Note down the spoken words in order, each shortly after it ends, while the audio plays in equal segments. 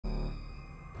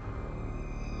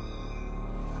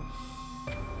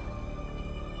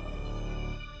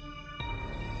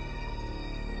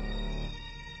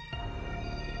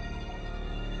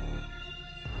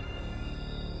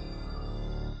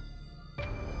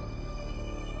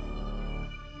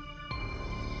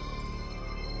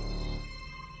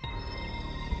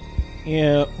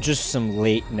Yeah, just some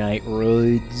late night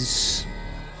roids.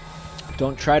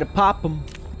 Don't try to pop them.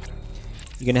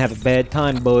 You're gonna have a bad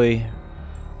time, boy.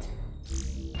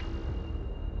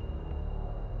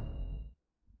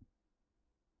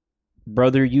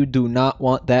 Brother, you do not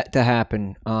want that to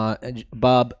happen.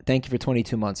 Bob, thank you for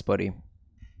 22 months, buddy.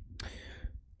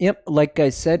 Yep, like I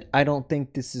said, I don't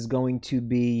think this is going to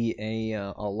be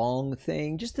a long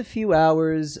thing. Just a few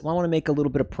hours. I want to make a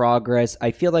little bit of progress.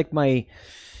 I feel like my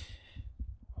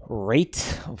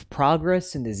rate of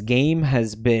progress in this game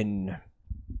has been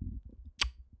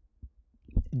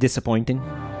disappointing.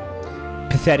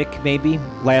 Pathetic, maybe.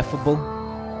 Laughable.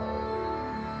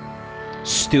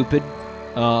 Stupid.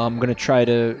 I'm gonna try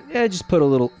to just put a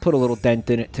little dent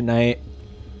in it tonight.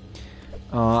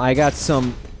 I got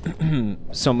some.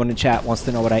 Someone in chat wants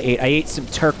to know what I ate. I ate some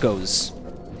Turcos.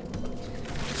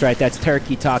 That's right. That's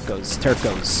turkey tacos.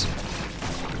 Turcos.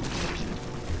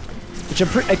 Which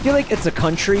I feel like it's a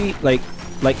country like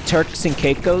Turks and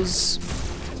Caicos.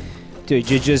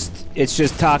 Dude, it's just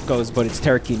tacos, but it's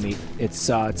turkey meat. It's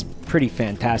pretty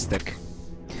fantastic.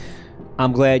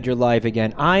 I'm glad you're live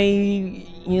again.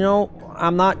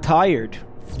 I'm not tired.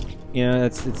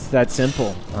 It's that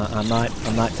simple. I'm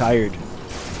not tired.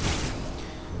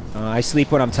 I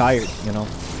sleep when I'm tired,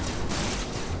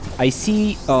 I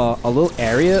see a little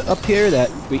area up here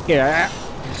that we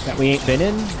ain't been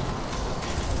in.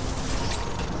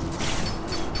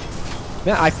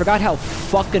 Man, I forgot how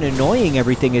fucking annoying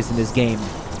everything is in this game.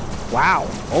 Wow,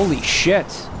 holy shit.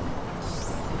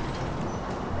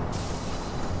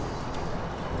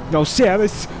 No,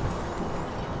 Samus!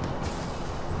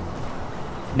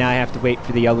 Now I have to wait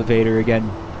for the elevator again.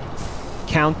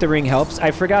 Countering helps.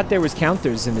 I forgot there was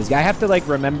counters in this game. I have to,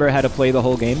 remember how to play the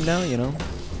whole game now, You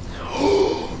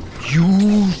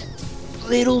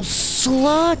little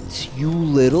slut! You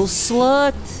little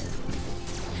slut!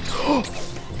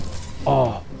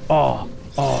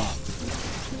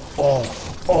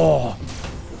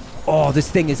 Oh, this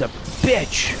thing is a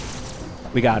bitch!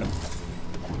 We got him.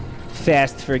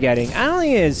 Fast forgetting. I don't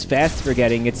think it is fast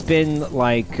forgetting. It's been,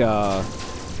 I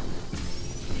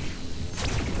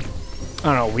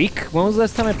don't know, a week? When was the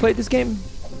last time I played this game?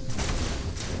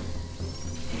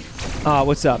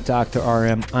 What's up, Dr.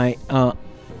 RM? I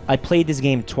played this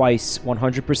game twice,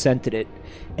 100%'d it,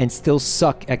 and still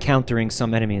suck at countering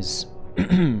some enemies.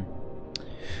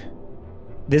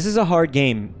 This is a hard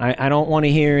game. I don't want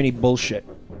to hear any bullshit.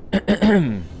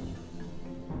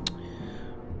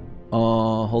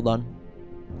 Hold on.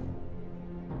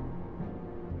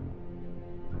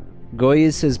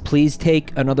 Goya says, please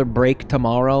take another break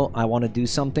tomorrow. I want to do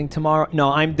something tomorrow.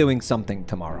 No, I'm doing something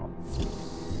tomorrow.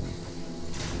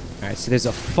 Alright, so there's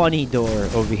a funny door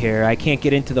over here. I can't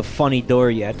get into the funny door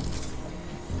yet.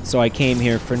 So I came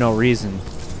here for no reason.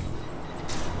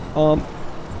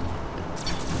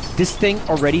 This thing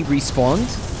already respawned?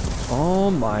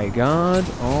 Oh my god.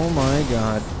 Oh my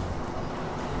god.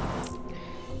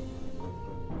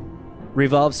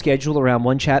 Revolve schedule around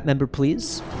one chat member,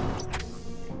 please.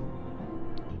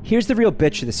 Here's the real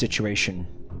bitch of the situation.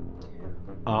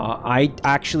 I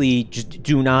actually just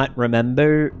do not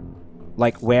remember,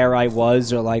 where I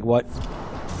was or, what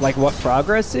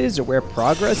progress is or where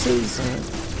progress is. I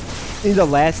think the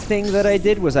last thing that I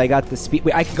did was I got the speed.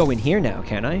 Wait, I can go in here now,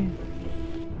 can I?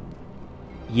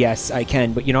 Yes, I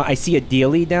can. But, I see a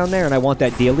dealie down there and I want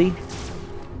that dealie.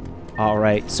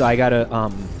 Alright, so I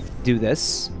gotta, do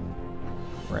this.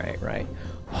 Right.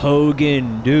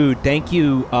 Hogan, dude, thank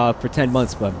you for 10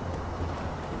 months, bud.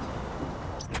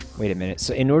 Wait a minute.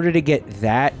 So in order to get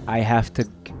that, I have to...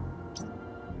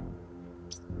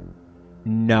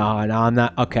 No, I'm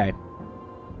not... Okay.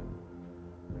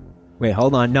 Wait,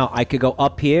 hold on. No, I could go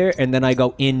up here, and then I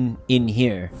go in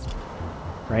here.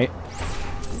 Right?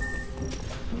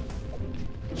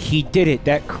 He did it.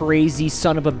 That crazy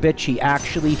son of a bitch. He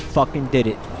actually fucking did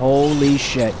it. Holy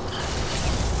shit.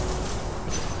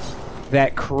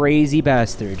 That crazy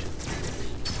bastard.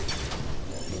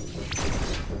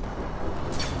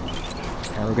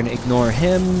 And we're gonna ignore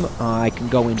him. I can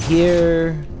go in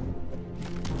here.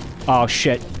 Oh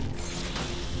shit.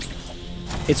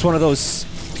 It's one of those...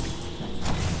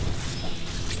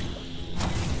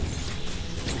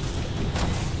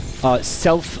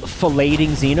 self-fillating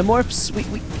xenomorphs?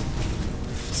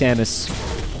 Samus.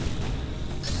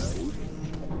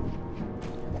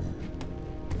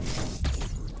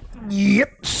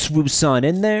 Yep, swoops on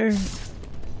in there.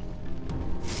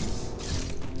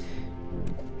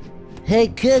 Hey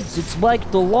kids, it's Mike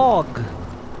the Log.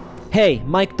 Hey,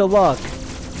 Mike the Log.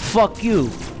 Fuck you.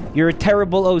 You're a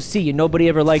terrible OC and nobody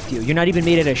ever liked you. You're not even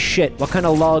made out of shit. What kind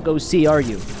of log OC are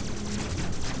you?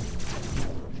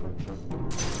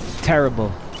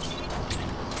 terrible.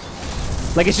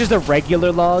 Like, it's just a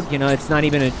regular log, you know, it's not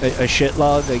even a shit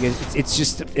log. Like,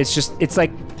 it's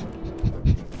like...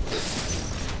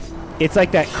 It's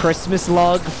like that Christmas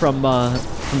log from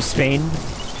Spain.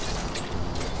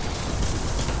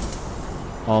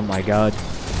 Oh my god.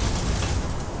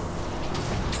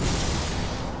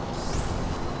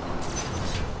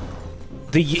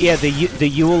 The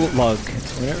Yule log.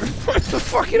 Whatever the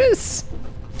fuck it is.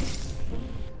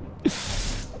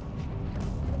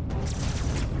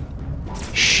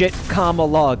 Shit, comma,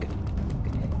 log.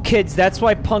 Kids, that's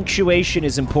why punctuation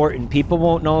is important. People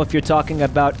won't know if you're talking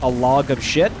about a log of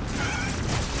shit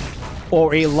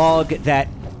or a log that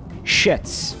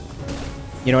shits.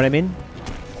 You know what I mean?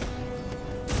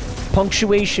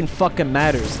 Punctuation fucking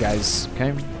matters, guys,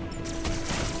 okay?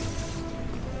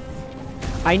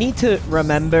 I need to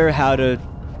remember how to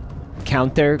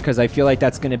counter, because I feel like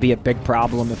that's going to be a big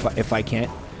problem if I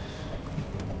can't.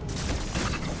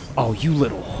 Oh, you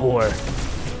little whore.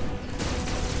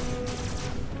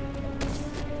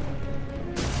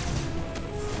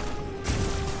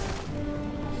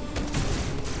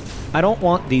 I don't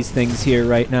want these things here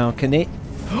right now. Can they...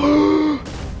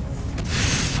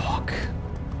 Fuck.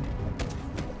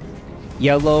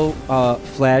 Yellow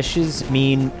flashes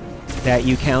mean that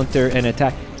you counter an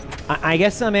attack. I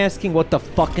guess I'm asking what the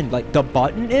fucking, like, the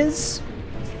button is?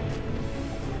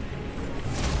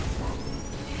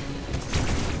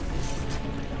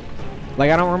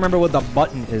 Like, I don't remember what the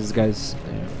button is, guys.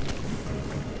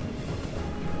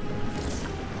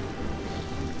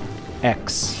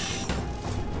 X.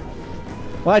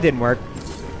 Well, that didn't work.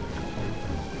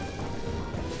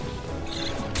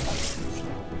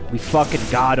 We fucking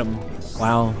got him.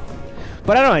 Wow.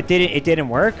 But I don't know, it didn't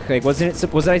work. Like, was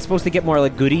I supposed to get more,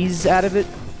 like, goodies out of it?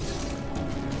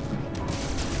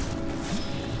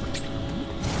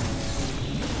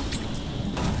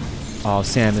 Oh,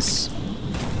 Samus.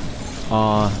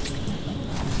 Aw.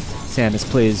 Samus,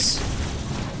 please.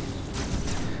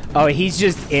 Oh, he's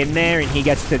just in there and he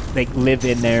gets to, like, live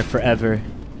in there forever.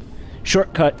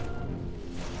 Shortcut.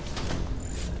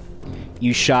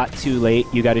 You shot too late.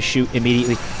 You gotta shoot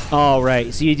immediately. Oh,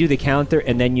 right. So you do the counter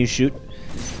and then you shoot.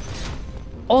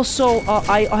 Also,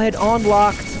 I had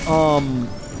unlocked,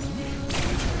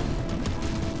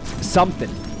 something.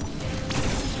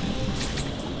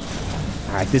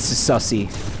 Alright, this is sussy.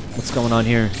 What's going on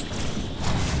here?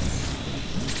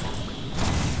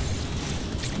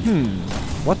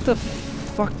 What the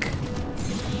fuck?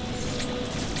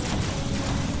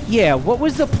 Yeah, what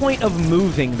was the point of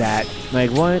moving that?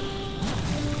 Like, what?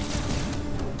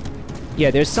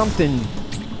 Yeah, there's something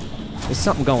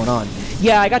going on.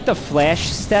 Yeah, I got the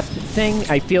flash step thing.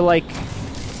 I feel like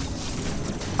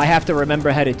I have to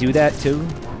remember how to do that, too.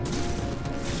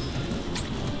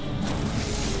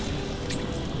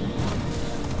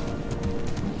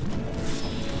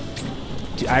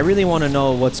 Dude, I really want to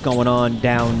know what's going on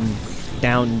down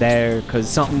there, because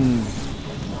something...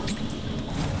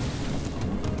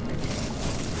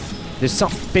 There's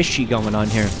something fishy going on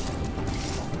here.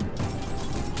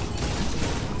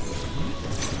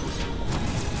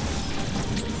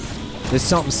 There's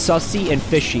something sussy and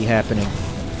fishy happening.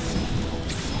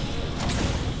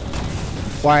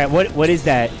 Alright, what is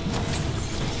that?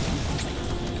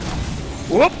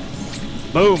 Whoop!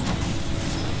 Boom!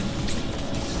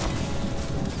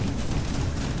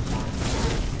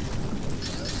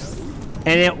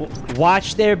 And then,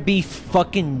 watch there be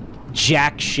fucking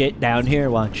jack shit down here,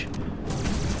 watch.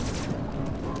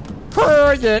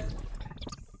 Heard it!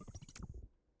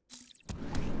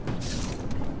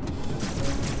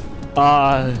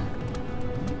 How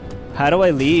do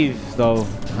I leave, though?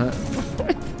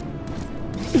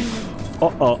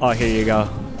 Oh, here you go.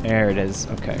 There it is,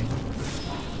 okay.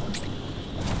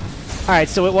 Alright,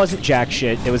 so it wasn't jack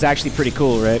shit. It was actually pretty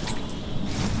cool, right?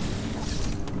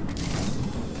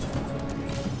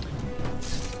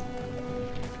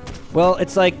 Well,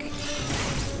 it's like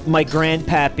my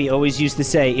grandpappy always used to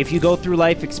say, if you go through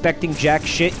life expecting jack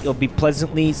shit, you'll be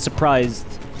pleasantly surprised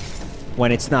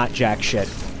when it's not jack shit.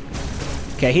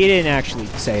 Okay, he didn't actually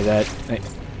say that.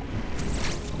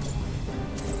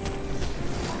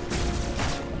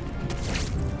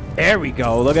 There we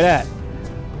go, look at that.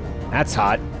 That's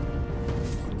hot.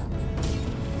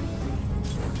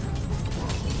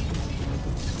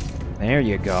 There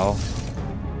you go.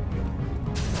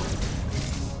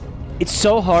 It's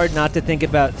so hard not to think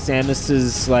about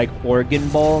Samus's, like, organ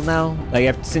ball now.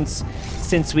 Like,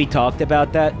 since we talked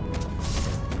about that.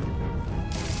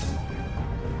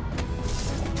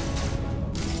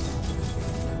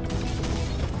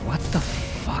 What the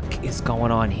fuck is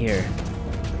going on here?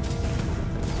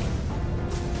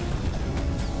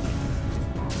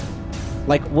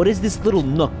 Like, what is this little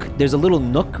nook? There's a little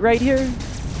nook right here?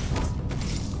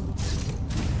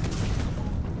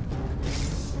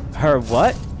 Her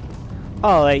what?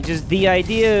 Oh, like, just the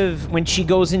idea of when she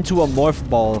goes into a morph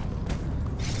ball.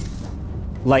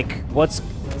 Like, what's...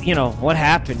 You know, what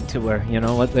happened to her? You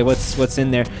know, what's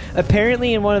in there?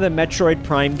 Apparently, in one of the Metroid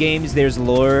Prime games, there's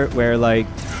lore where, like...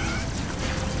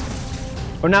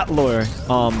 Or not lore,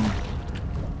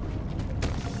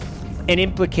 an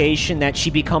implication that she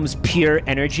becomes pure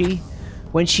energy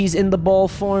when she's in the ball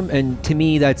form, and to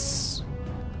me, that's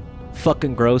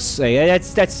fucking gross.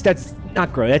 That's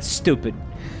not gross, that's stupid.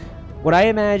 What I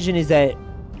imagine is that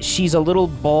she's a little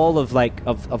ball of, like,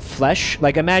 of flesh.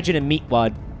 Like, imagine a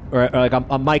Meatwad. Or like a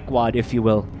Mikewad, if you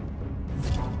will.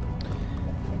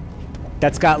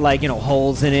 That's got, like, you know,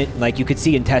 holes in it. Like, you could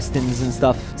see intestines and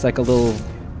stuff. It's like a little...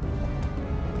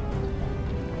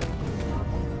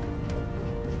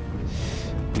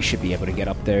 We should be able to get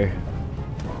up there.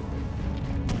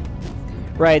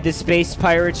 Right, the space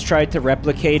pirates tried to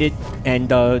replicate it, and,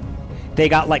 they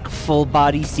got, like,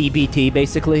 full-body CBT,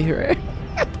 basically. Right?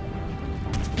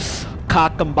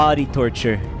 Cock and body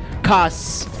torture.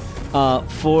 Costs...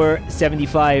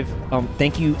 475.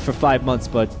 Thank you for 5 months,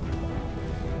 bud.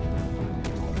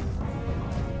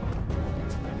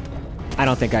 I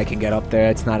don't think I can get up there.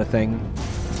 It's not a thing.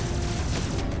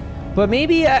 But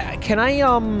maybe, can I,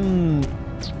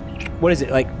 what is it,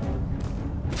 like,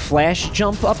 flash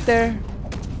jump up there?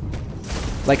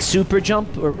 Like super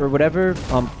jump or whatever?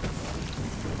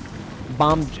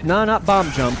 Bomb, no, not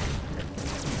bomb jump.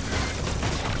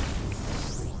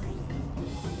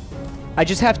 I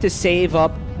just have to save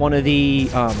up one of the,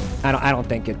 I don't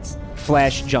think it's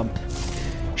flash jump.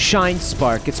 Shine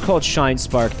Spark. It's called Shine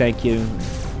Spark, thank you.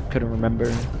 Couldn't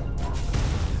remember.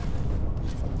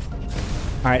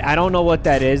 Alright, I don't know what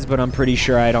that is, but I'm pretty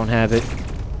sure I don't have it.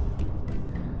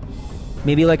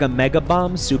 Maybe like a Mega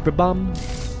Bomb, Super Bomb?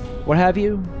 What have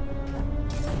you?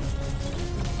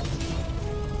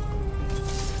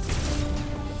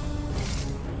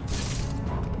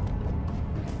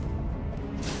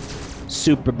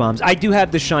 Super bombs. I do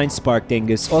have the Shine Spark,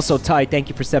 Dingus. Also, Ty, thank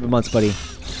you for 7 months, buddy.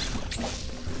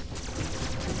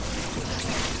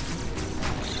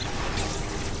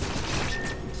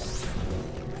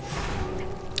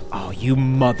 Oh, you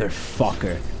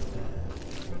motherfucker.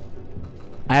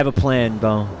 I have a plan,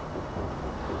 though.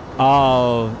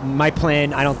 Oh, my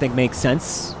plan I don't think makes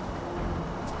sense.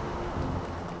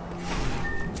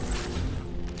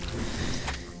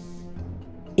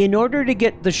 In order to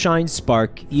get the Shine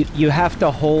Spark, you have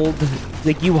to hold...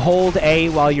 Like, you hold A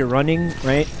while you're running,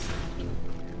 right?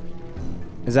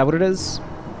 Is that what it is?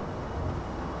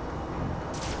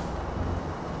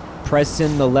 Press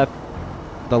in the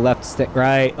left stick.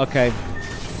 Right, okay.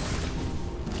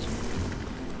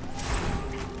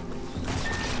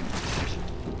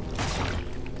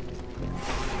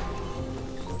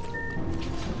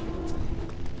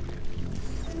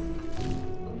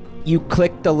 You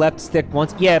click the left stick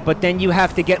once. Yeah, but then you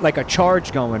have to get like a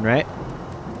charge going, right?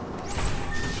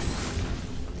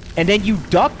 And then you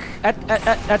duck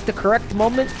at the correct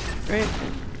moment, right?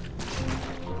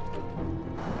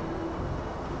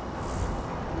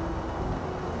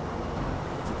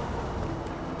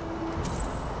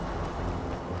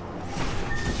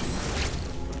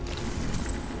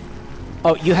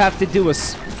 Oh, you have to do a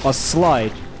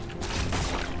slide.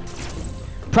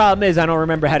 Problem is, I don't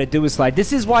remember how to do a slide.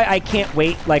 This is why I can't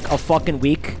wait like a fucking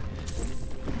week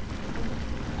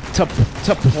to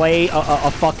play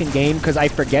a fucking game, because I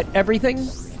forget everything.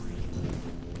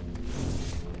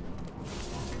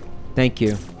 Thank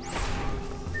you.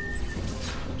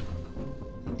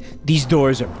 These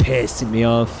doors are pissing me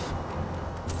off.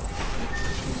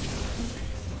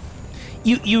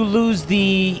 You lose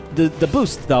the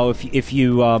boost though if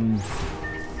you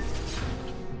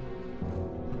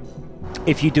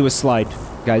do a slide,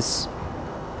 guys.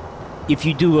 If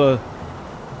you do a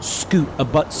scoot, a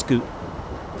butt scoot.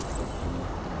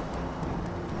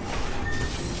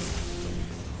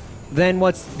 Then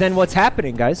what's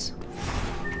happening, guys?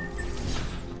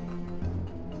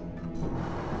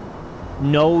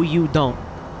 No, you don't.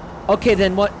 Okay,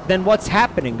 then what's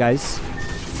happening, guys?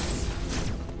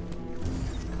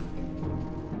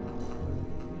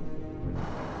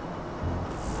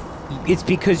 It's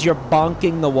because you're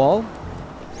bonking the wall?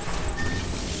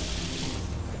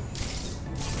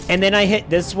 And then I hit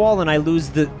this wall and I lose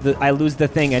the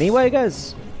thing anyway,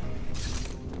 guys?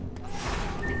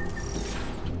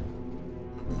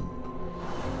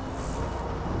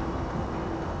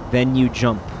 Then you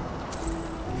jump.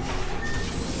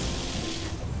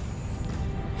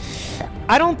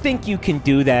 I don't think you can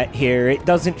do that here. It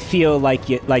doesn't feel like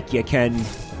you can.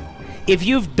 If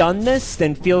you've done this,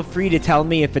 then feel free to tell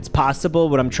me if it's possible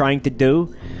what I'm trying to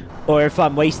do, or if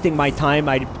I'm wasting my time.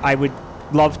 I would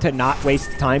love to not waste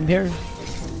time here.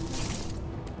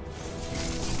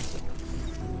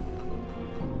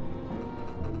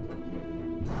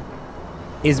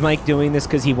 Is Mike doing this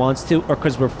because he wants to, or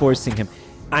because we're forcing him?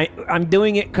 I'm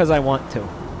doing it because I want to.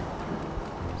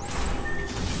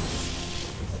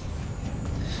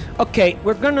 Okay,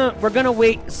 we're gonna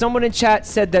wait. Someone in chat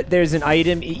said that there's an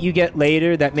item you get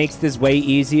later that makes this way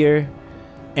easier,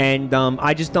 and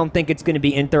I just don't think it's gonna be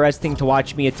interesting to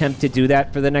watch me attempt to do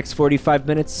that for the next 45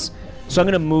 minutes. So I'm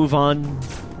gonna move on.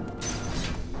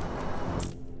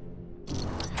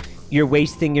 You're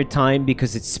wasting your time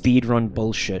because it's speedrun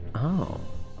bullshit. Oh.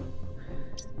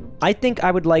 I think I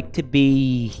would like to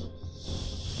be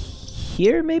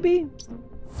here, maybe?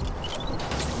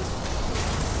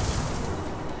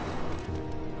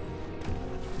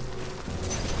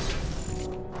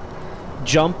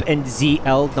 Jump and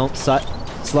ZL don't slide.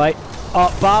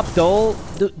 Bob Dole,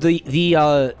 the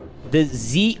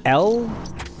ZL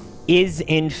is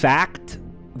in fact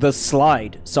the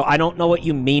slide. So I don't know what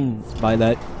you mean by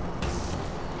that.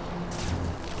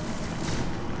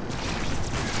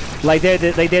 Like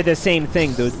they're the same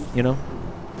thing, dude, you know?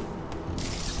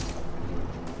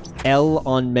 L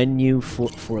on menu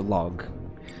for log.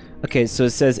 Okay, so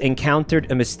it says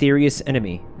encountered a mysterious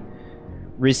enemy.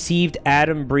 Received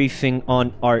Adam briefing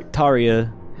on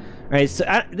Artaria. Alright, so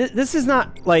this is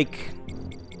not like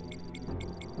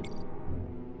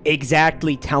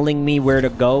exactly telling me where to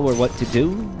go or what to do,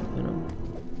 you know?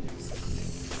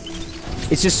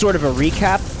 It's just sort of a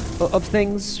recap of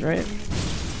things, right?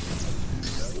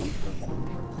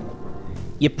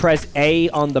 You press A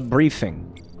on the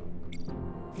briefing.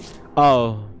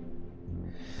 Oh.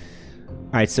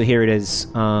 Alright, so here it is.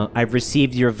 I've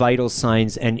received your vital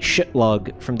signs and shit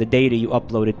log from the data you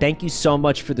uploaded. Thank you so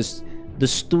much for the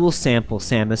stool sample,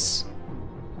 Samus.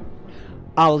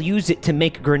 I'll use it to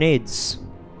make grenades.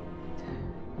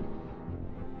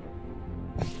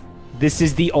 This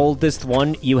is the oldest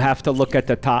one. You have to look at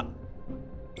the top.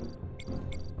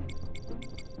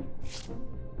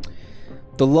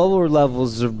 The lower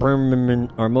levels of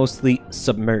Birmingham are mostly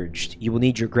submerged. You will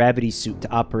need your gravity suit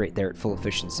to operate there at full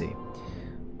efficiency.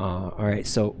 Alright,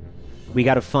 so we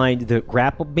gotta find the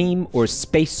grapple beam or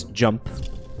space jump.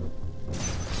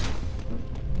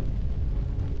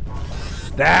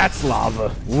 That's lava.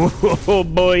 Whoa,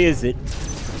 boy, is it.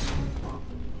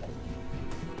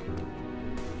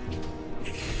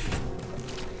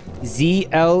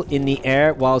 ZL in the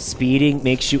air while speeding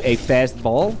makes you a fast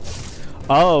ball?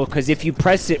 Oh, because if you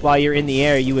press it while you're in the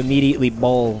air, you immediately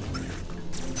bowl.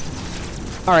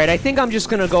 Alright, I think I'm just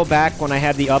going to go back when I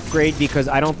have the upgrade because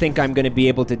I don't think I'm going to be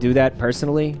able to do that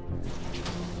personally.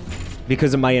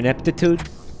 Because of my ineptitude.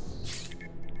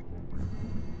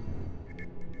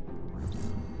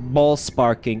 Ball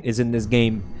sparking is in this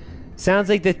game. Sounds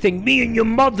like the thing me and your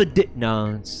mother did.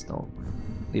 No, don't.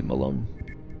 Leave him alone.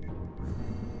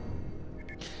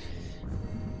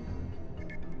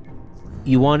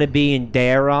 You want to be in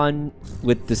Daron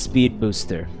with the speed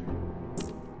booster.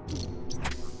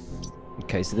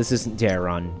 Okay, so this isn't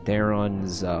Daron.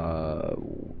 Daron's,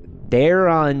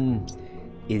 Daron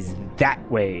is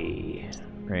that way,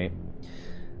 right?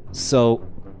 So,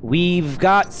 we've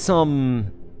got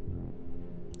some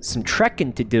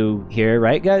trekking to do here,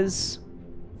 right, guys?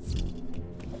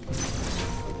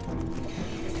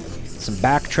 Some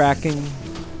backtracking.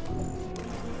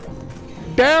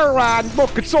 Daron,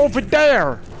 look, it's over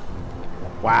there!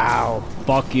 Wow,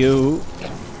 fuck you.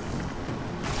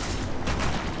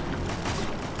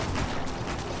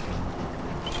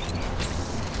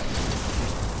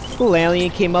 Cool alien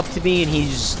came up to me and he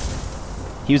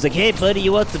was like, hey buddy,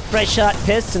 you want some fresh hot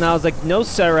piss? And I was like, no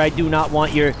sir, I do not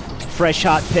want your fresh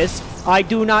hot piss. I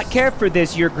do not care for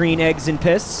this, your green eggs and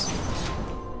piss.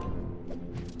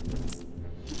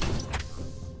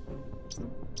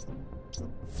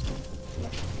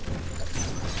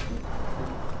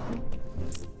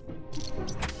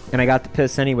 And I got the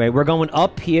piss anyway. We're going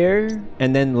up here,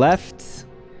 and then left,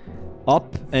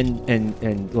 up,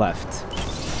 and left.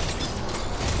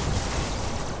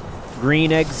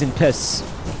 Green eggs and piss.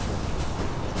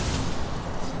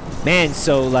 Man,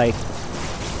 so, like,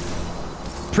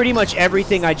 pretty much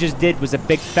everything I just did was a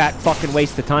big fat fucking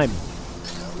waste of time.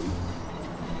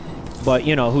 But,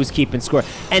 you know, who's keeping score?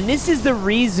 And this is the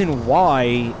reason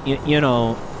why, you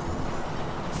know...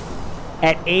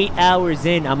 At 8 hours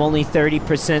in, I'm only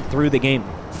 30% through the game,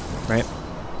 right?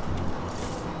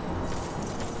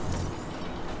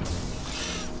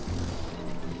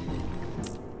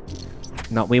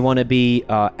 No, we want to be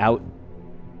out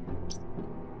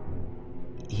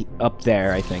up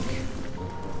there, I think.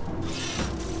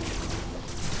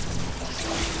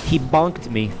 He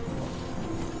bonked me.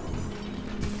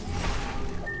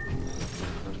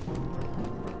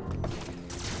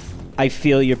 I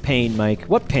feel your pain, Mike.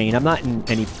 What pain? I'm not in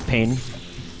any pain.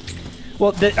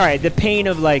 Well, alright, the pain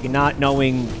of, like, not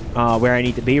knowing where I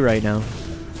need to be right now.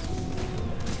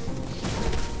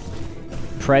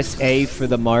 Press A for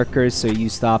the markers so you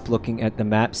stop looking at the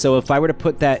map. So if I were to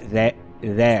put that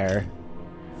there...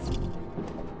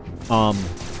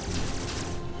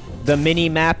 the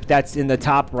mini-map that's in the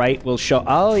top right will show...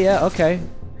 Oh, yeah, okay.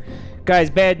 Guys,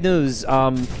 bad news.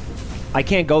 I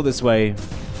can't go this way.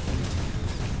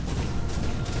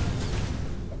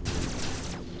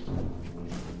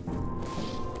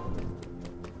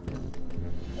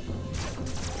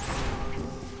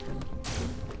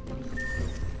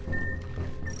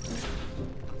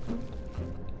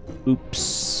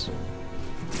 Oops.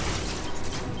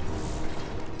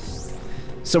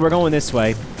 So we're going this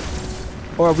way.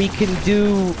 Or we can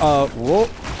do, whoa.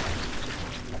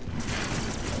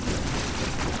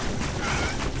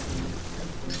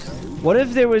 What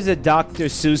if there was a Dr.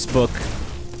 Seuss book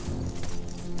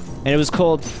and it was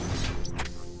called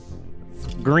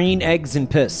Green Eggs and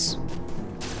Piss?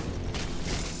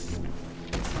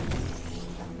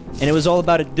 And it was all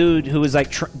about a dude who was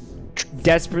like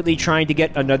desperately trying to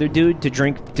get another dude to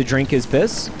drink his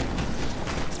piss?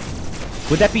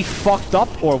 Would that be fucked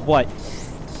up or what?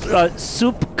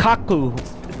 Soup Kaku,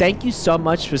 thank you so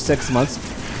much for 6 months.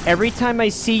 Every time I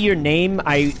see your name,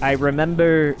 I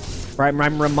remember, or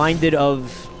I'm reminded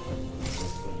of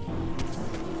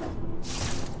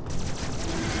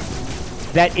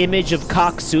that image of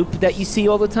cock soup that you see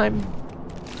all the time.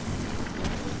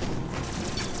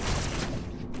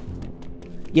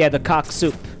 Yeah, the cock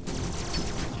soup.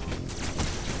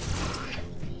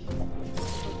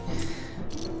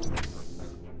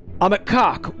 I'm a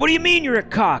cock. What do you mean you're a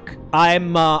cock?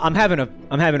 I'm having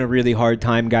a really hard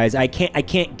time, guys. I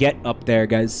can't get up there,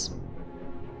 guys.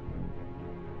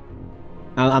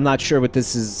 I'm not sure what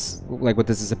this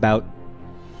is about.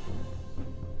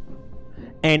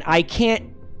 And I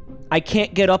can't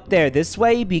get up there this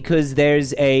way because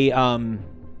there's a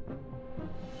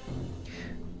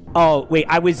oh, wait,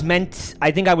 I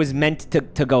think I was meant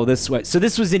to go this way. So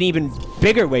this was an even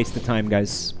bigger waste of time,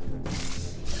 guys.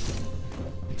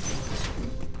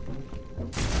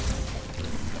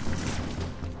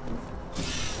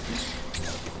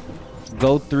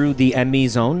 Go through the ME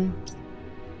zone.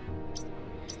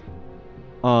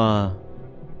 And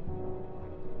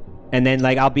then,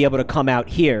 like, I'll be able to come out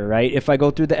here, right? If I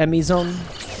go through the ME zone.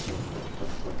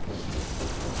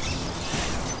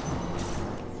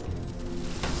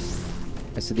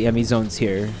 So the ME zone's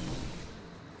here.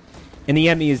 And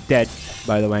the ME is dead,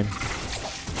 by the way.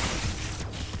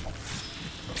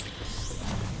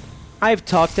 I've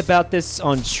talked about this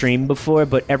on stream before,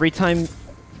 but every time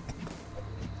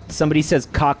somebody says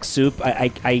cock soup,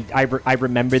 I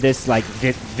remember this, like,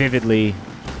 vividly.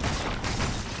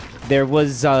 There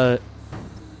was, Alright,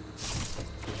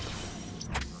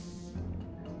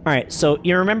 so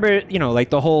you remember, you know, like,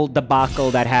 the whole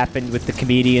debacle that happened with the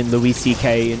comedian Louis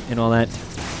C.K. and all that?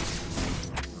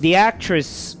 The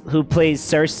actress who plays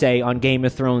Cersei on Game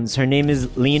of Thrones, her name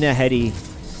is Lena Headey.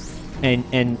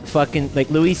 And fucking, like,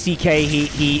 Louis C.K.,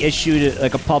 he issued,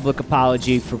 like, a public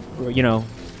apology for, you know,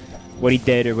 what he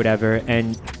did or whatever,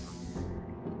 and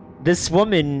this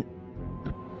woman,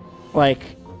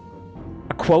 like,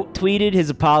 quote tweeted his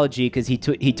apology because he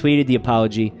tweeted the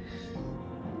apology,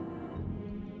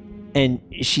 and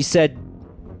she said,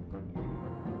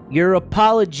 "Your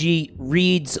apology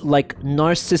reads like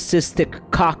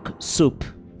narcissistic cock soup,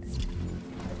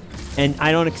 and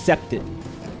I don't accept it."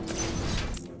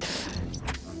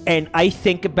 And I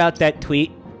think about that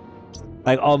tweet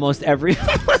like almost every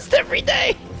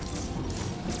day.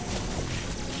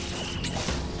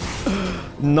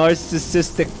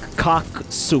 Narcissistic cock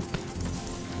soup.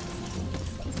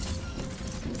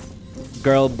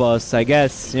 Girl boss, I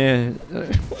guess. Yeah.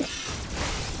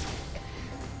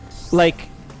 Like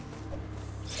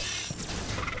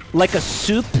a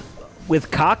soup with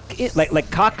cock,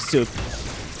 like cock soup,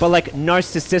 but like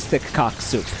narcissistic cock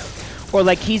soup, or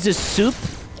like he's a soup,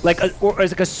 or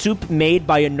like a soup made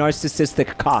by a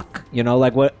narcissistic cock. You know,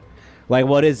 like what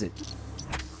is it?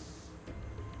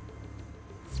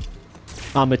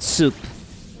 It's soup.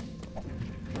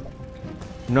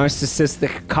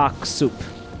 Narcissistic cock soup.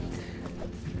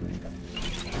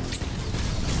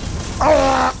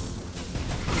 Ah!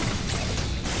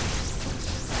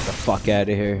 Get the fuck out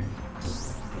of here.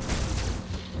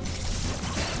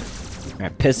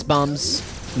 Alright, piss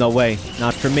bombs? No way.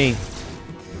 Not for me.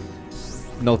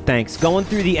 No thanks. Going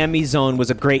through the Emmy zone was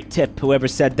a great tip. Whoever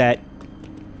said that.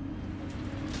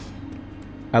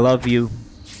 I love you.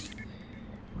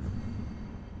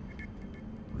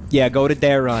 Yeah, go to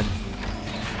Daron.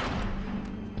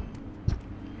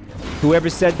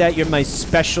 Whoever said that, you're my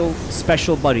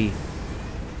special buddy.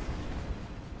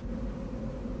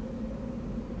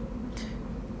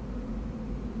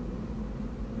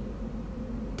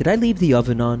 Did I leave the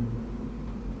oven on?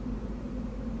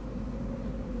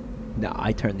 No,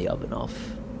 I turned the oven off.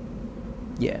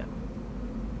 Yeah.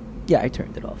 Yeah, I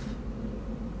turned it off.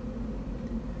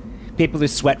 People are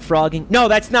sweat frogging. No,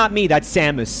 that's not me. That's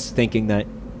Samus thinking that.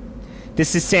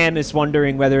 This is Samus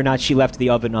wondering whether or not she left the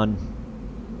oven on.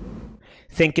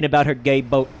 Thinking about her gay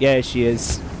boat. Yeah, she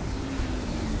is.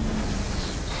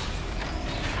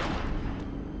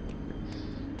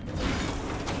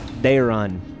 They're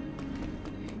on.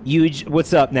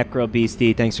 What's up, Necro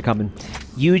Beastie? Thanks for coming.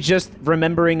 You just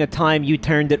remembering a time you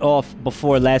turned it off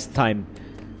before last time.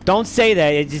 Don't say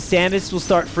that. Samus will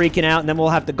start freaking out and then we'll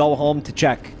have to go home to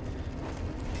check.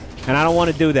 And I don't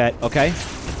want to do that, okay?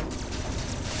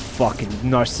 Fucking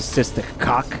narcissistic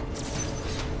cock.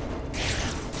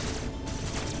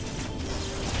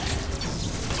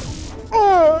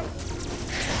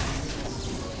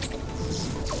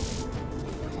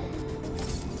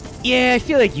 Yeah, I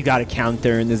feel like you gotta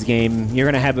counter in this game. You're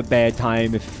gonna have a bad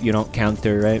time if you don't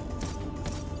counter, right?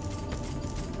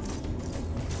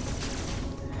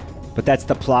 But that's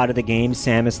the plot of the game,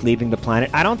 Samus leaving the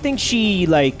planet. I don't think she,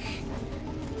 like,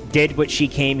 did what she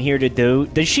came here to do.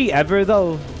 Does she ever,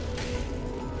 though?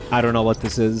 I don't know what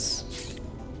this is.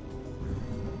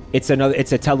 It's a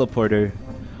teleporter.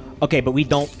 Okay, but we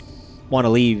don't want to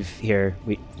leave here.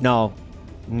 No,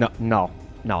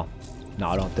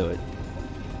 don't do it.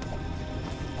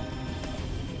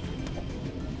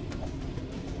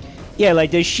 Yeah,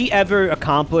 like, does she ever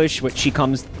accomplish what she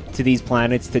comes to these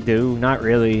planets to do? Not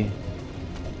really.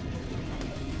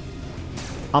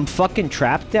 I'm fucking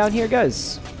trapped down here,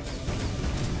 guys.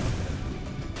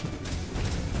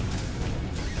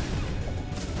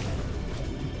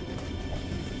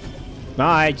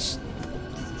 No, it's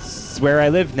where I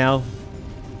live now.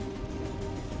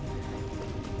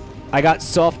 I got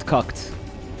soft cucked.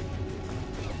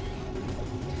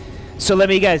 So let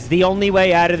me guess, the only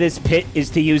way out of this pit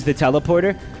is to use the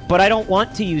teleporter? But I don't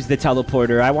want to use the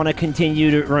teleporter. I want to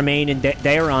continue to remain in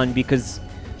Daron because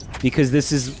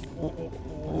this is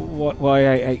why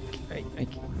I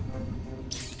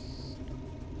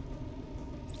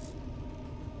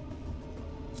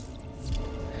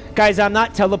Guys, I'm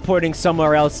not teleporting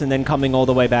somewhere else and then coming all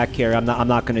the way back here. I'm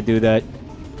not going to do that.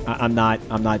 I'm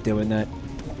not doing that.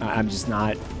 I'm just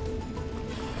not.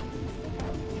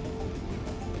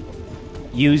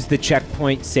 Use the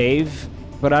checkpoint save,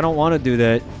 but I don't want to do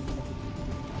that.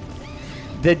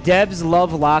 The devs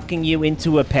love locking you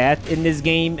into a path in this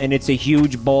game, and it's a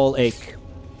huge ball ache.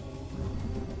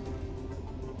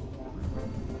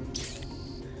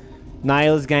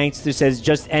 Niles Gangster says,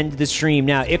 just end the stream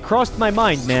now. It crossed my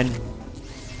mind, man.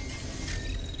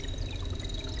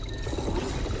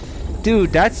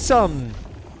 Dude, that's some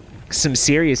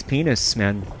serious penis,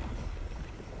 man.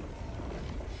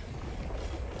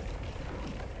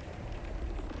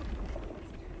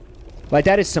 Like,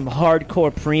 that is some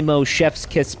hardcore primo chef's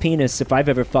kiss penis if I've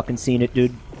ever fucking seen it,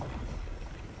 dude.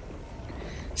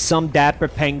 Some dapper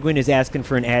penguin is asking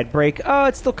for an ad break. Oh,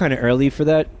 it's still kind of early for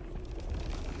that.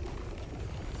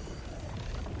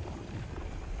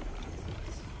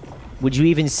 Would you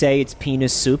even say it's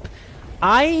penis soup?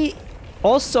 I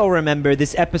also remember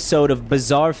this episode of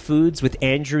Bizarre Foods with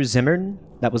Andrew Zimmern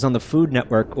that was on the Food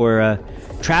Network or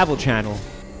Travel Channel.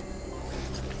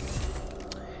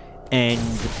 And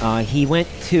he went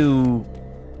to...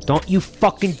 Don't you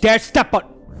fucking dare step on...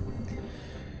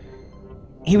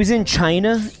 He was in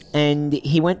China, and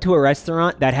he went to a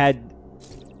restaurant that had...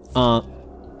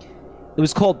 It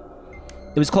was called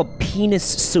penis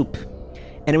soup.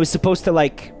 And it was supposed to,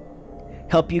 like,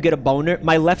 help you get a boner.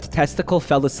 My left testicle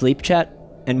fell asleep, chat.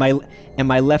 And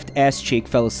my left ass cheek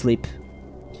fell asleep.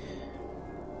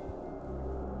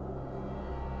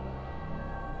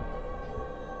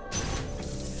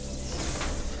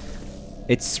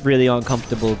 It's really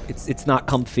uncomfortable. It's not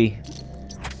comfy.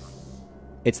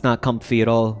 It's not comfy at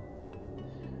all.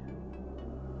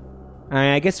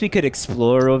 I guess we could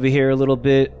explore over here a little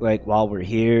bit, like while we're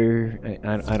here.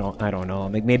 I don't know.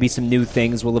 Maybe some new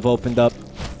things will have opened up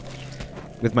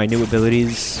with my new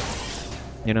abilities.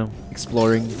 You know,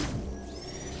 exploring.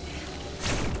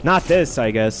 Not this,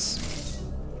 I guess.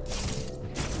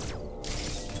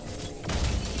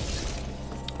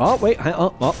 Oh, wait.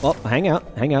 Oh, hang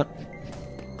out. Hang out.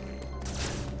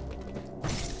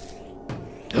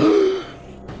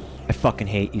 I fucking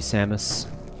hate you, Samus.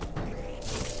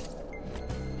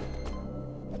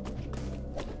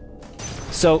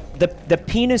 So, the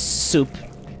penis soup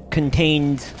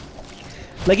contained...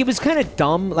 Like, it was kind of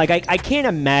dumb. Like, I can't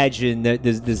imagine that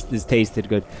this tasted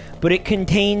good. But it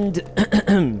contained...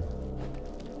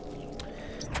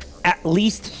 at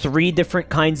least 3 different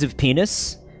kinds of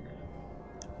penis.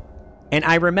 And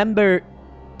I remember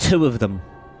 2 of them.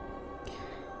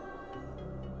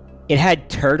 It had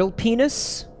turtle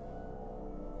penis.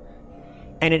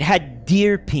 And it had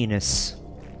deer penis.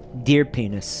 Deer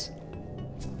penis.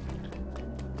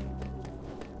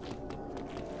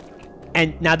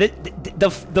 And now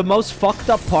the most fucked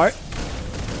up part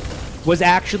was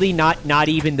actually not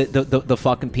even the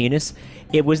fucking penis.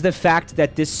 It was the fact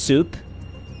that this soup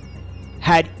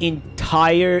had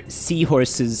entire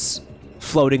seahorses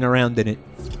floating around in it.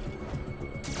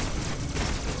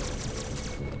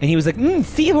 And he was like,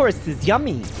 seahorses,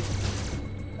 yummy.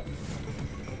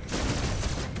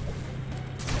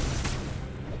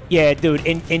 Yeah, dude,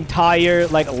 entire,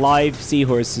 like, live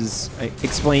seahorses. I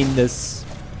explained this.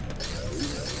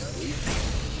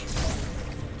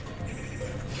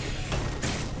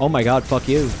 Oh my god, fuck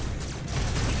you.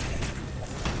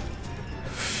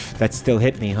 That still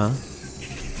hit me, huh?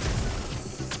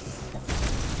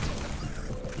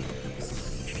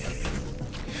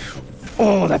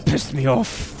 Oh, that pissed me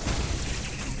off.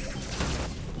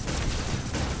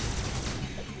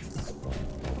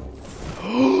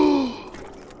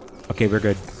 Okay, we're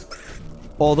good.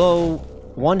 Although,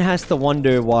 one has to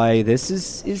wonder why this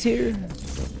is here.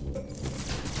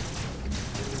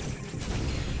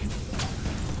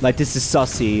 Like, this is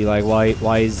sussy. Like,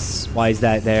 why is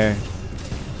that there?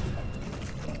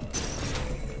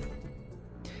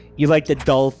 You like the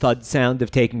dull thud sound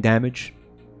of taking damage?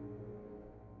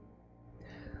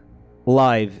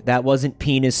 Live. That wasn't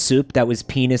penis soup, that was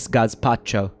penis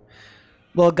gazpacho.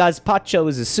 Well, gazpacho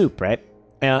is a soup, right?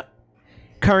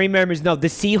 Curry members, no, the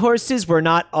seahorses were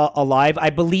not alive.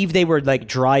 I believe they were, like,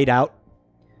 dried out.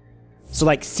 So,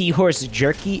 like, seahorse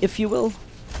jerky, if you will.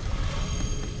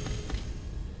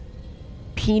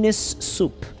 Penis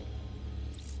soup.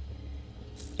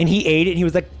 And he ate it, and he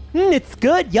was like, it's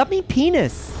good, yummy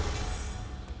penis.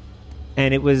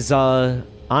 And it was,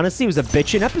 honestly, it was a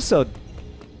bitchin' episode.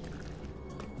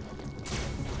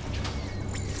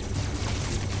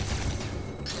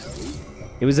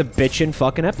 It was a bitchin'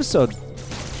 fucking episode.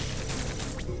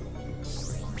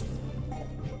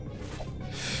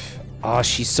 Oh,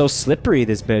 she's so slippery,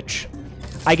 this bitch.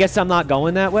 I guess I'm not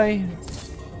going that way.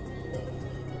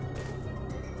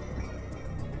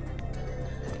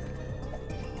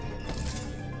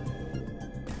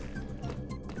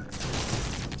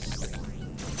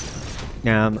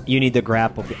 You need the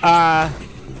grapple.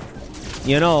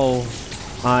 You know,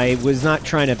 I was not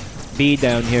trying to be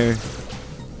down here.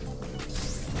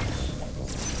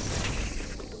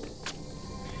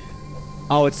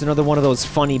 Oh, it's another one of those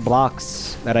funny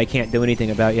blocks that I can't do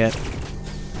anything about yet.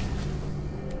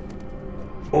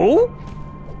 Oh?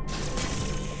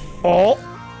 Oh?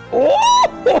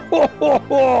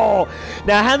 Oh!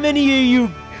 Now, how many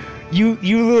of you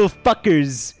little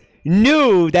fuckers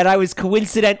knew that I was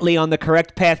coincidentally on the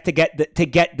correct path to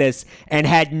get this and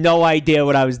had no idea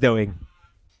what I was doing?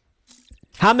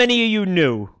 How many of you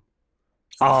knew?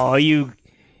 Oh, you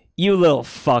little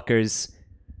fuckers.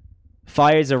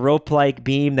 Fires a rope-like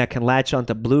beam that can latch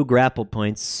onto blue grapple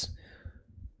points.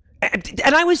 And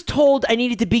I was told I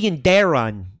needed to be in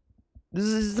Daron. This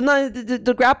is not,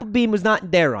 the grapple beam was not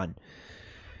in Daron.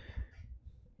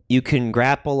 You can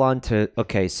grapple onto...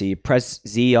 Okay, so you press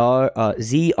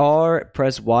ZR,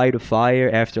 press Y to fire.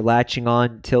 After latching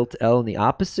on, tilt L in the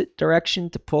opposite direction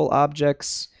to pull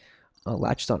objects.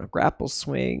 Latched on a grapple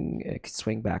swing. It can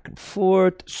swing back and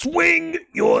forth. Swing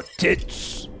your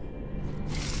tits!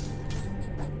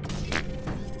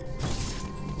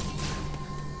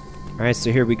 Alright,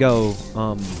 so here we go.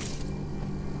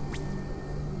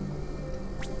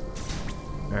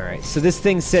 Alright, so this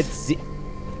thing said Z...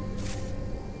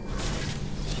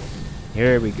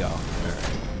 Here we go. Alright.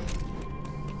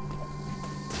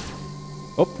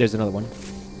 Oh, there's another one.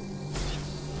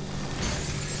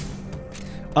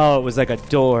 Oh, it was like a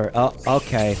door. Oh,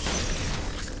 okay.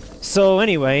 So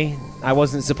anyway, I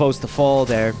wasn't supposed to fall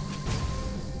there.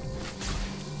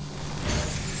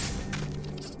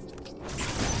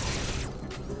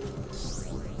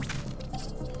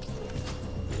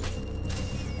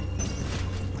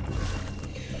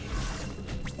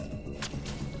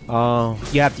 Oh,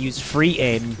 you have to use free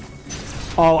aim.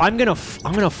 Oh, I'm gonna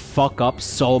fuck up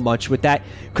so much with that,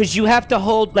 cause you have to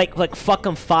hold like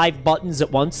fucking 5 buttons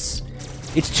at once.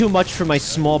 It's too much for my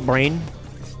small brain.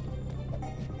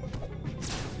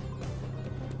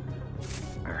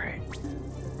 All right.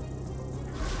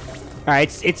 All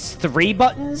right, it's 3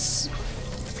 buttons.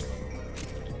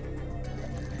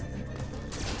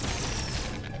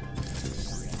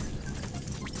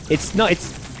 It's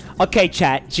okay,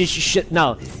 chat. Just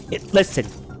no. Listen,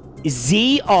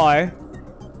 Z R.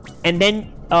 And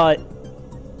then,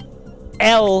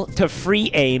 L to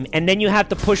free aim, and then you have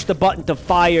to push the button to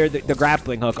fire the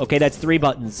grappling hook. Okay, that's 3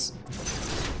 buttons.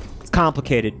 It's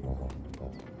complicated.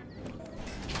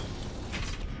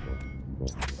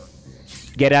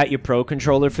 Get out your Pro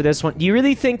Controller for this one. Do you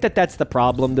really think that that's the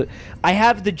problem? I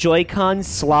have the Joy-Cons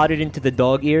slotted into the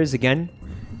dog ears again.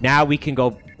 Now we can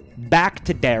go back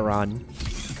to Daron.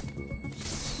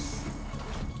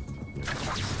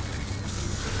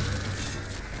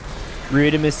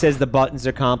 Rudimus says the buttons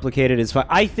are complicated as fuck.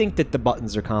 I think that the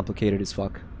buttons are complicated as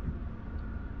fuck.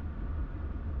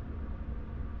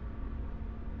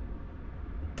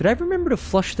 Did I remember to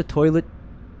flush the toilet?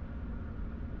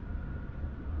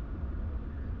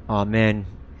 Aw, man.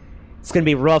 It's gonna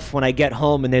be rough when I get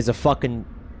home and there's a fucking...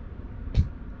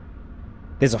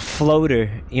 There's a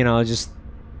floater, you know, just...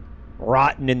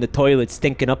 rotting in the toilet,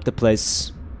 stinking up the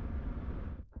place.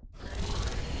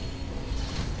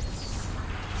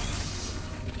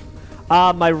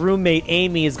 My roommate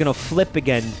Amy is gonna flip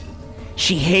again.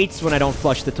 She hates when I don't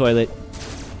flush the toilet.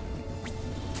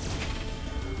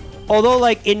 Although,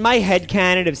 like, in my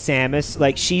headcanon of Samus,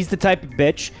 like, she's the type of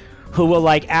bitch who will,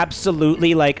 like,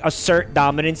 absolutely, like, assert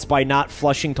dominance by not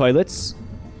flushing toilets.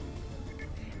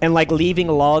 And, like, leaving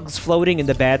logs floating in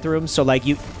the bathroom, so, like,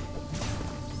 you...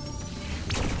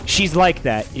 She's like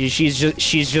that. She's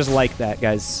just like that,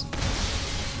 guys.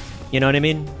 You know what I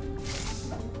mean?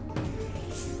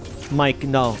 Mike,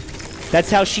 no. That's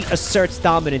how she asserts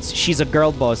dominance. She's a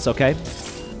girl boss, okay?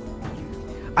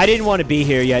 I didn't want to be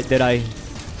here yet, did I?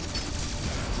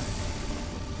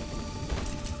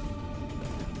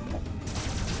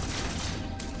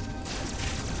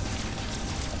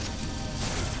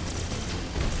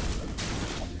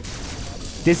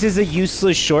 This is a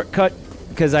useless shortcut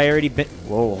because I already been...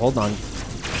 Whoa, hold on.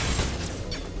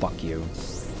 Fuck you.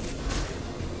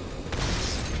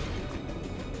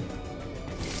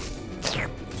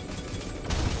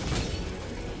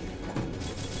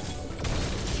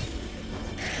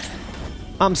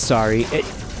 I'm sorry.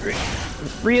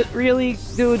 Really,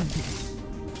 dude?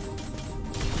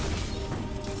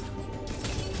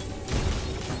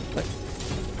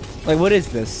 Like, what is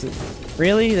this?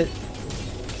 Really?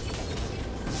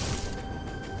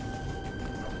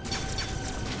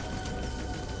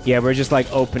 Yeah, we're just like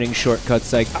opening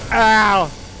shortcuts like,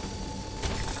 ow!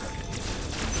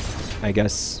 I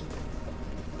guess.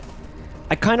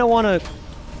 I kind of want to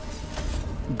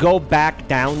go back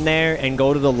down there and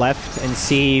go to the left and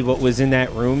see what was in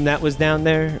that room that was down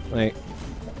there. Like,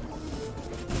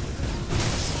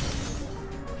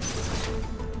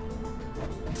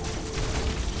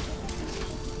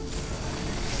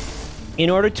 in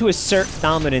order to assert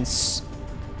dominance,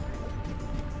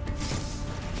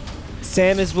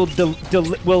 Samus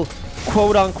will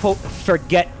quote-unquote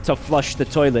forget to flush the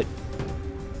toilet.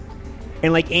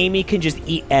 And, like, Amy can just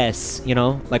eat ass, you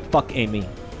know? Like, fuck Amy.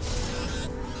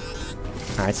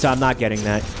 Alright, so I'm not getting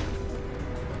that.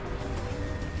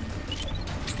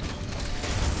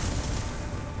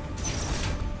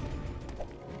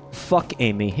 Fuck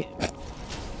Amy.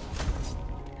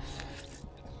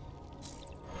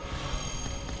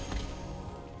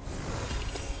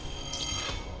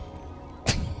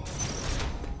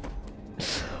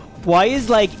 Why is,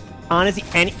 like, honestly,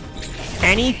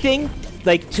 anything,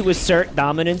 like, to assert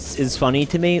dominance is funny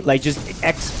to me. Like, just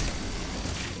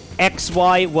X,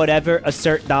 Y, whatever,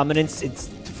 assert dominance, it's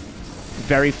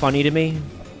very funny to me.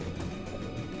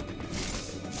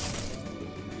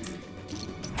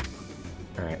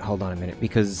 Alright, hold on a minute,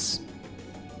 because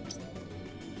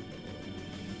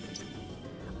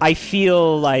I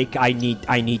feel like I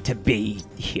need to be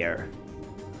here.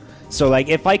 So, like,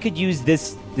 if I could use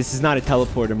this... This is not a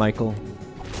teleporter, Michael.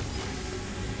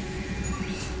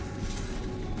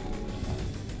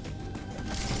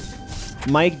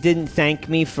 Mike didn't thank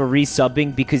me for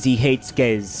resubbing because he hates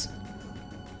gays.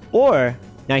 Or,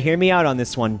 now hear me out on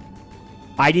this one.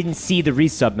 I didn't see the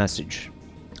resub message.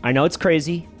 I know it's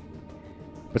crazy,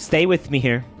 but stay with me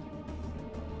here.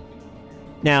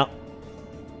 Now,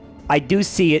 I do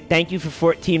see it. Thank you for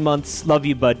 14 months. Love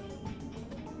you, bud.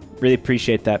 Really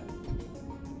appreciate that.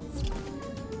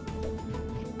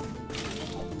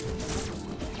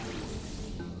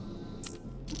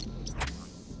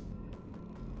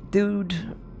 dude.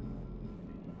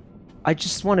 I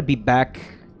just want to be back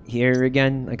here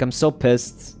again. Like, I'm so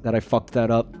pissed that I fucked that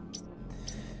up.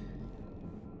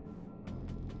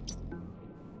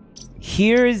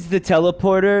 Here is the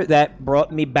teleporter that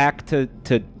brought me back to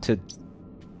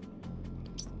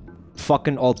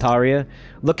fucking Altaria.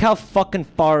 Look how fucking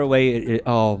far away it is.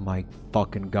 Oh my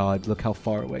fucking god. Look how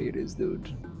far away it is,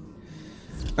 dude.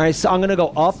 Alright, so I'm gonna go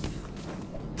up.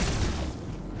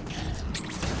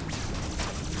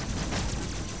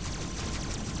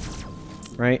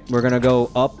 Right, we're gonna go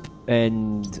up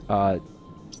and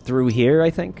through here, I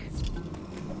think.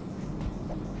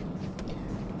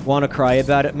 Want to cry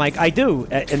about it, Mike? I do,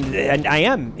 and I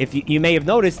am. If you may have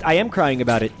noticed, I am crying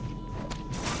about it.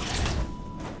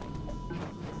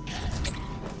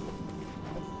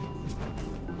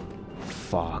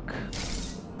 Fuck.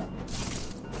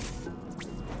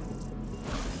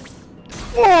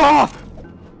 Oh!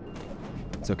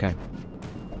 It's okay.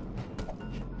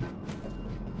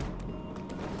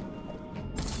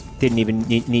 Didn't even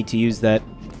need to use that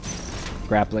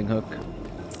grappling hook.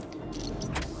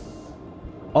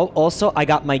 Oh, also, I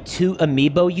got my 2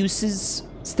 amiibo uses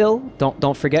still.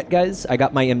 Don't forget, guys. I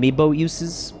got my amiibo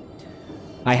uses.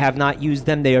 I have not used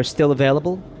them. They are still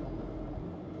available.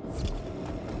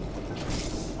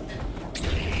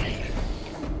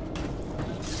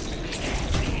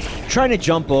 Trying to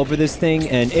jump over this thing,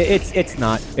 and it's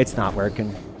not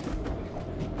working.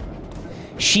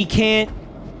 She can't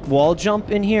wall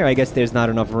jump in here. I guess there's not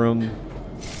enough room.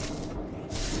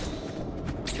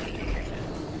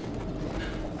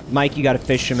 Mike, you gotta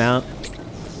fish him out.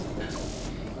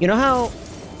 You know how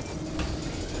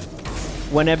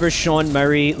whenever Sean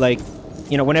Murray, like,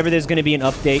 you know, whenever there's gonna be an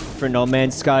update for No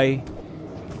Man's Sky,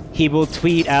 he will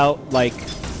tweet out, like,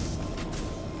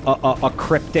 a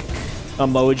cryptic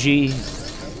emoji,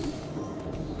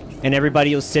 and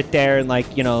everybody will sit there and,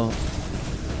 like, you know,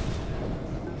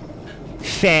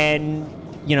 fan,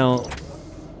 you know,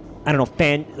 I don't know,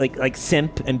 fan, like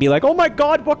simp, and be like, oh my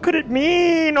god, what could it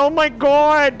mean? Oh my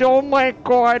god,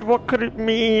 what could it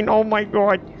mean? Oh my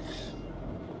god.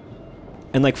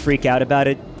 And, like, freak out about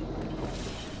it.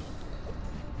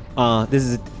 This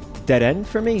is a dead end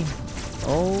for me.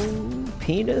 Oh,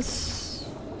 penis.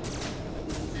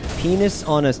 Penis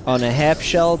on a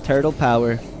half-shell turtle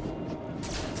power.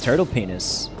 Turtle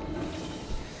penis.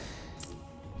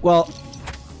 Well,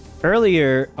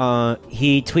 earlier,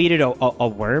 he tweeted a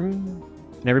worm,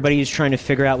 and everybody is trying to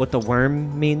figure out what the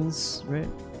worm means, right?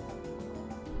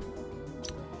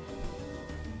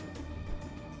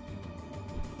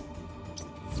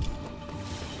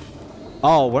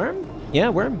 Oh, worm? Yeah,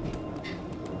 worm.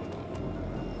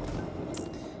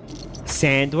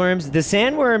 Sandworms? The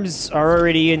sandworms are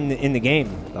already in the game,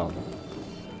 though.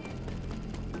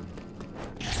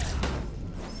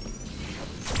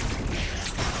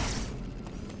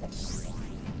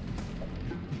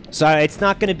 So it's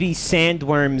not going to be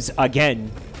sandworms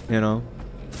again, you know?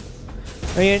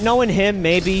 I mean, knowing him,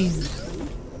 maybe.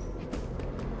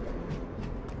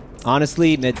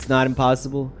 Honestly, it's not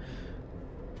impossible.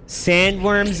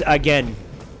 Sandworms again.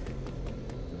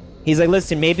 He's like,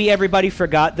 listen, maybe everybody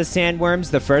forgot the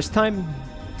sandworms the first time.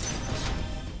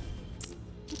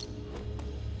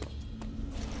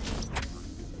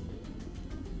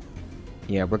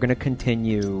 Yeah, we're gonna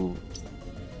continue.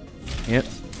 Yep.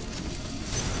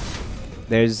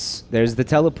 There's the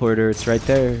teleporter. It's right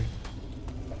there.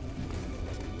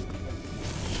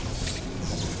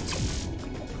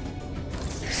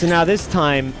 So now this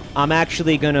time, I'm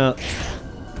actually gonna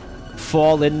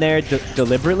fall in there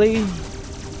deliberately.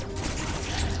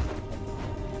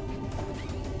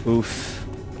 Oof.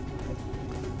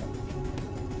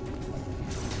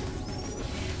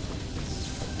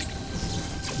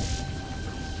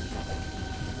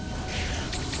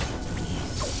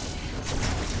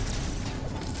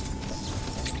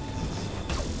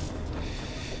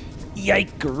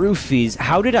 Yike roofies.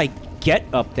 How did I get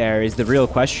up there is the real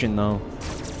question, though.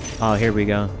 Oh, here we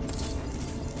go.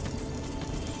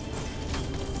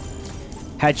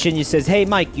 Hatchinya says, hey,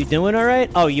 Mike, you doing all right?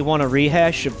 Oh, you want a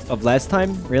rehash of last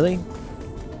time? Really?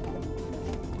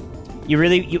 You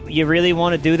really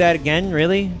want to do that again?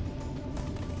 Really?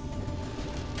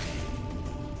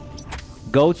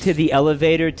 Go to the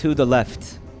elevator to the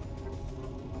left.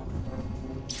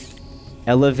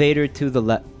 Elevator to the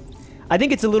left. I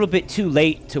think it's a little bit too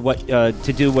late to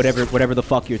to do whatever the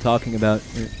fuck you're talking about.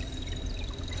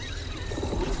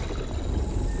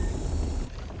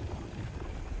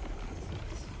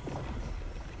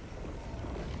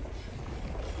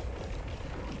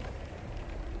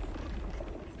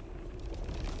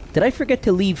 Did I forget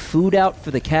to leave food out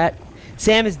for the cat?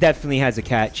 Samus definitely has a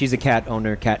cat. She's a cat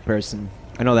owner, cat person.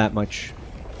 I know that much.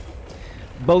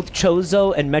 Both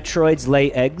Chozo and Metroids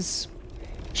lay eggs.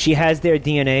 She has their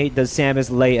DNA. Does Samus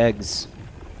lay eggs?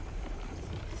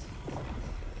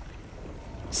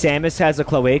 Samus has a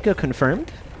cloaca,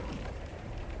 confirmed.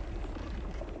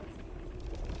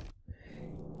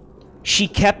 She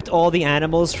kept all the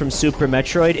animals from Super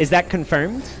Metroid. Is that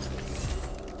confirmed?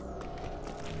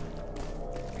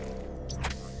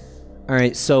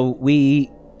 Alright, so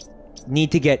we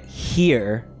need to get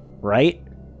here, right?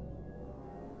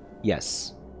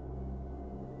 Yes.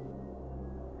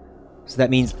 So that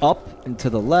means up and to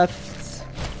the left.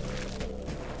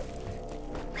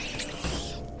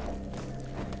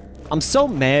 I'm so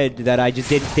mad that I just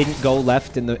didn't go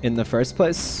left in the first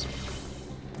place.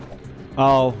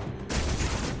 Oh.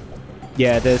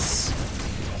 Yeah, this.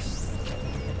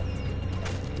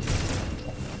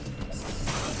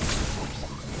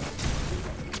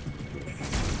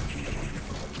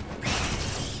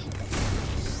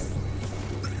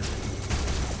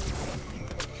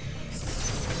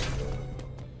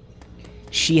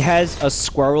 She has a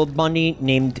squirrel bunny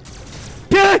named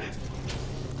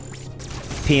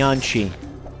Pianchi.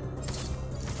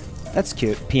 That's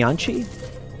cute. Pianchi?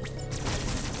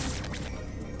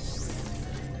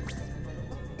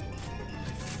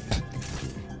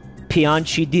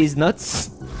 Pianchi these nuts?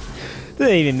 That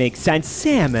doesn't even make sense.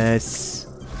 Samus.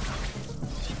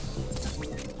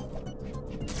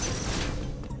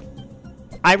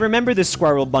 I remember the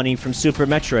squirrel bunny from Super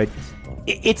Metroid.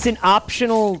 It's an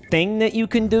optional thing that you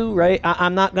can do, right?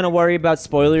 I'm not gonna worry about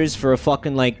spoilers for a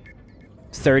fucking, like,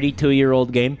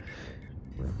 32-year-old game.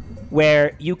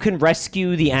 Where you can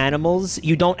rescue the animals.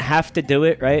 You don't have to do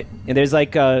it, right? And there's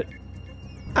like a...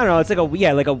 I don't know, it's like a...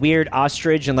 Yeah, like a weird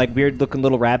ostrich and like weird-looking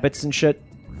little rabbits and shit.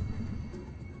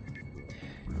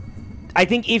 I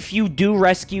think if you do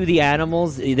rescue the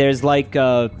animals, there's like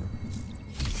a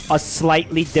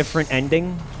slightly different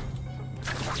ending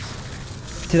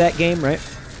to that game, right?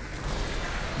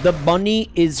 The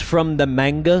bunny is from the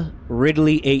manga.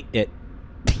 Ridley ate it.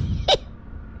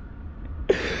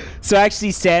 So actually,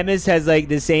 Samus has like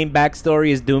the same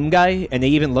backstory as Doom Guy, and they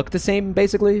even look the same,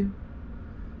 basically.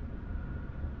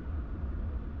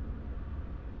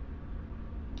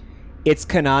 It's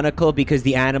canonical because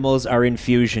the animals are in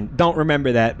fusion. Don't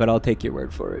remember that, but I'll take your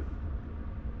word for it.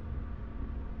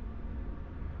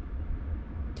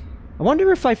 I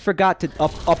wonder if I forgot to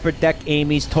upper deck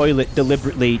Amy's toilet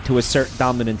deliberately to assert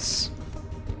dominance.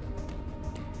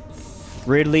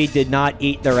 Ridley did not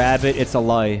eat the rabbit. It's a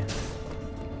lie.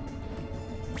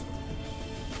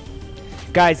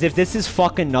 Guys, if this is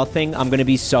fucking nothing, I'm gonna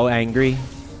be so angry.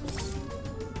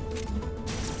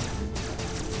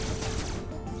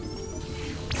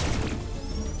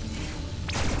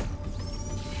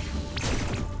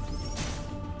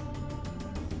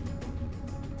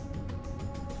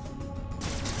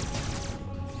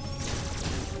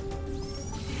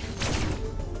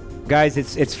 Guys,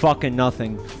 it's fucking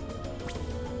nothing.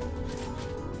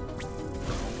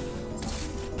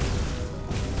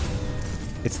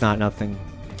 It's not nothing.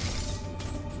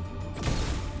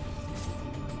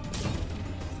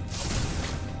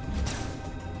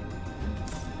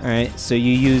 Alright, so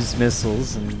you use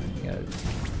missiles and you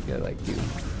gotta like do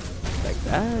like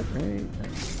that, right?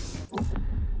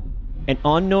 An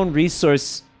unknown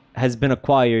resource has been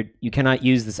acquired. You cannot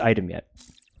use this item yet.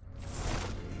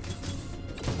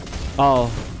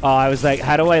 Oh, I was like,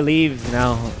 how do I leave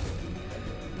now?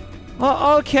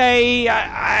 Oh, okay,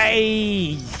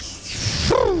 I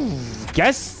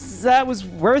guess that was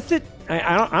worth it.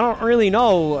 I don't really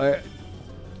know.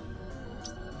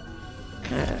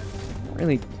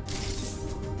 Really.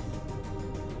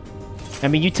 I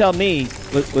mean, you tell me.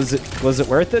 Was it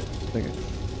worth it? Okay.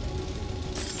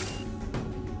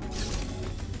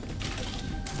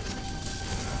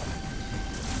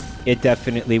 It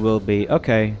definitely will be.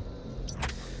 Okay.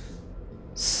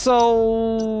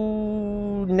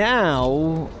 So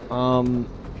now,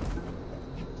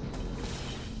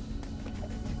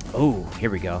 oh, here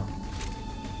we go.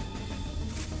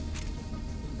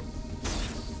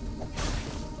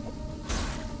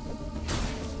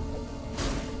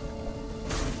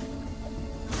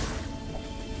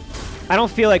 I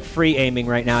don't feel like free aiming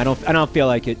right now. I don't feel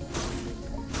like it. I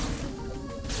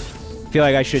feel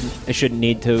like I shouldn't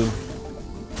need to.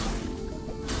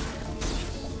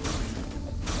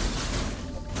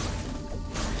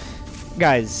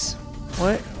 Guys,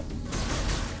 what?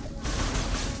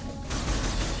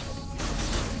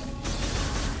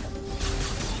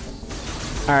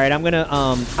 All right, I'm gonna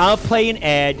I'll play an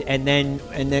ad and then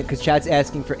because chat's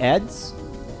asking for ads,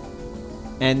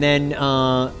 and then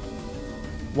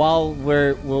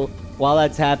while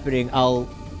that's happening, I'll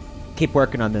keep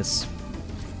working on this.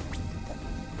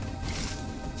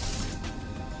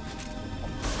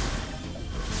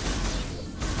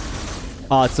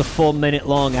 Oh, it's a full minute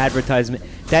long advertisement.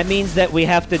 That means that we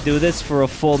have to do this for a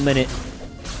full minute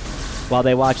while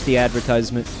they watch the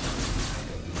advertisement.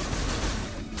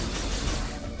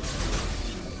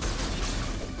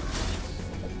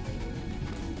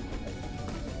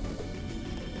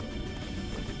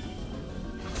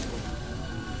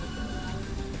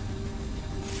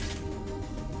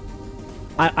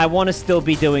 I want to still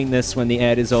be doing this when the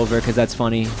ad is over, because that's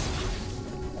funny.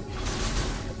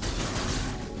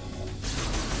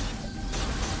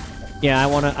 Yeah,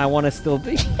 I wanna still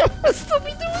be doing this.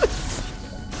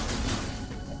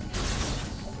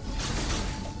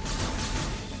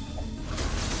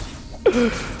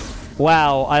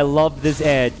 Wow, I love this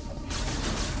ad.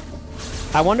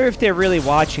 I wonder if they're really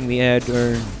watching the ad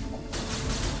or...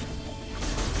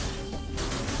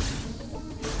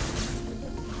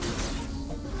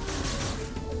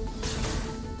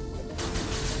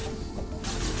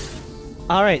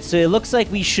 Alright, so it looks like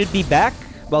we should be back.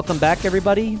 Welcome back,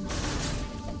 everybody.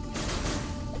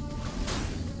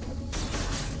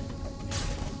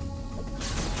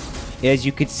 As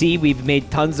you can see, we've made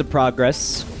tons of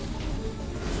progress.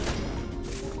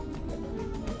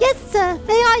 Yes, sir.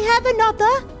 May I have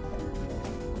another?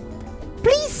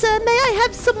 Please, sir, may I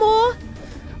have some more?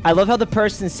 I love how the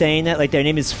person's saying that, like, their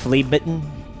name is Fleabitten.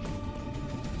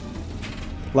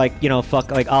 Like, you know,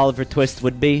 fuck, like Oliver Twist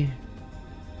would be.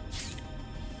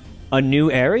 A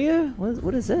new area?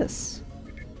 What is this?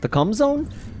 The Cum Zone?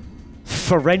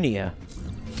 Ferenia.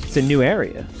 It's a new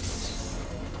area.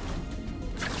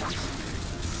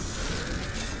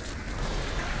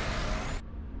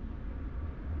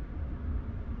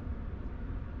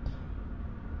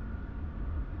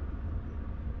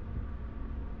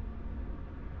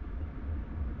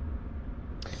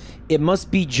 It must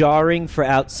be jarring for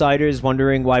outsiders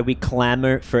wondering why we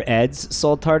clamor for ads,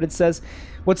 Saltarded says.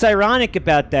 What's ironic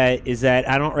about that is that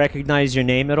I don't recognize your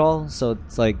name at all, so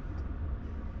it's like...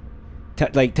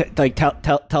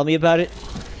 tell me about it.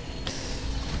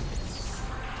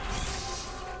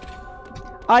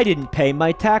 I didn't pay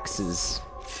my taxes.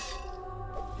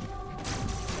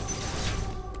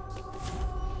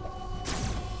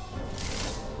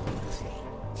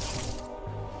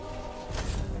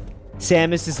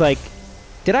 Samus is like,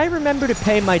 did I remember to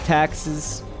pay my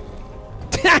taxes?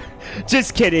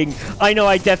 Just kidding. I know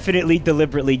I definitely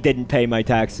deliberately didn't pay my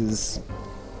taxes.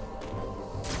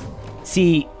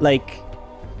 See, like,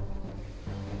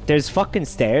 there's fucking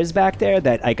stairs back there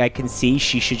that, like, I can see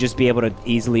she should just be able to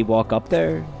easily walk up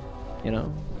there, you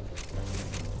know?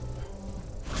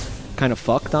 Kind of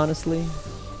fucked, honestly.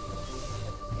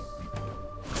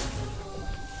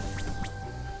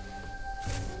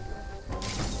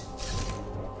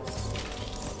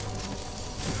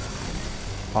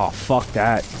 Oh, fuck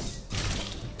that.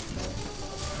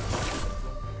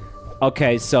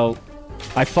 Okay, so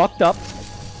I fucked up.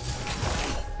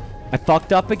 I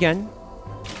fucked up again.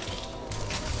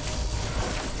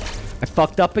 I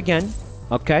fucked up again.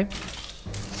 Okay.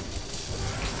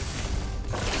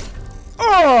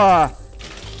 Oh!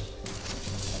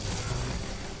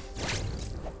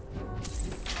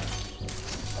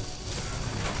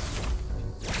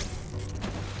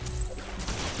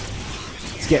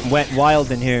 It's getting wet and wild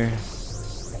in here.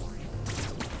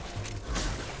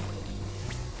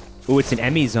 Ooh, it's an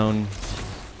Emmy zone.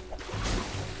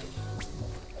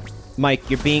 Mike,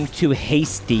 you're being too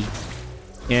hasty.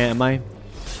 Yeah, am I?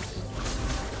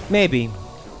 Maybe.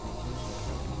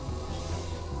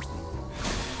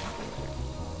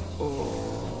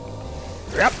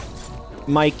 Yep.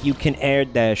 Mike, you can air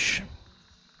dash.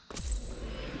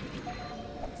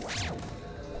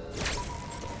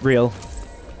 Real.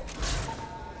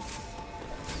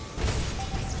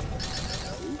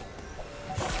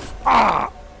 Ah!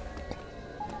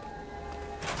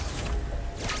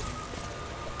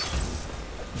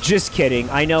 Just kidding.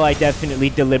 I know I definitely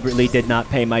deliberately did not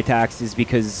pay my taxes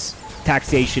because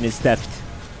taxation is theft.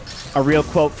 A real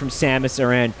quote from Samus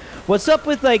Aran. What's up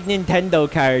with, like,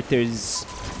 Nintendo characters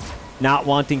not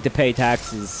wanting to pay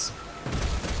taxes?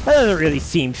 That doesn't really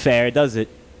seem fair, does it?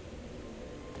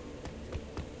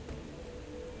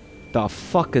 The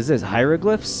fuck is this?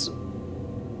 Hieroglyphs?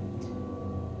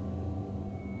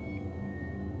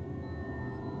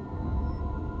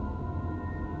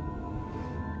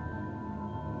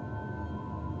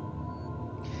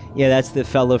 Yeah, that's the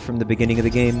fellow from the beginning of the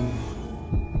game.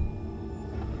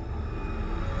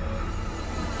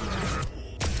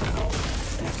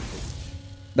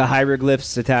 The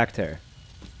hieroglyphs attacked her.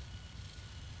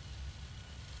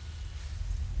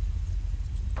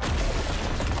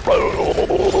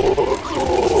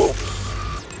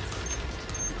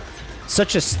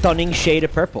 Such a stunning shade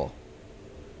of purple.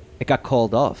 It got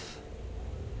called off.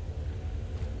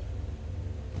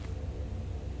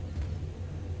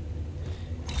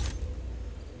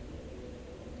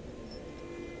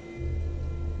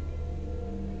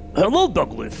 Hello,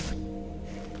 Douglas.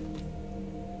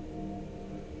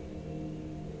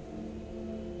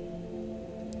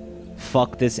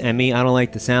 Fuck this Emmy. I don't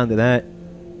like the sound of that.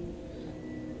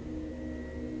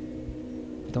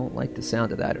 Don't like the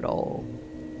sound of that at all.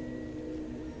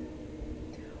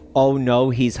 Oh no,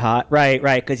 he's hot. Right,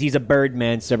 because he's a bird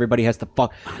man, so everybody has to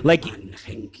fuck. Like...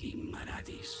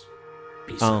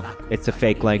 Oh, it's a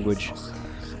fake language.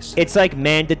 It's like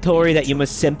mandatory that you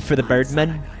must simp for the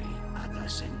birdmen.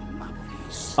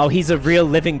 Oh, he's a real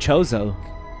living Chozo.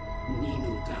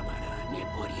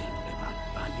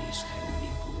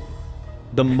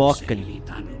 The Mockin.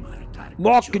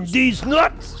 Mockin' these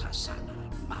nuts!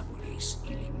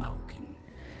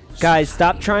 Guys,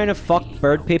 stop trying to fuck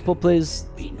bird people, please.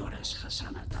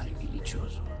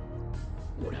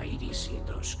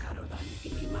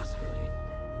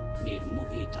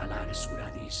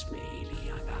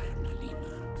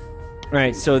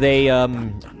 Right, so they,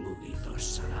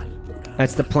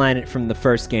 that's the planet from the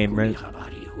first game, right?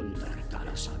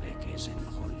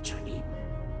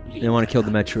 They want to kill the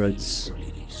Metroids.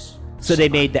 So they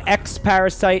made the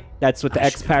X-Parasite. That's what the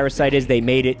X-Parasite is. They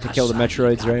made it to kill the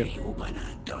Metroids, right?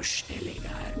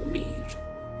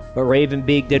 But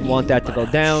Ravenbeak didn't want that to go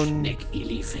down.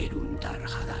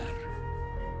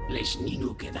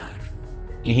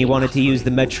 And he wanted to use the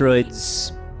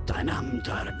Metroids.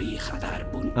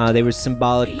 They were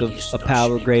symbolic of a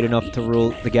power great enough to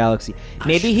rule the galaxy.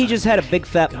 Maybe he just had a big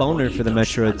fat boner for the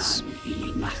Metroids.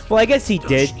 Well, I guess he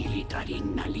did.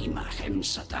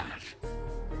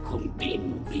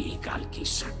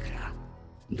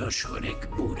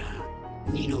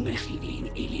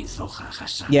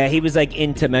 Yeah, he was like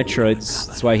into Metroids.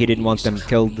 That's why he didn't want them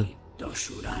killed.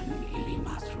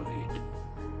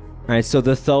 Alright, so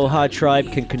the Thoha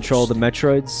tribe can control the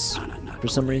Metroids for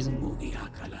some reason.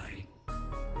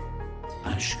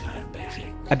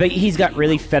 I bet he's got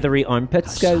really feathery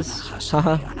armpits, guys.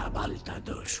 Haha.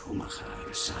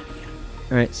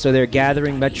 Alright, so they're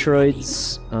gathering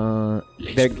Metroids.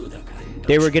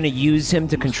 They were gonna use him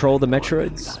to control the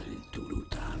Metroids.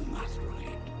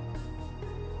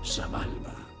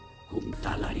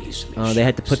 They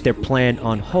had to put their plan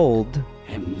on hold.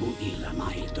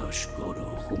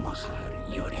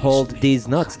 Hold these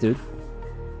nuts, dude.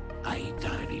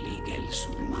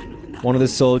 One of the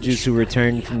soldiers who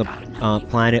returned from the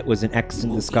planet was an X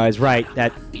in disguise. Right,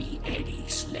 that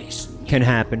can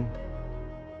happen.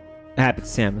 It happened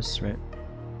to Samus, right?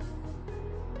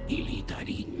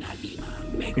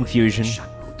 Confusion.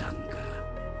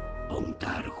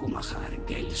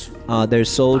 Their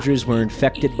soldiers were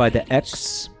infected by the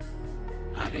X.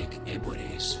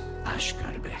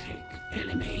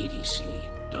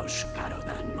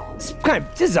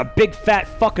 This is a big fat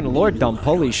fucking lore dump,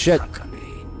 holy shit.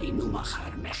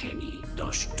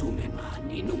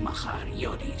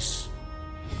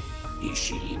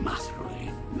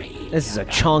 This is a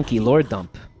chonky lore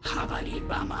dump.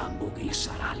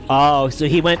 Oh, so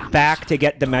he went back to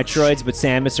get the Metroids, but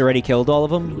Samus already killed all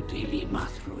of them?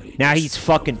 Now he's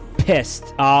fucking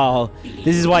pissed. Oh,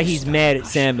 this is why he's mad at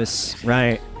Samus.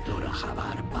 Right.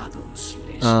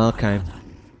 Oh, okay.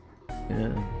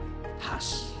 Yeah.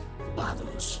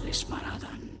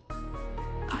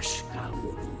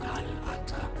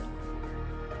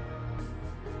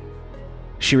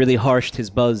 She really harshed his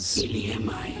buzz. He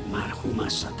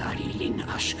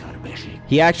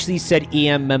actually said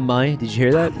EMMI. Did you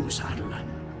hear that?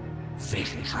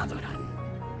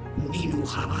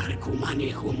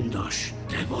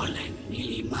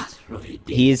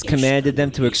 He has commanded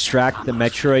them to extract the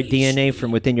Metroid DNA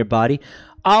from within your body.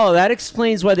 Oh, that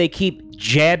explains why they keep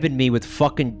jabbing me with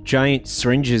fucking giant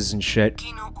syringes and shit.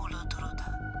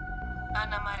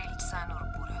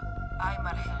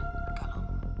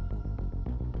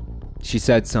 She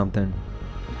said something.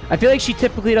 I feel like she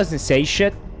typically doesn't say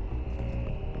shit.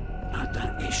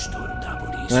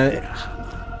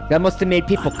 That must have made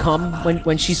people come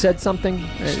when she said something.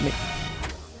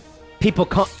 People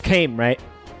came, right?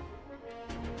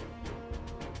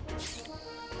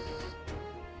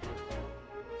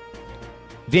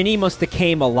 Vinny must have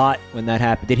came a lot when that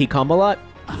happened. Did he come a lot?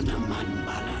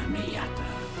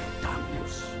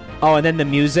 Oh, and then the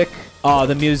music. Oh,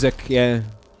 the music, yeah.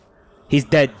 He's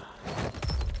dead.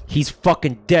 He's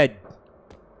fucking dead.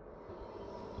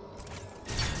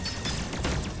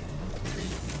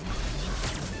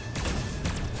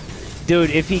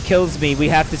 Dude, if he kills me, we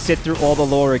have to sit through all the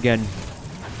lore again.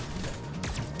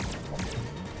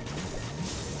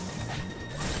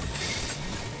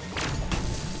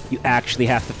 You actually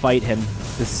have to fight him.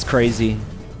 This is crazy.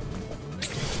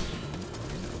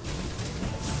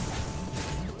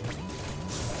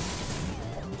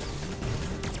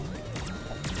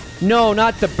 No,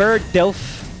 not the bird, Dilf.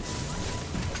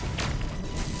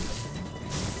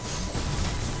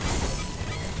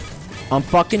 I'm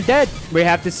fucking dead. We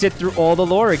have to sit through all the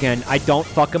lore again. I don't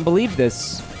fucking believe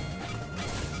this.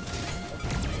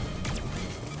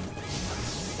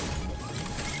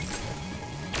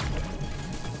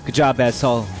 Good job,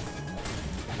 asshole.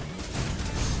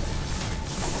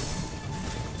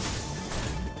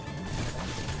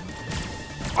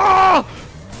 Oh!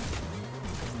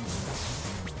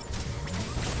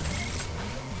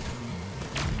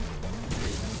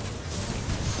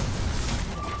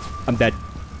 I'm dead.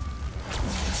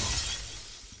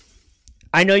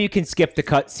 I know you can skip the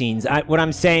cutscenes. What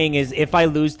I'm saying is, if I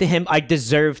lose to him, I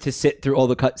deserve to sit through all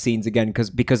the cutscenes again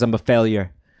because I'm a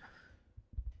failure.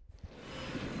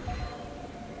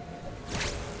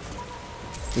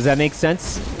 Does that make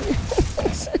sense?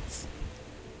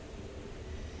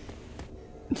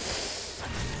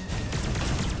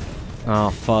 Oh,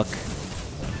 fuck.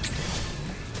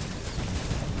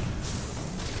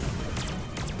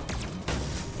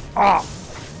 Oh!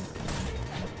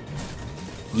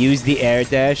 Use the air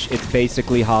dash. It's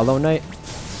basically Hollow Knight.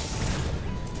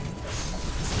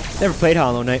 Never played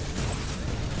Hollow Knight.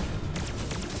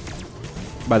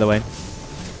 By the way.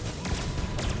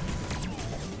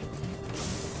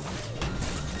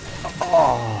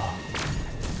 Oh.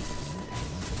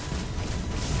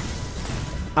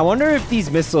 I wonder if these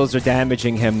missiles are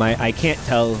damaging him. I can't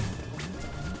tell.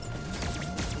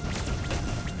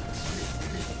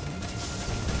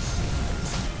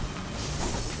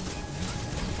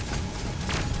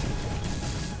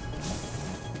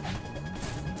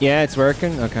 Yeah, it's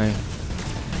working? Okay.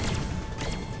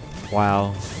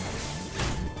 Wow.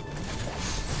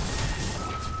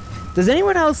 Does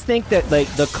anyone else think that, like,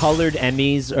 the colored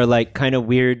Emmys are, like, kind of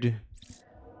weird?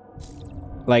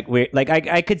 Like, weird. Like,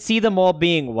 I could see them all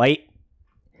being white.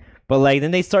 But, like,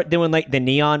 then they start doing, like, the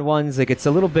neon ones. Like, it's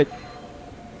a little bit...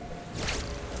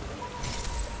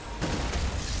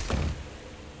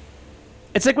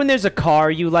 It's like when there's a car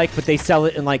you like, but they sell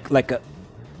it in,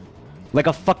 like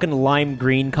a fucking lime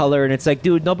green color, and it's like,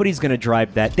 dude, nobody's gonna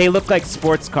drive that. They look like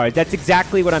sports cars. That's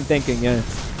exactly what I'm thinking, yeah.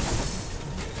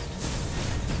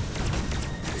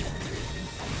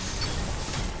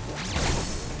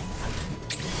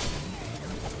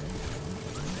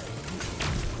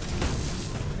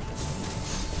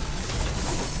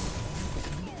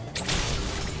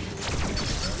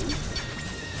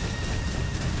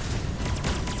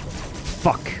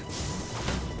 Fuck.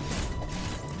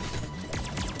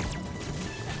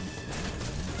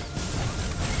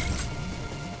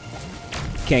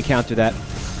 Can't counter that.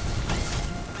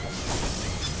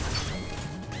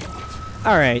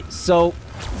 Alright, so...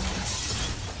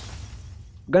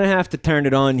 I'm gonna have to turn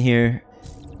it on here.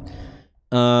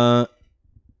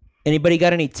 Anybody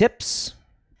got any tips?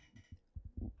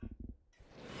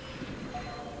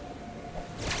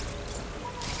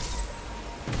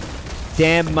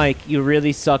 Damn, Mike, you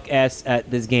really suck ass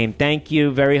at this game. Thank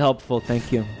you, very helpful,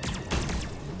 thank you.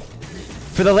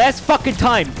 For the last fucking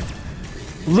time!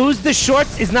 Lose the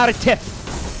shorts is not a tip.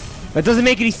 That doesn't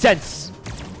make any sense.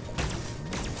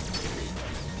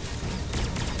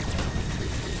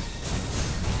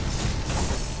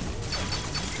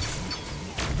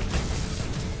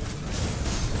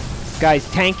 Guys,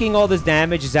 tanking all this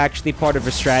damage is actually part of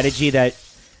a strategy that,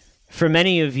 for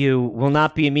many of you, will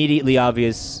not be immediately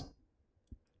obvious.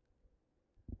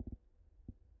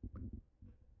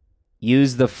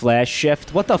 Use the flash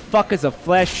shift. What the fuck is a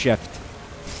flash shift?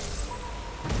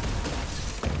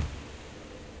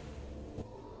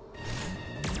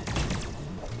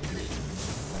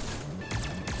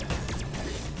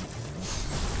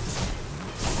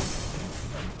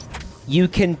 You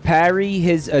can parry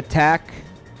his attack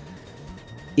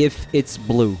if it's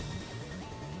blue.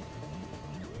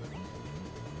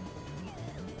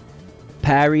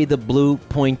 Parry the blue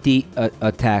pointy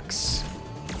attacks.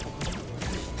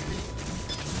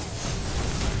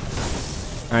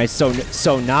 Alright,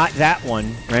 so not that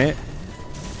one, right?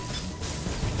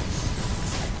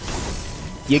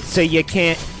 So you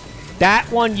can't... That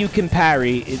one you can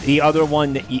parry, the other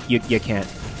one that you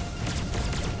can't.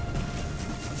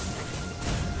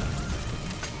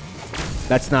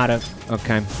 That's not a...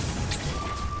 Okay.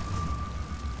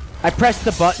 I pressed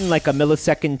the button like a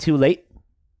millisecond too late.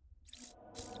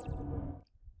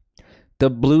 The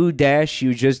blue dash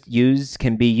you just used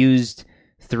can be used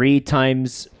 3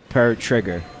 times per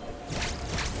trigger.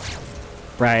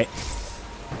 Right.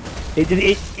 It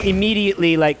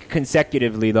immediately, like,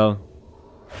 consecutively, though.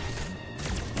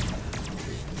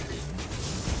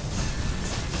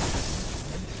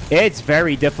 It's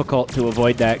very difficult to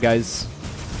avoid that, guys.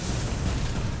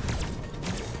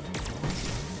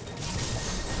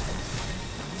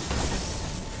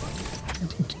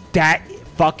 That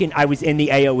fucking... I was in the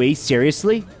AoE?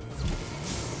 Seriously?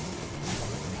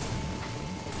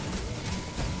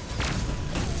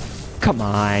 Come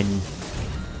on.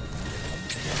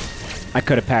 I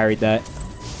could have parried that.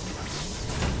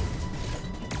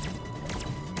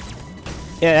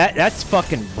 Yeah, that's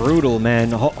fucking brutal,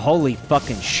 man. Holy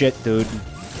fucking shit, dude.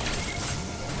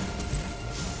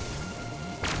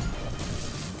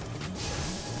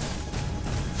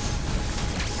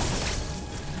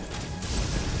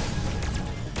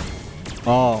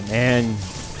 Oh, man.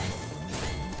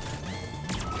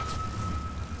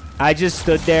 I just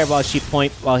stood there while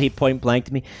he point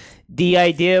blanked me. The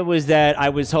idea was that I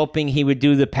was hoping he would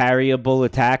do the parryable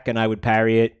attack and I would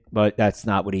parry it, but that's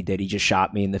not what he did. He just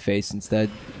shot me in the face instead.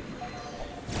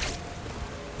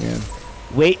 Yeah.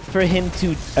 Wait for him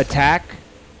to attack,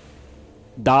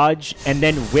 dodge, and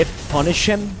then whip punish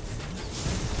him.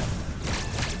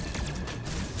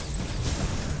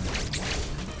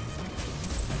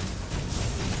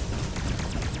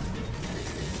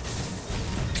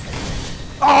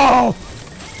 Oh!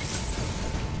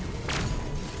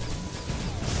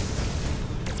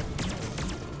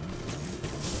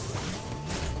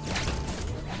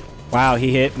 Wow,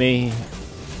 he hit me.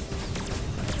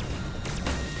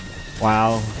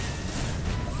 Wow.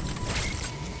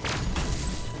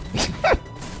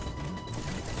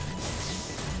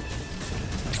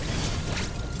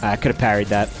 I could have parried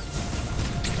that.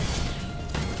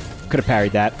 Could have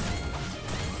parried that.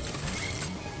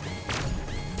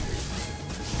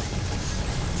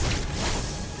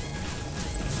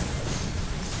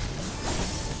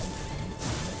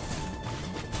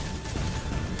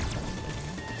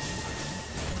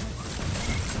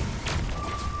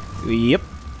 Yep.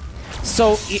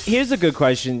 So here's a good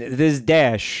question. This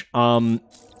dash, will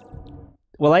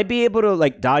I be able to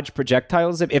like dodge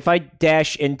projectiles? If I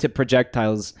dash into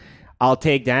projectiles, I'll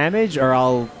take damage, or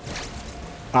I'll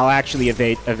actually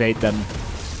evade them.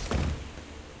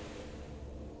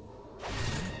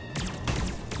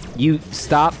 You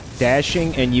stop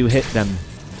dashing and you hit them.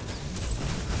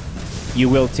 You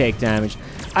will take damage.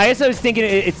 I guess I was thinking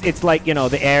it's like, you know,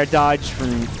 the air dodge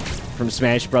from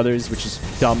Smash Brothers, which is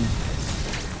dumb.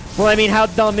 Well, I mean, how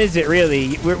dumb is it,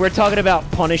 really? We're talking about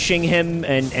punishing him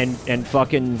and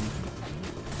fucking...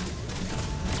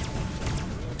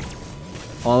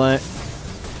 all that.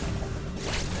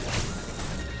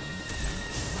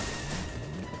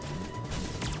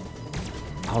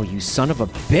 Oh, you son of a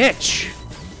bitch!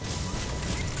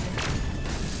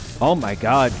 Oh my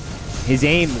god. His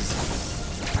aim is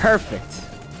perfect.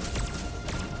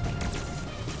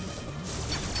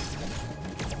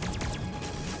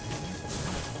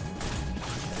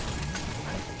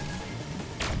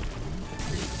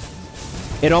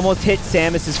 It almost hit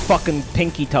Samus's fucking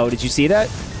pinky toe. Did you see that?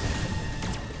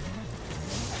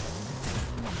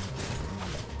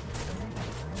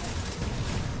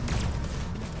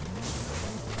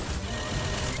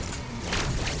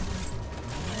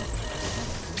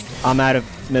 I'm out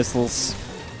of missiles.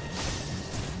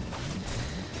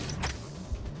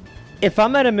 If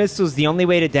I'm out of missiles, the only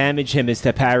way to damage him is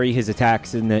to parry his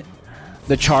attacks, isn't it?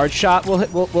 The charge shot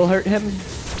will hurt him.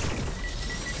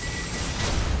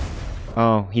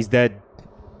 Oh, he's dead.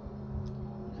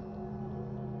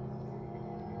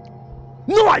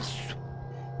 Nice!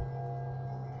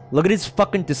 Look at his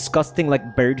fucking disgusting,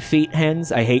 like, bird feet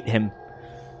hands. I hate him.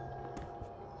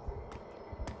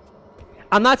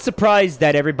 I'm not surprised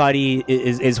that everybody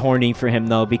is horny for him,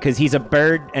 though, because he's a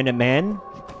bird and a man.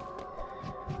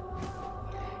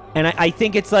 And I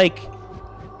think it's, like,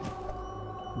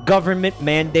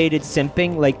 government-mandated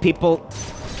simping. Like, people...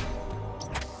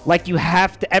 like, you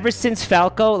have to... ever since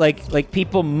Falco, like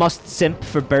people must simp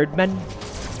for Birdmen.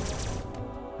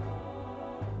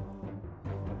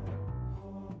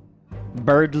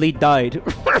 Birdly died.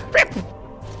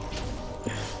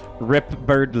 Rip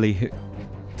Birdly.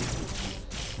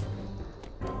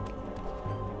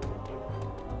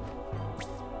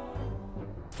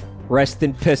 Rest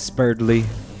in piss, Birdly.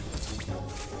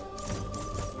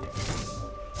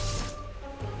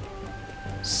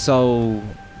 So...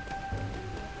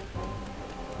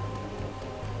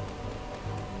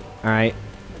 alright.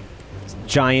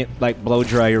 Giant, like, blow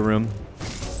dryer room.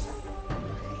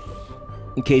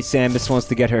 In case Samus wants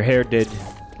to get her hair did,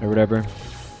 or whatever.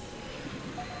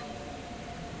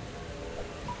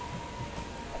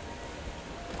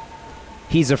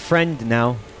 He's a friend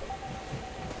now.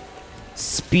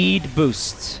 Speed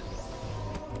boost.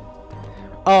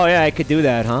 Oh yeah, I could do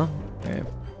that, huh? Okay.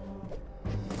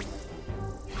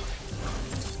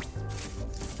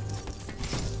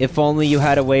 If only you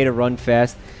had a way to run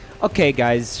fast. Okay,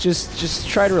 guys, just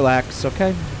try to relax,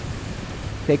 okay?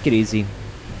 Take it easy.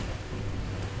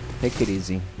 Take it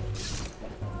easy.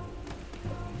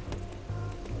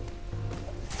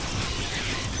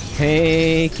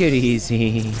 Take it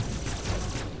easy.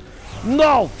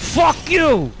 No! Fuck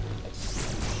you!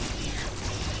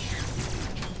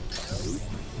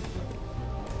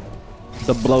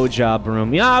 The blowjob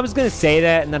room. Yeah, I was gonna say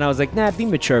that, and then I was like, nah, be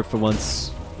mature for once.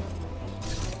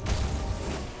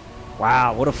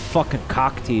 Wow, what a fucking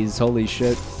cock tease. Holy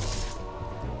shit.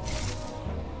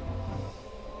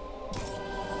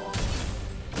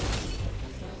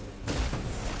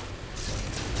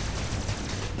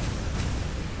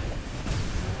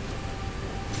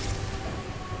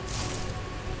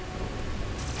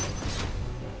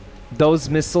 Those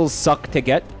missiles suck to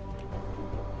get.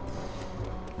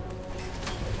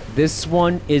 This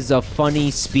one is a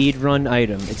funny speedrun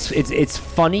item. It's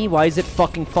funny? Why is it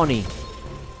fucking funny?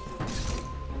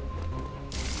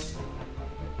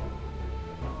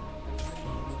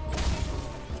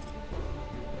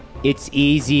 It's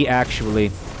easy,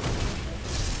 actually.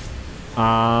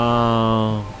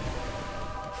 Oh.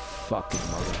 Fucking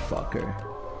motherfucker.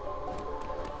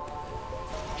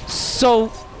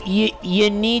 So, you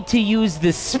need to use the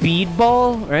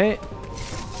speedball, right?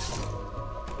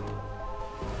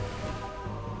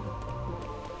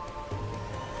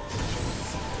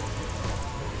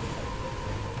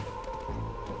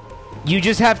 You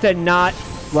just have to not,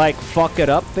 like, fuck it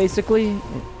up, basically?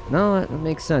 No, that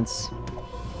makes sense.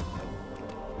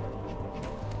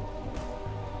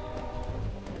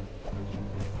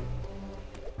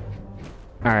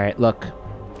 Alright, look.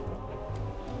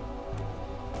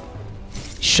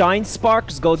 Shine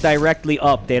sparks go directly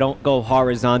up. They don't go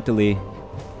horizontally.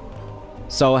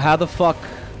 So how the fuck...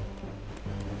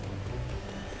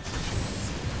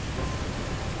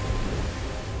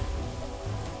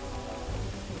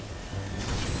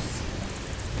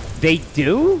 They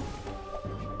do?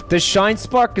 The shine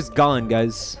spark is gone,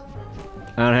 guys.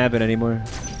 I don't have it anymore.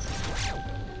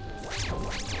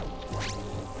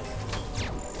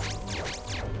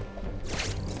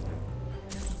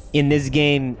 In this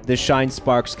game, the shine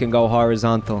sparks can go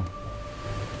horizontal.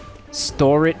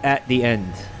 Store it at the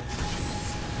end.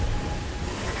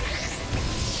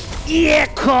 Yeah,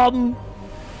 come!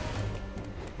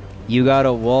 You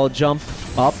gotta wall jump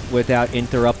up without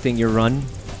interrupting your run.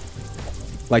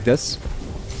 Like this.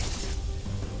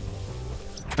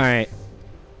 Alright.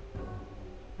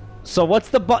 So what's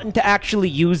the button to actually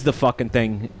use the fucking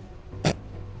thing?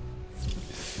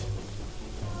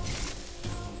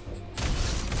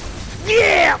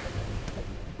 Yeah!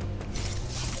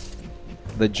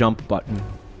 The jump button.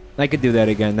 I could do that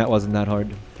again. That wasn't that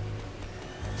hard.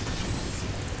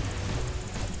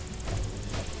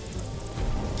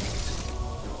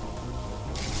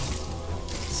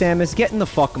 Samus, get in the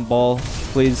fucking ball,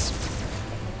 please.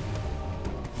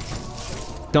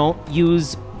 Don't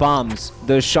use bombs.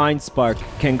 The shine spark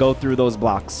can go through those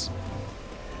blocks.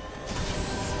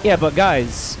 Yeah, but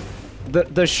guys,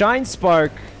 the shine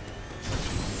spark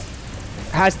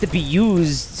has to be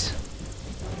used.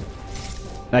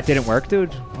 That didn't work,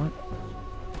 dude. What?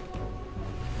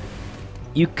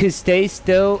 You could stay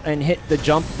still and hit the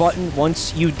jump button.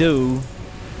 Once you do,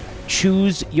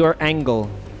 choose your angle.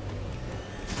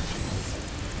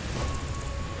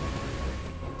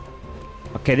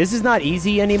 Okay, this is not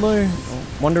easy anymore.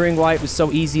 Wondering why it was so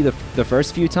easy the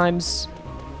first few times.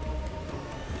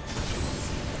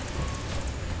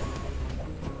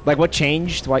 Like, what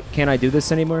changed? Why can't I do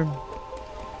this anymore?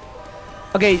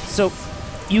 Okay, so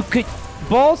you could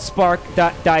ball spark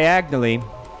diagonally.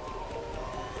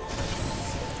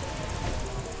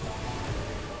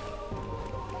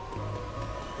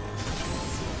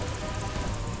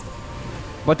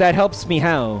 But that helps me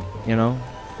how, you know?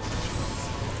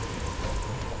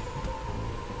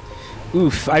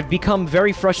 Oof, I've become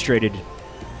very frustrated.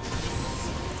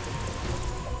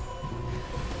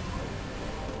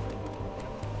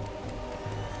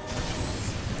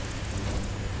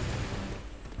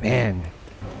 Man.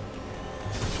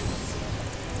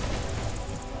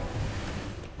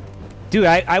 Dude,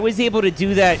 I was able to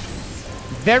do that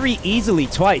very easily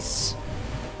twice.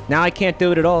 Now I can't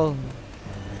do it at all.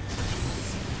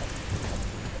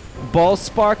 Ball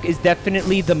Spark is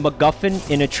definitely the MacGuffin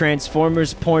in a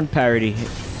Transformers porn parody.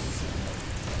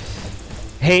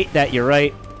 Hate that, you're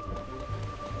right.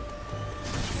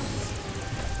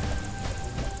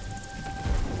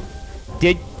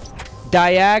 Did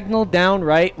diagonal down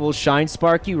right will shine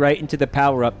spark you right into the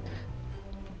power-up.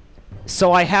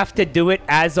 So I have to do it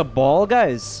as a ball,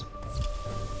 guys?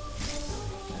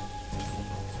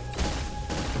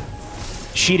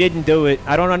 She didn't do it.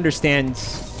 I don't understand.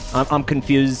 I'm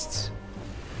confused.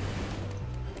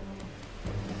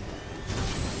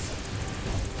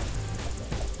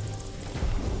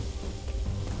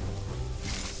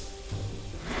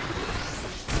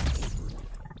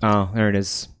 Oh, there it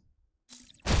is.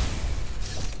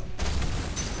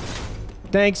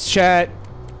 Thanks, chat.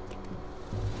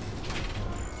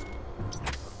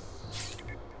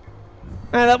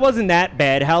 That wasn't that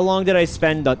bad. How long did I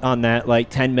spend on that? Like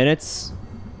 10 minutes?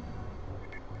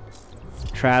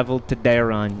 Traveled to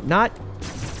Daron. Not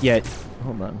yet.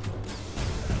 Hold on.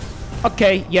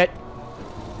 Okay, yet.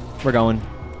 We're going.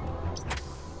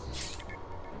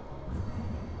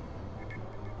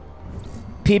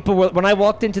 People were, when I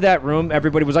walked into that room,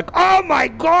 everybody was like, "Oh my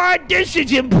god, this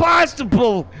is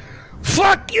impossible!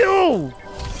 Fuck you!"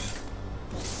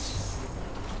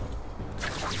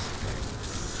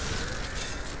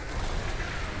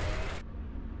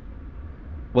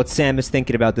 What's Samus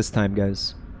thinking about this time,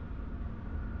 guys?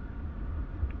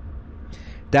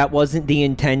 That wasn't the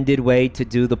intended way to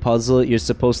do the puzzle. You're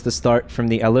supposed to start from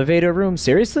the elevator room?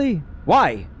 Seriously?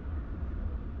 Why?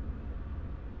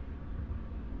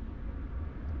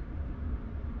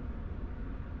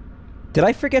 Did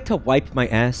I forget to wipe my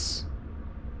ass?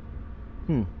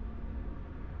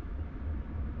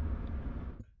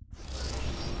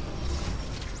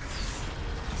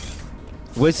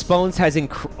 Wishbones has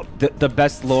the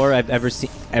best lore I've ever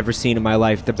seen in my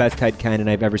life. The best headcanon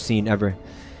I've ever seen, ever.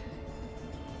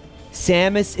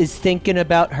 Samus is thinking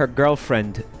about her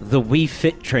girlfriend, the Wii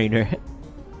Fit trainer.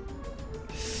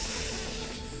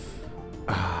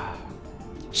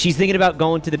 She's thinking about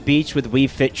going to the beach with Wii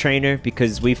Fit trainer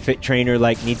because Wii Fit trainer,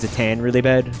 like, needs a tan really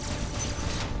bad.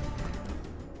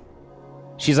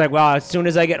 She's like, wow, as soon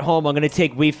as I get home, I'm gonna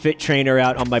take Wii Fit trainer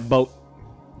out on my boat.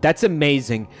 That's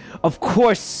amazing. Of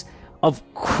course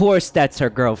that's her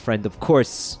girlfriend, of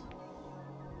course.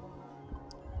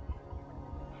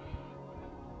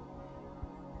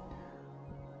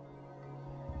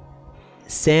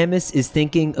 Samus is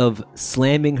thinking of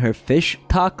slamming her fish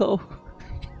taco.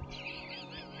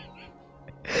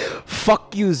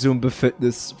 Fuck you, Zumba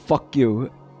Fitness. Fuck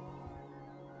you.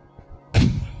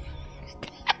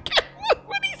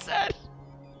 What he said.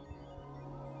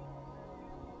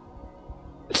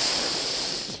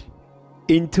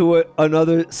 Into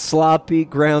another sloppy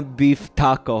ground beef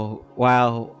taco.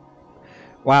 Wow.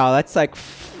 Wow, that's like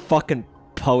fucking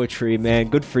poetry, man.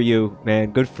 Good for you,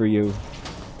 man. Good for you.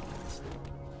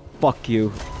 Fuck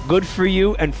you. Good for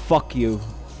you and fuck you.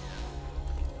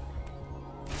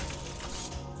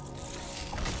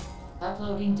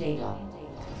 Uploading data.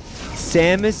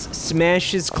 Samus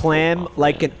smashes clam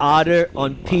like an otter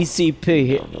on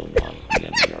PCP. No, we are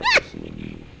pursuing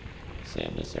you.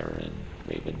 Samus Aran,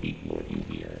 Raven beat Lord you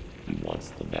here. He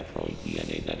wants the Metroid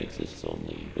DNA that exists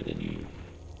only within you.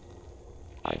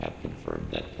 I have confirmed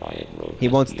that Quiet Road. He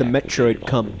wants the Metroid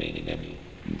come.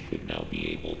 You should now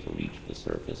be able to reach the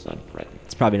surface unthreatened.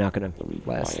 It's probably not gonna The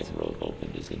last. Quiet Road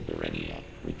opened is in Berenia.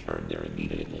 Return there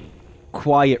immediately.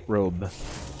 Quiet Robe.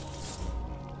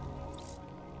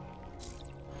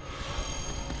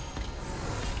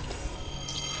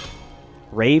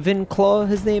 Ravenclaw,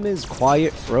 his name is?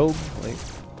 Quiet Robe? Like...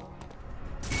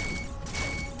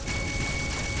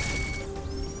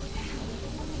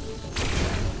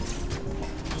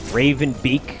 Raven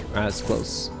Beak? Ah, that's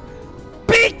close.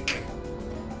 Beak!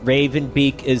 Raven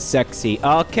Beak is sexy.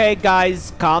 Okay,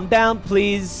 guys, calm down,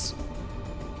 please.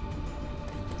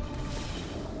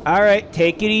 Alright,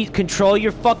 take it easy. Control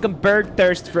your fucking bird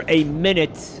thirst for a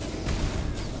minute.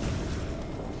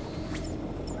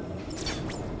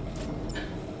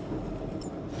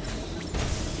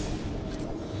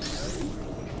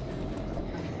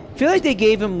 I feel like they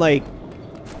gave him, like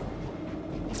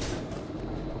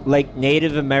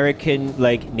Native American,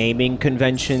 like, naming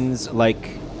conventions,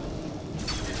 like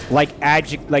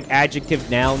adjective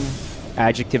noun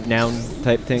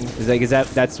type thing.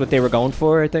 That's what they were going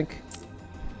for, I think.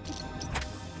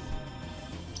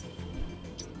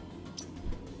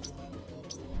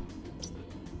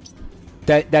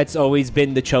 That's always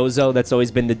been the Chozo, that's always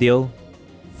been the deal.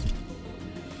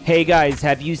 Hey guys,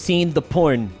 have you seen the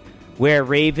porn where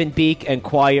Ravenbeak and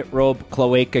Quiet Robe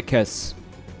Cloaca kiss?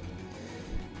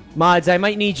 Mods, I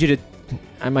might need you to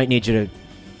I might need you to,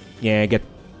 yeah, get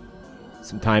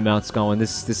some timeouts going.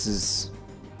 This is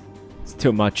it's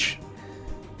too much.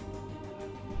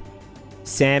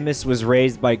 Samus was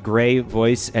raised by Gray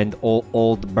Voice and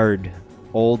Old Bird.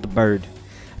 Old Bird.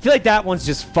 I feel like that one's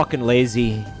just fucking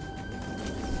lazy.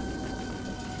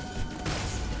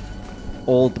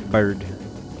 Old Bird.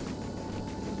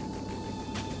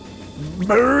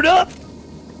 Bird up!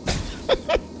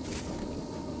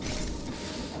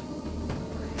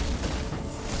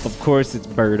 Of course it's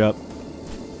Bird up.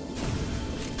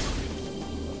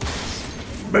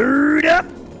 Bird up!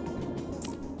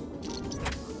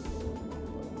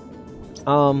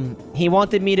 He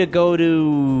wanted me to go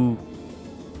to...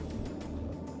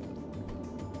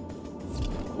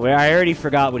 Where I already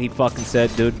forgot what he fucking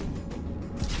said, dude.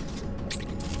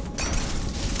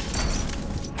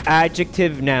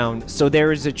 Adjective, noun. So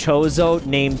there is a Chozo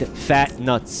named Fat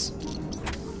Nuts.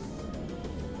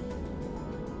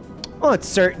 Well, it's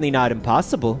certainly not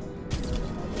impossible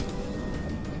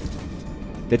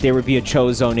that there would be a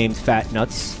Chozo named Fat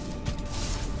Nuts.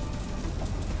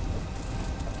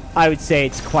 I would say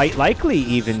it's quite likely,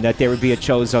 even, that there would be a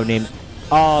Chozo named...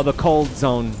 Oh, the Cold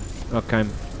Zone. Okay.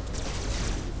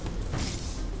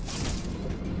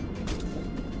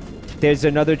 There's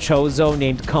another Chozo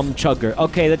named Cum Chugger.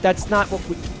 Okay, that's not what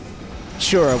we...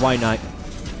 Sure, why not?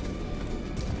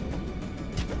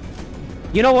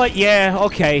 You know what? Yeah,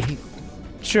 okay.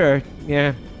 Sure,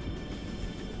 yeah.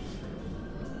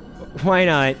 Why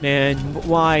not, man?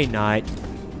 Why not?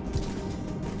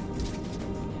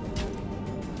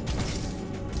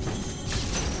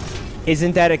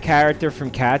 Isn't that a character from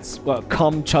Cats? What,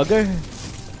 Cum Chugger?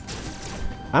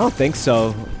 I don't think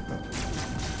so.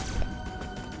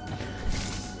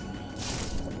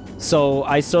 So,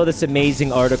 I saw this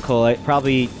amazing article.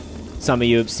 Probably some of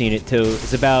you have seen it too.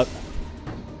 It's about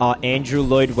Andrew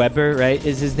Lloyd Webber, right?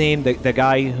 Is his name? The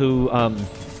guy who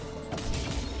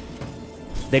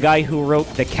wrote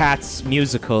the Cats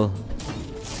musical.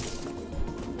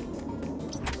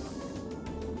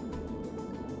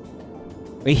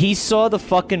 He saw the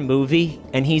fucking movie,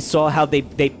 and he saw how they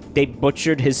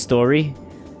butchered his story.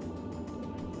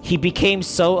 He became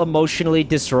so emotionally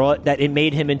distraught that it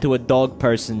made him into a dog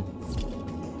person.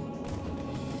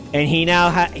 And he now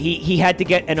he had to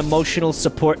get an emotional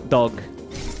support dog.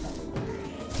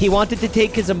 He wanted to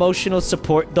take his emotional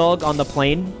support dog on the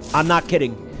plane. I'm not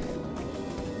kidding.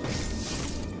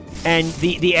 And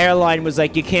the airline was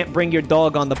like, you can't bring your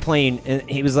dog on the plane. And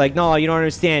he was like, no, you don't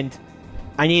understand.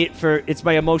 I need it for, it's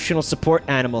my emotional support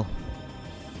animal.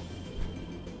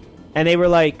 And they were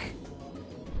like,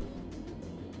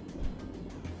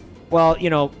 well, you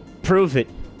know, prove it.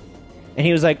 And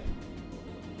he was like,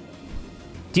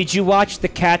 did you watch the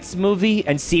Cats movie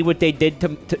and see what they did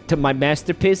to my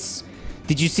masterpiece?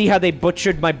 Did you see how they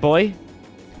butchered my boy?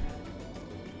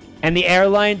 And the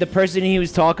airline, the person he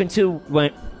was talking to,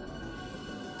 went,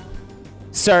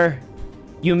 sir,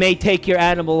 you may take your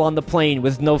animal on the plane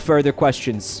with no further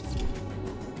questions.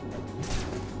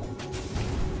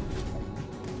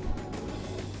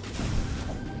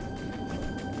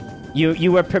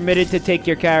 You were permitted to take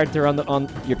your character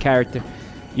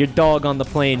your dog on the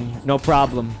plane, no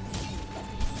problem.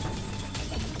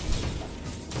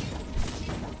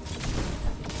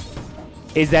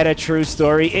 Is that a true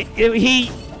story?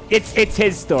 It's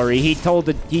his story. He told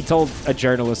a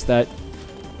journalist that.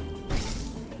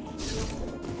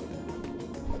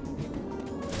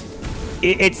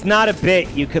 It's not a bit.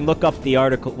 You can look up the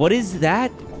article. What is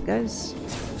that, guys?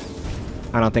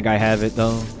 I don't think I have it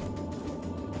though.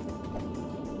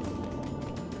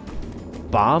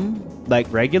 Bomb? Like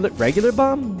regular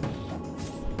bomb?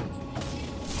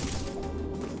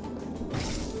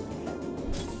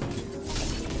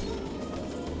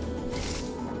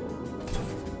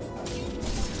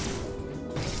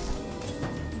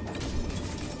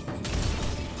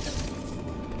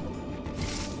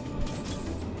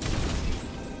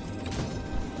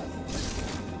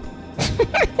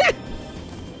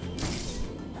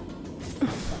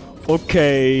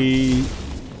 Okay.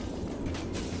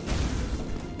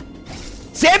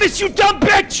 Samus, you dumb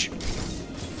bitch!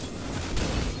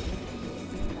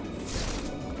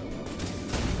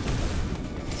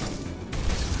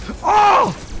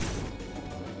 Oh!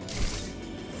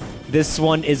 This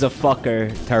one is a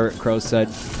fucker, Turret Crow said.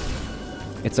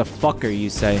 It's a fucker, you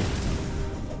say.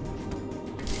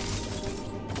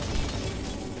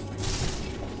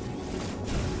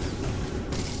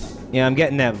 Yeah, I'm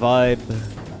getting that vibe.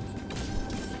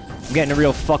 I'm getting a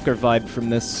real fucker vibe from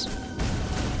this.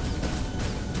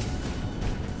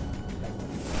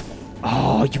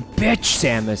 Oh, you bitch,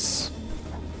 Samus.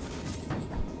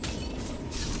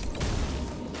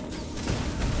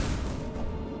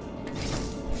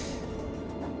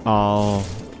 Oh.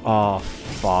 Oh,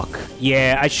 fuck.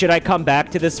 Yeah, should I come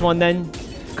back to this one then?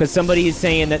 Because somebody is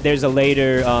saying that there's a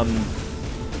later,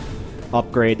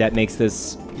 upgrade that makes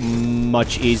this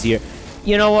much easier.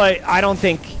 You know what? I don't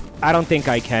think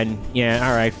I can. Yeah,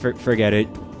 alright, forget it.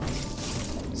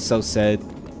 So sad.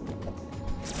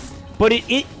 But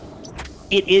it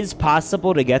is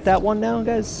possible to get that one now,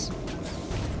 guys.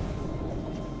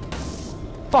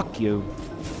 Fuck you.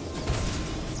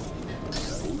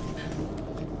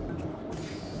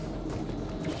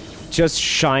 Just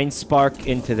shine spark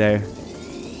into there.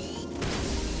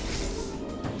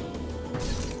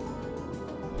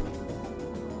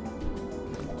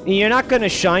 You're not gonna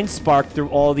shine spark through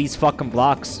all these fucking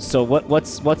blocks. So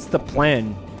what's the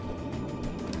plan?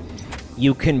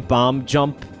 You can bomb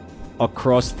jump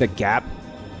across the gap.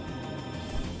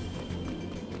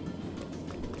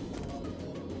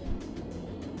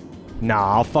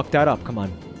 Nah, I'll fuck that up. Come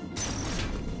on.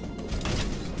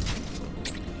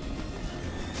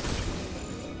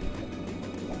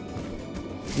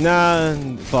 Nah,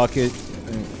 fuck it.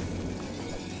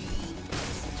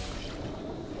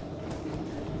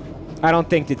 I don't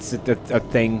think it's a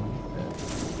thing.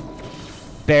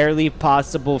 Barely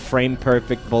possible frame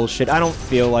perfect bullshit. I don't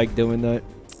feel like doing that.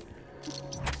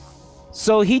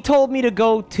 So he told me to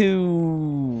go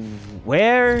to...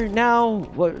 where now?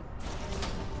 What?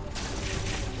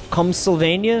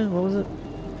 Sylvania? What was it?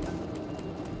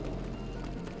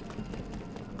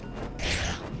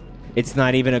 It's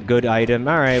not even a good item.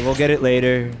 Alright, we'll get it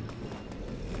later.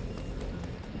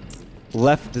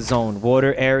 Left zone.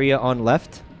 Water area on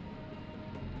left.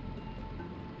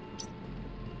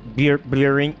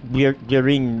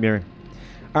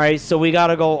 Alright, so we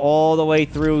gotta go all the way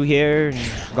through here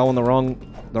and going the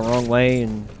wrong way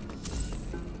and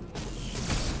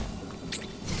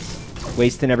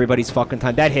wasting everybody's fucking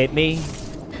time. That hit me.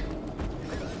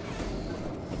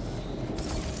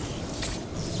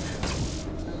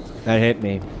 That hit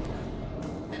me.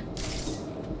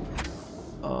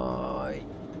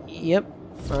 Yep.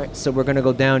 Alright, so we're gonna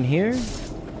go down here.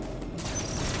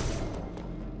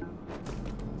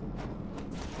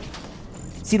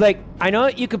 See, like, I know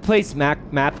you could place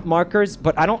map markers,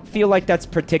 but I don't feel like that's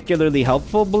particularly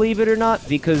helpful, believe it or not,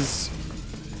 because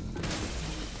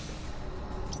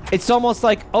it's almost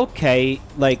like, okay,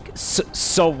 like,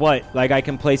 so what? Like, I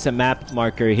can place a map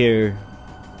marker here.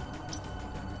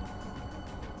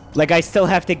 Like, I still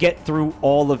have to get through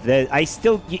all of this. I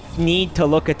still need to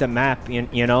look at the map,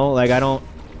 you know? Like, I don't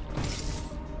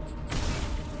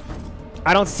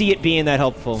see it being that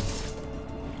helpful.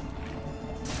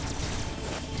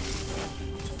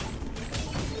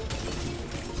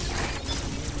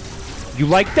 You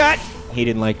like that? He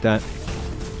didn't like that.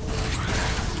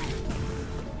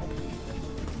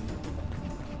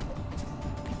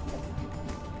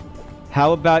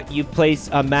 How about you place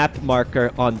a map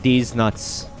marker on these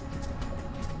nuts?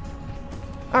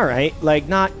 Alright, like,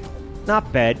 not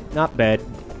bad, not bad.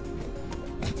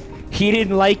 He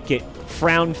didn't like it.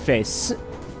 Frown face.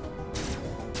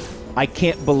 I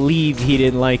can't believe he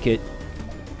didn't like it.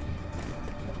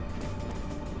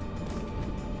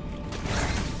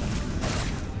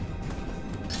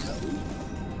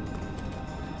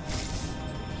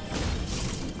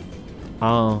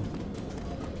 Oh.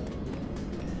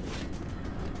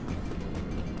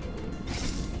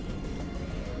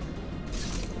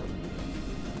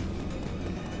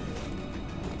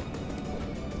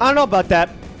 I don't know about that.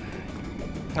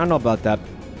 I don't know about that.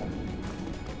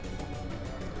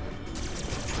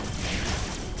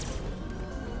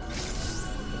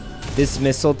 This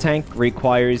missile tank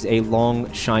requires a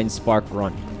long shine spark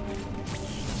run.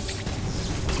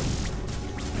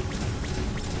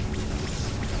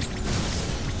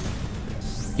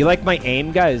 You like my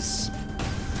aim, guys?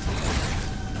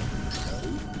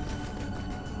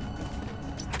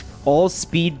 All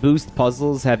speed boost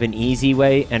puzzles have an easy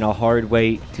way and a hard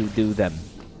way to do them.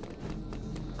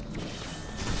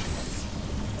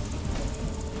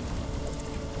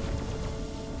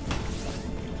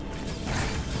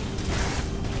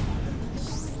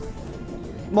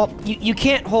 Well, you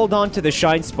can't hold on to the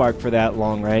shine spark for that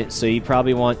long, right? So you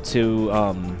probably want to,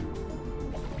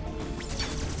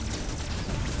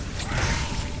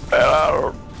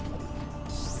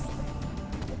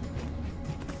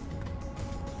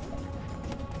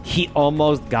 He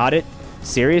almost got it?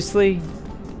 Seriously?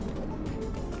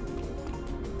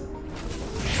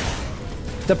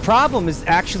 The problem is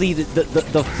actually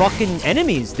the fucking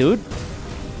enemies, dude.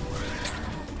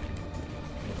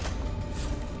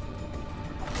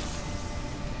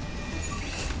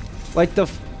 Like the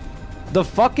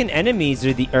fucking enemies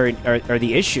are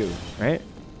the issue, right?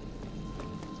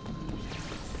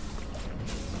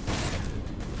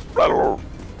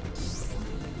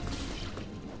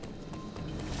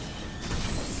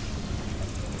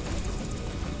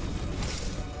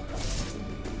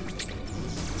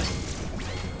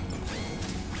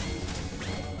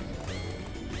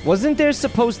 Wasn't there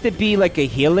supposed to be like a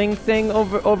healing thing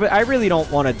over? I really don't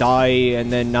want to die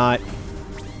and then not.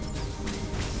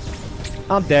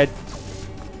 I'm dead.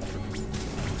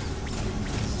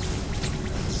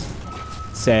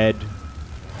 Sad.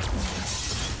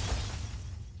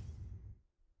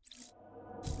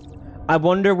 I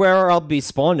wonder where I'll be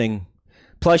spawning.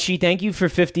 Plushie, thank you for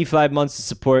 55 months of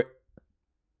support.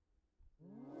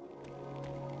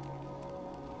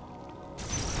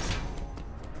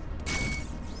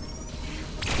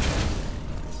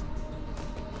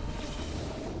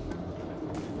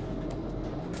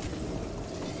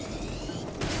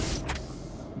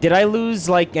 Did I lose,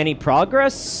 like, any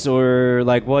progress? Or,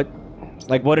 like, what?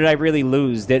 Like, what did I really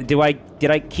lose? Did I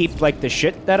keep, like, the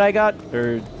shit that I got?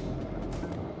 Or...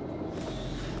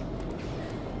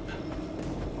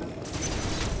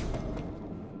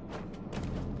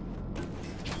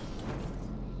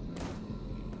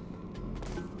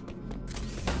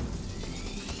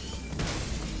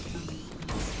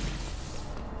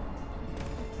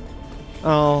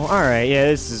 Oh, alright, yeah,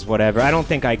 this is whatever. I don't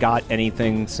think I got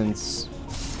anything since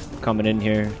coming in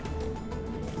here.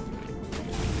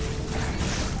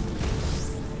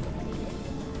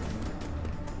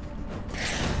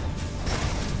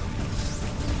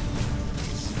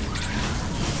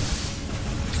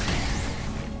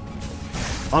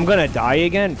 I'm gonna die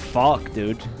again? Fuck,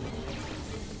 dude.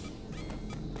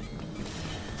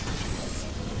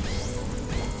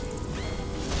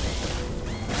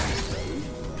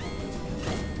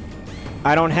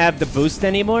 I don't have the boost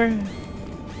anymore?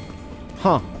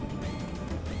 Huh.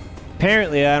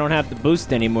 Apparently I don't have the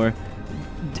boost anymore.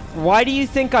 Why do you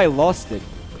think I lost it?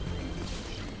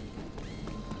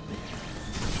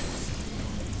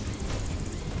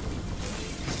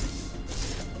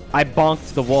 I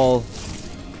bonked the wall.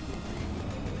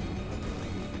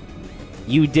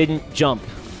 You didn't jump.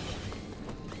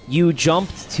 You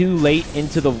jumped too late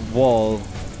into the wall.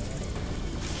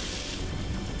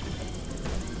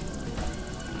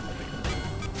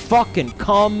 Fucking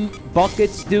cum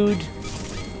buckets, dude.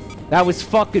 That was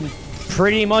fucking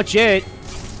pretty much it.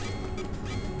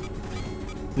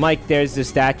 Mike, there's the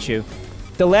statue.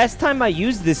 The last time I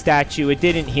used the statue, it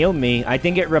didn't heal me. I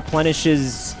think it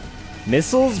replenishes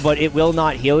missiles, but it will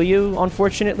not heal you,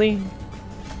 unfortunately.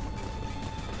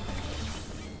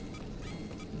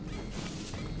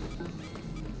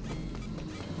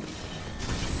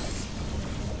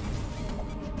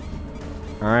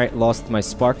 Alright, lost my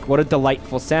spark. What a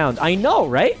delightful sound. I know,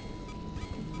 right?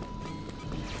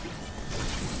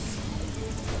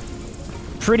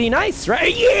 Pretty nice,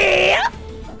 right? Yeah!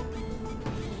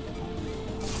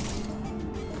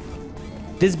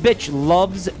 This bitch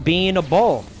loves being a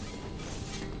ball.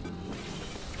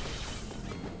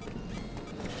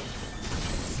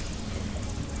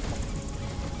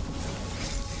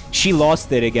 She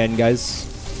lost it again, guys.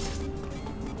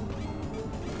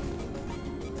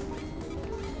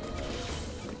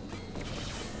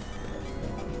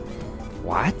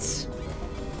 What?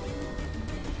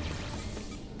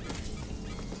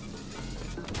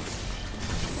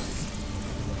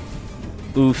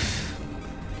 Oof.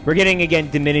 We're getting,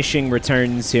 again, diminishing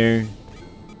returns here.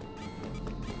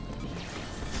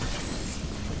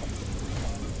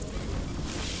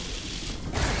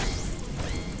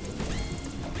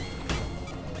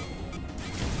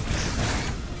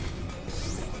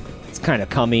 It's kind of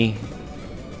cummy.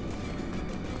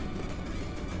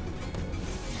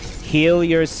 Heal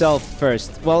yourself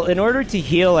first. Well, in order to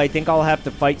heal, I think I'll have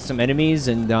to fight some enemies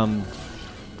and,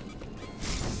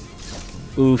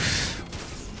 oof.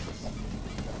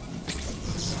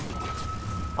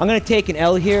 I'm gonna take an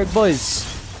L here, boys.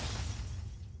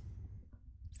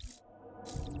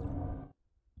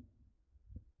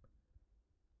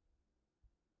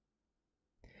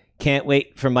 Can't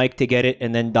wait for Mike to get it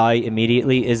and then die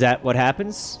immediately. Is that what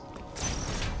happens?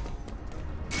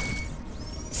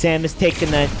 Sam is taking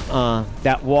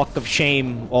that walk of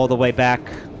shame all the way back.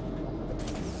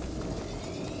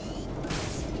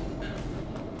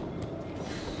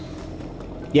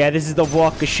 Yeah, this is the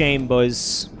walk of shame,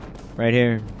 boys. Right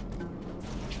here.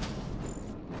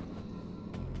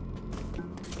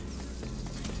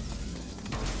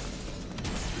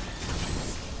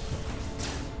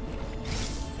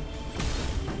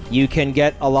 You can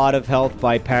get a lot of health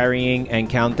by parrying and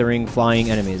countering flying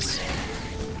enemies.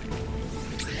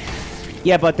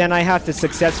 Yeah, but then I have to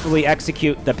successfully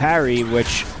execute the parry,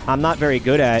 which I'm not very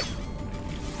good at.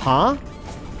 Huh?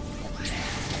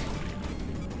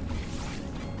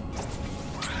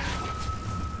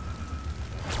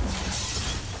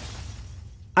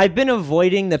 I've been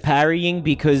avoiding the parrying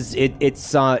because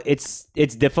it's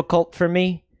difficult for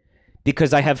me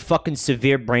because I have fucking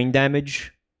severe brain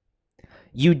damage.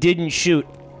 You didn't shoot.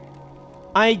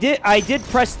 I did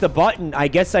press the button. I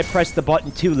guess I pressed the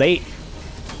button too late.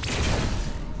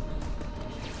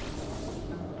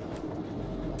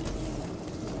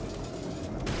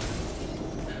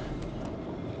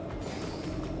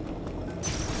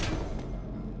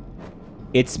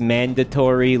 It's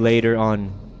mandatory later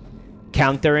on.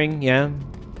 Countering, yeah.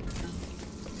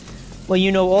 Well,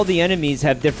 you know, all the enemies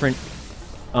have different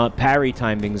parry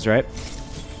timings, right?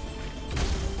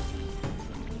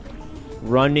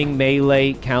 Running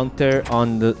melee counter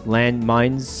on the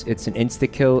landmines. It's an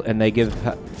insta-kill, and they give...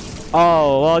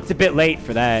 Oh, well, it's a bit late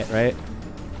for that, right?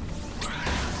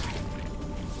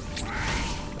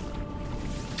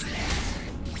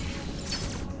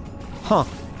 Huh.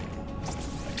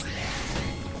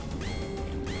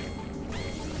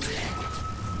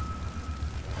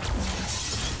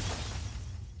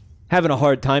 Having a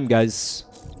hard time, guys.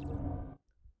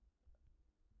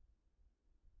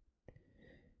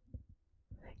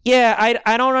 Yeah,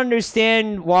 I don't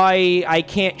understand why I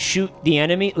can't shoot the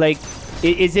enemy. Like,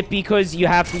 is it because you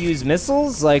have to use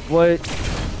missiles? Like, what?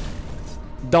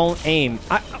 Don't aim.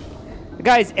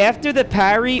 Guys, after the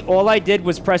parry, all I did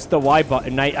was press the Y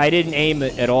button. I didn't aim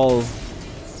at all.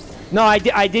 No, I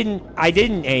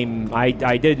didn't aim. I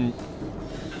didn't.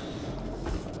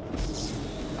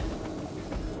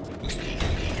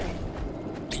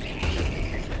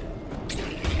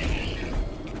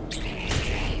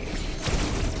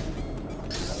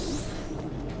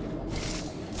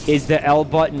 Is the L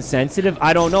button sensitive?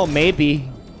 I don't know, maybe.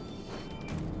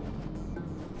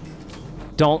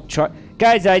 Don't try.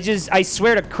 Guys, I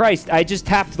swear to Christ, I just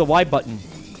tapped the Y button.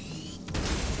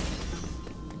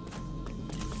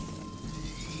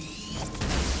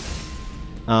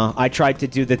 I tried to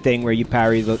do the thing where you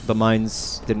parry the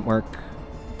mines. Didn't work.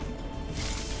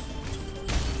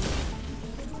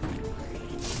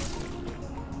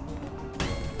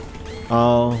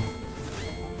 Oh.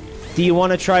 Do you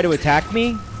want to try to attack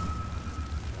me?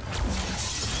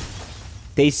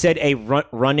 They said a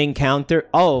running counter.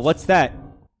 Oh, what's that?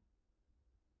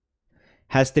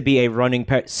 Has to be a running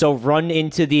so run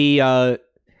into the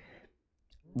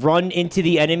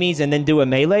enemies and then do a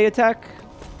melee attack?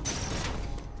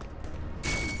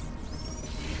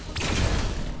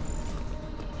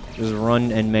 Just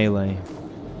run and melee.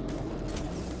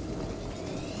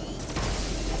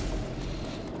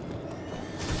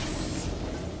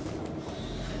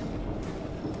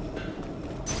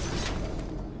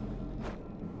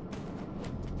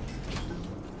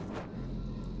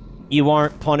 You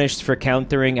aren't punished for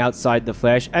countering outside the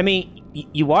flash. I mean,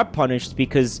 you are punished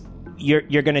because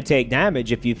you're gonna take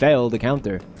damage if you fail to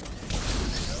counter.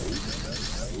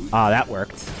 Ah, that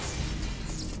worked.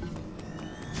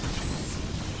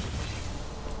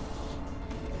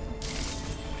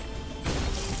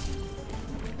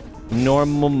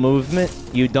 Normal movement,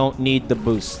 you don't need the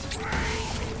boost.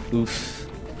 Oof.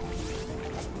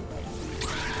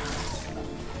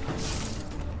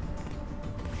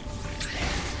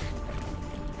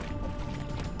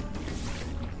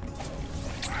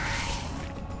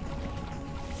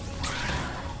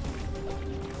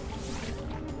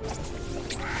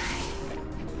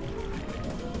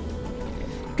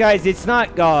 Guys, it's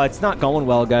not going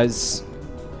well, guys.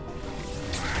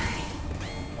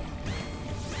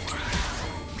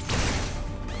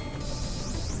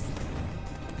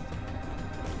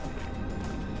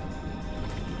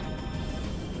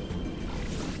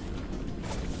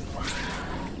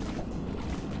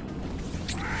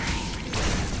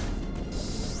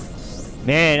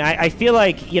 Man, I feel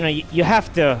like, you know, you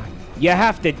have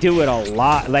to do it a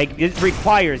lot. Like, it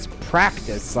requires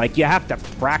practice. Like, you have to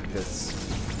practice.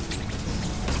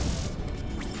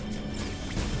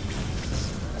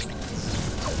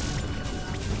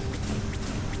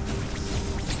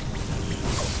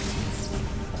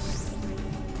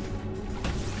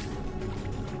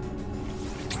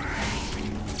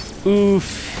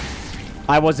 Oof.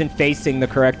 I wasn't facing the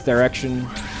correct direction.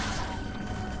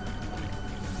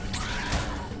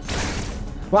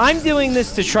 Well, I'm doing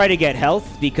this to try to get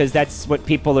health, because that's what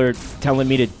people are telling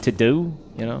me to do,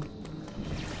 you know?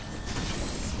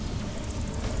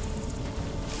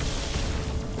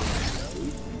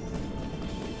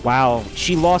 Wow,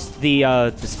 she lost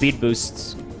the speed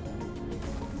boosts.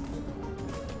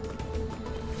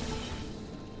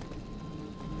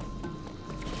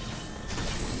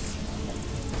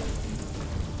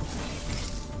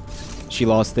 She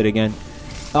lost it again.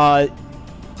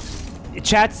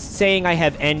 Chat's saying I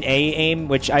have NA aim,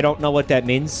 which I don't know what that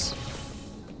means.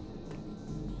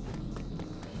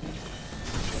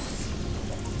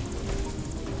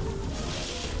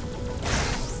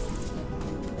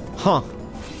 Huh.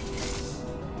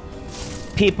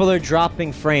 People are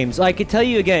dropping frames. I can tell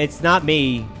you again, it's not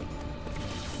me.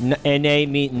 NA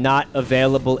mean not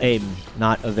available aim.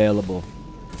 Not available.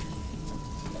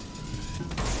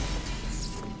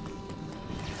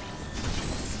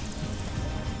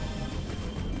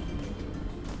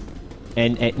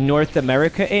 And at North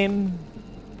America aim?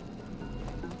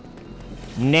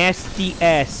 Nasty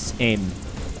ass aim.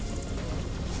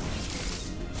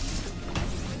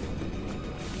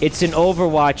 It's an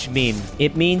Overwatch meme.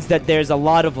 It means that there's a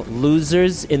lot of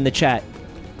losers in the chat.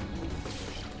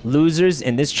 Losers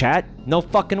in this chat? No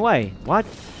fucking way. What?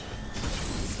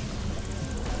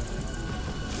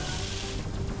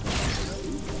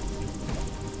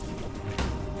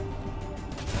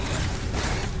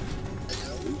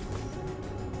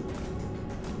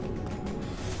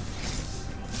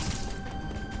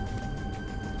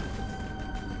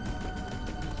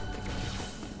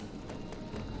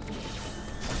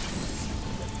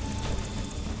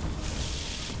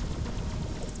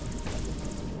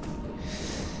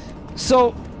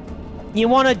 So, you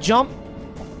want to jump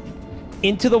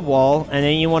into the wall, and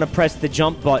then you want to press the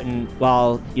jump button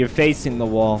while you're facing the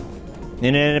wall.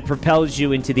 And then it propels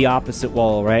you into the opposite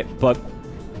wall, right? But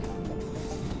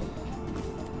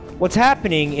what's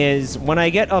happening is, when I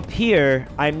get up here,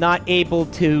 I'm not able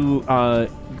to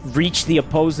reach the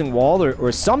opposing wall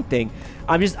or something.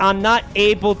 I'm not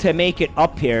able to make it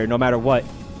up here no matter what.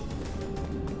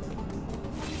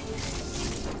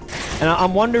 And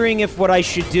I'm wondering if what I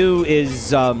should do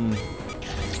is, well,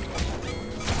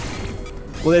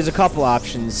 there's a couple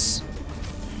options.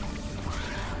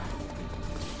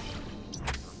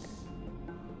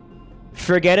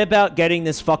 Forget about getting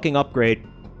this fucking upgrade.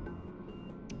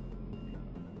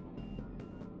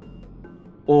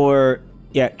 Or,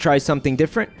 yeah, try something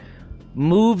different.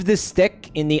 Move the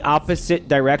stick in the opposite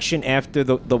direction after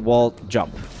the wall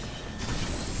jump.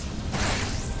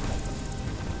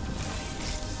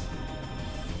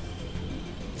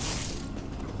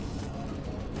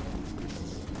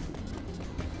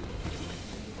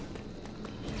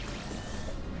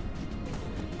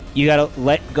 You gotta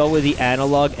let go of the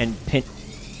analog and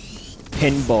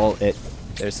pinball it,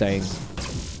 they're saying.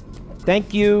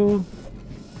 Thank you!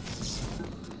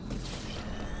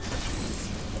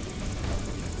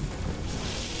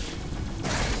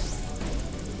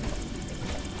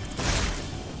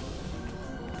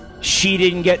 She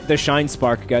didn't get the shine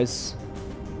spark, guys.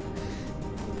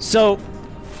 So,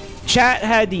 chat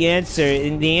had the answer,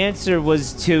 and the answer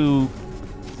was to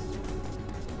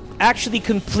actually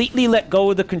completely let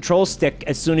go of the control stick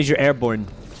as soon as you're airborne.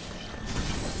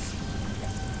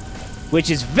 Which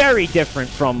is very different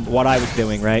from what I was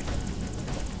doing, right?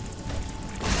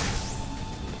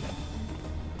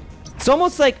 It's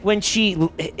almost like when she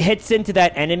hits into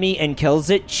that enemy and kills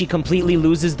it, she completely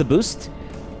loses the boost.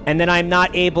 And then I'm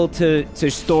not able to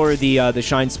store the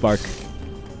shine spark.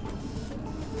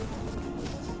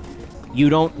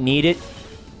 You don't need it.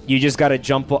 You just gotta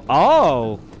jump.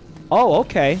 Oh! Oh,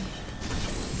 okay.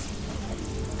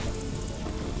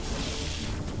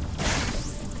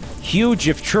 Huge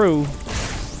if true.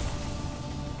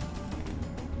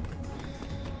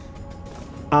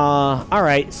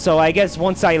 Alright, so I guess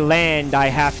once I land, I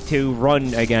have to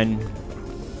run again.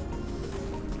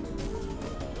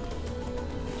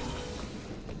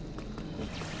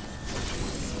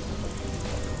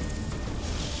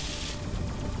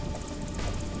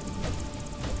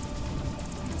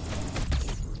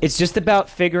 It's just about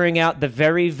figuring out the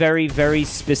very, very, very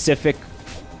specific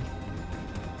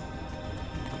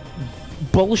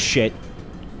bullshit,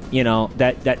 you know,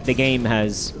 that the game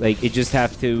has. Like, you just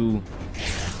have to...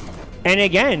 And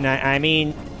again, I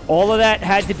mean, all of that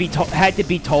had to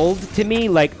be told to me,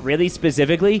 like, really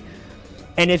specifically.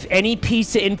 And if any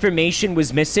piece of information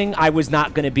was missing, I was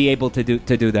not going to be able to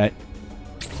do that.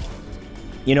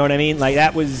 You know what I mean? Like,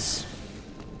 that was...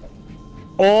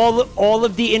 All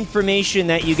of the information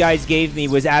that you guys gave me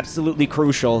was absolutely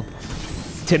crucial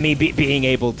to me being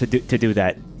able to do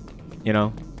that. You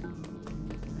know?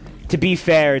 To be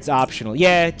fair, it's optional.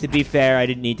 Yeah, to be fair, I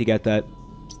didn't need to get that.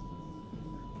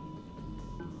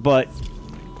 But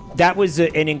that was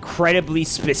an incredibly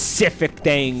specific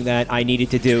thing that I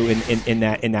needed to do in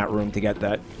that room to get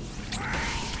that.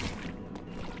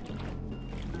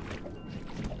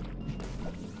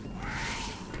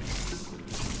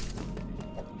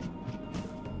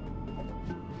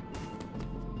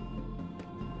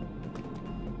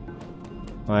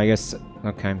 Well, I guess...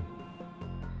 Okay.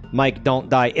 Mike, don't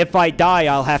die. If I die,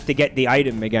 I'll have to get the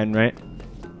item again, right?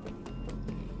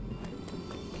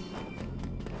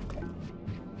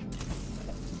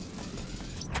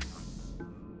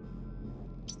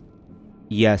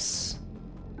 Yes.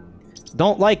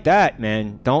 Don't like that,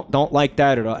 man. Don't like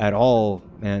that at all,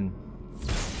 man.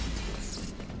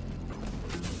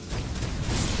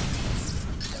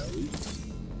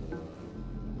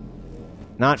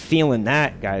 Not feeling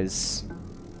that, guys.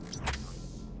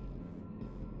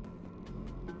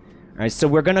 Alright, so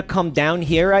we're gonna come down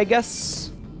here, I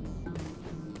guess.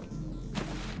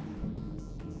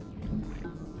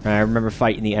 I remember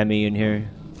fighting the Emmy in here.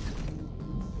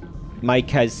 Mike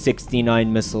has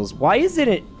 69 missiles. Why isn't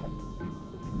it...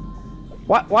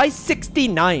 Why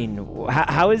 69?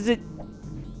 How is it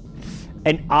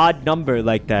an odd number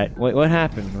like that? What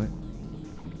happened? What?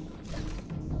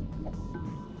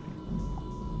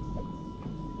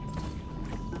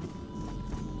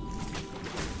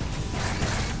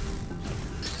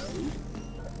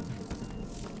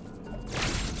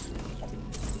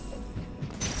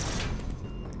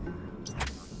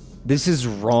 This is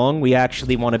wrong. We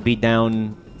actually want to be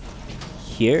down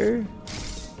here.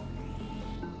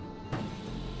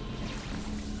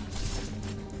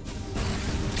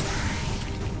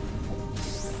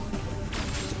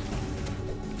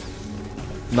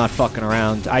 I'm not fucking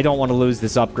around. I don't want to lose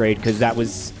this upgrade because that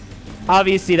was...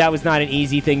 Obviously, that was not an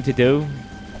easy thing to do.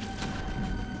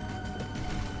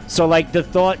 So, like, the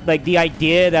thought... Like, the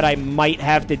idea that I might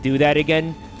have to do that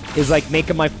again... is like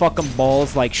making my fucking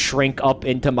balls like shrink up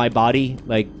into my body.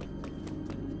 Like,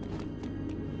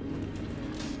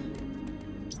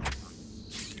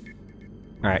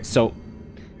 alright, so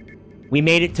we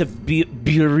made it to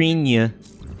Burinia.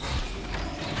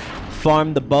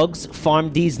 Farm the bugs,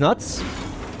 farm these nuts. I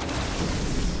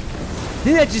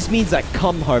think that just means like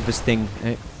cum harvesting.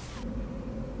 Right?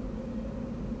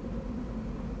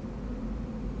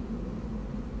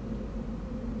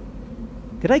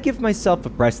 Did I give myself a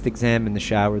breast exam in the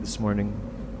shower this morning?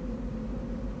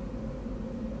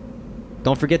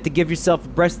 Don't forget to give yourself a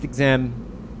breast exam.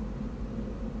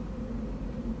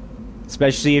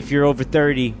 Especially if you're over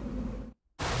 30.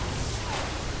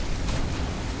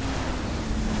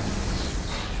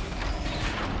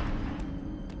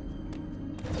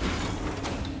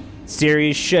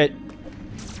 Serious shit.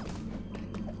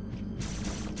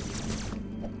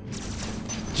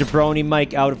 Jabroni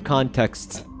Mike out of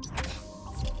context.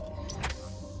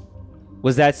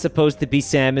 Was that supposed to be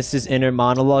Samus's inner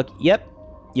monologue? Yep.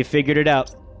 You figured it out.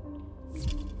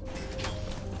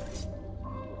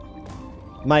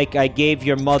 Mike, I gave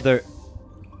your mother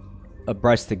a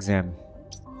breast exam.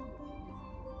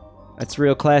 That's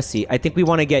real classy. I think we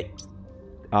want to get...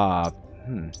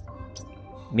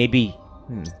 Maybe...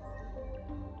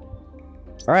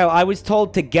 Alright, well, I was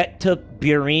told to get to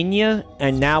Burinia,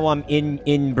 and now I'm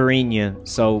in Burinia,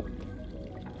 so...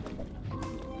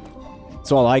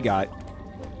 That's all I got.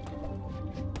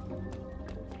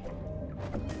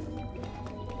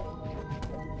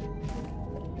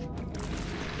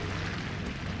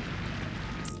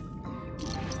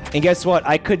 And guess what?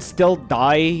 I could still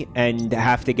die and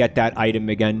have to get that item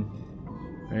again.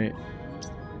 Right.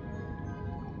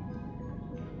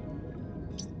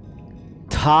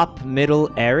 Top middle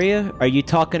area? Are you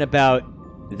talking about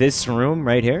this room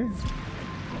right here?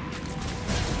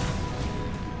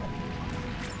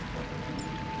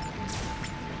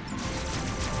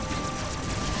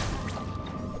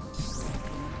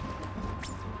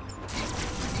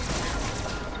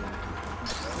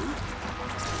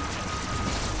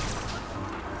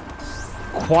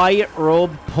 Quiet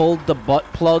Robe pulled the butt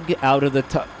plug out of the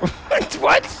top.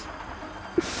 What?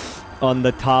 On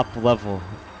the top level.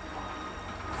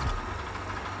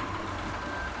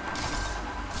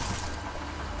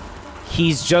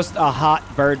 He's just a hot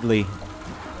birdly.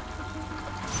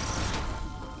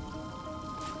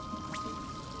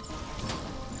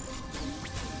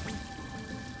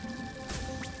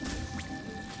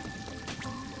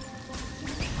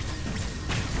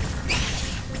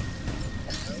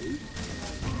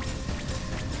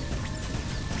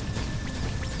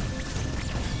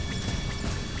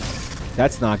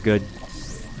 That's not good.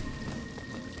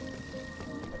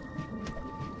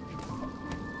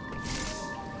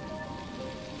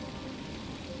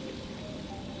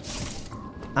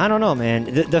 I don't know, man.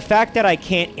 The fact that I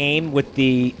can't aim with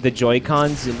the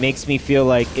Joy-Cons, it makes me feel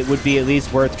like it would be at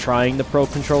least worth trying the Pro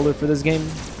Controller for this game.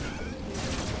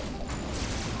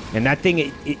 And that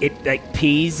thing, it like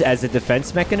pees as a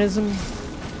defense mechanism.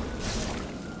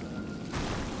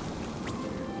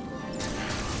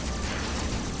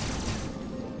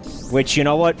 Which, you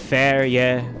know what? Fair,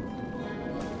 yeah.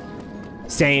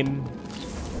 Same.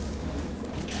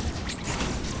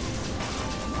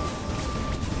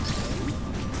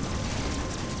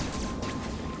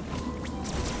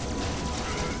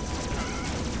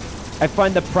 I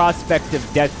find the prospect of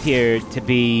death here to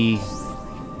be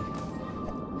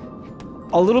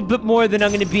a little bit more than I'm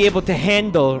going to be able to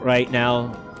handle right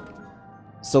now.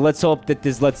 So let's hope that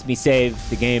this lets me save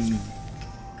the game.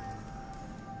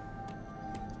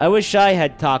 I wish I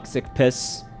had toxic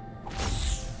piss.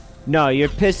 No, your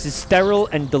piss is sterile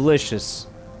and delicious.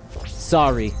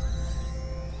 Sorry.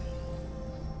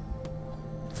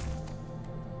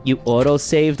 You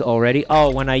auto-saved already?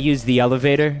 Oh, when I used the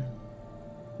elevator?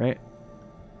 Right?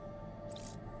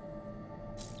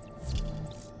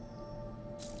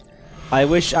 I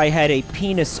wish I had a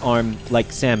penis arm like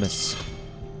Samus.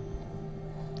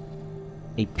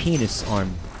 A penis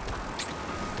arm.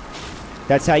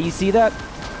 That's how you see that?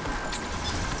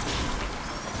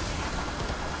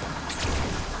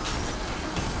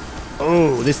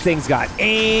 Oh, this thing's got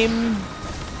aim.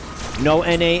 No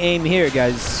NA aim here,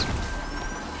 guys.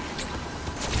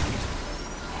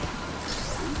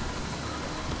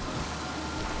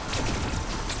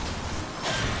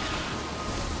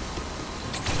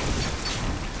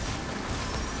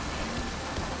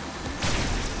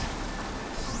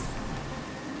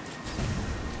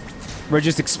 We're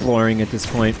just exploring at this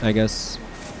point, I guess.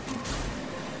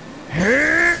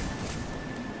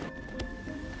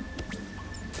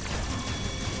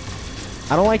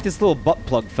 I don't like this little butt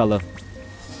plug fella.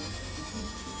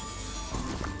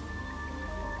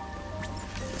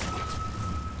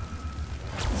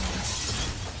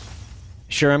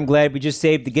 Sure, I'm glad we just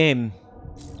saved the game.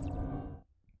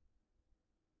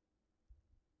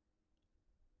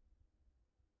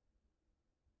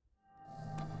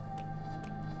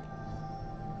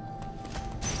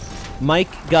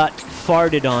 Mike got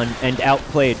farted on and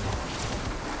outplayed.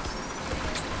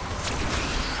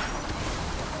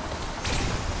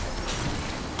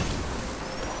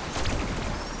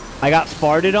 I got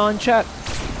farted on, chat?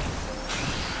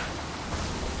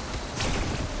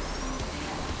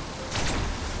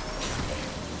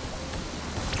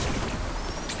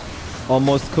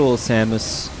 Almost cool,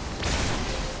 Samus.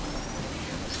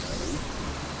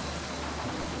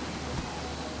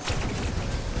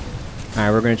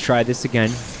 Alright, we're gonna try this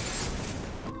again.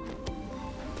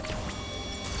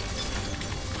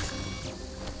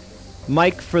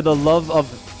 Mike, for the love of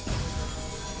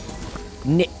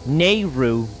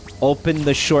Nehru, open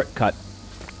the shortcut.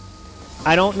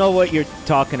 I don't know what you're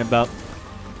talking about.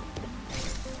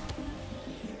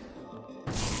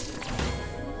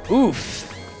 Oof.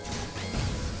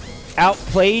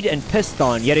 Outplayed and pissed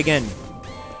on yet again.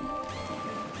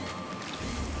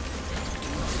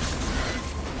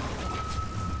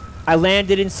 I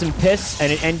landed in some piss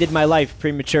and it ended my life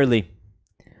prematurely.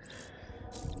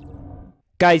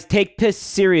 Guys, take piss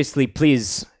seriously,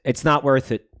 please. It's not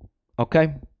worth it.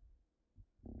 Okay?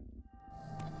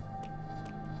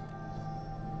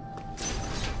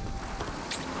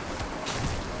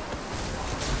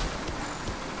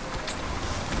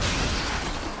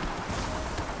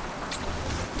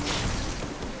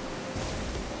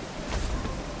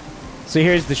 So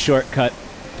here's the shortcut.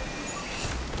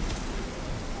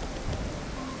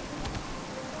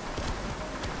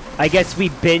 I guess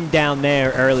we've been down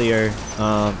there earlier,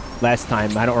 last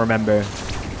time. I don't remember.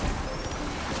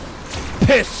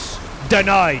 Piss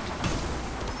denied.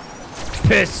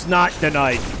 Piss not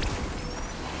denied.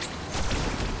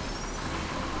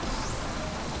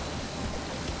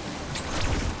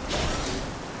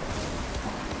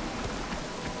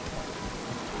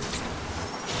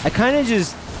 I kind of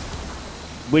just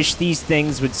wish these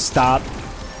things would stop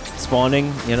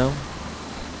spawning, you know?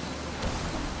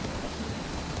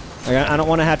 Like, I don't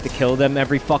want to have to kill them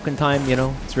every fucking time, you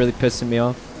know? It's really pissing me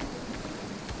off.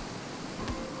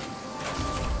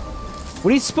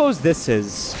 What do you suppose this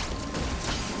is?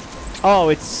 Oh,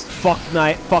 it's fuck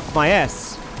my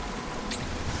ass.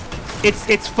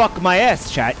 It's fuck my ass,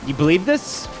 chat. You believe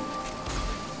this?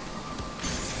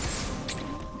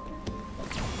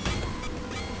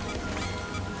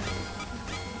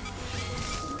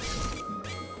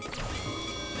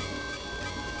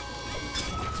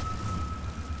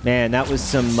 Man, that was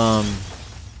some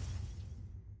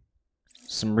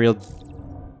real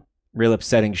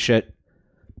upsetting shit.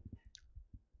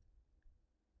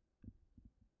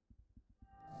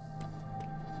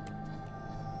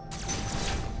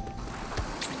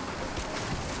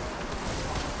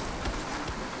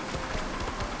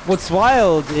 What's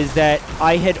wild is that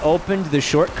I had opened the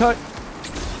shortcut.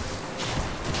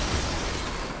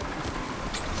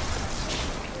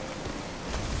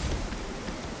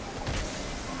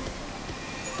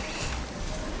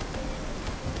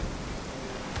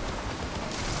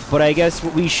 But I guess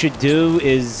what we should do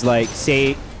is like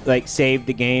save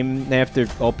the game after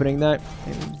opening that.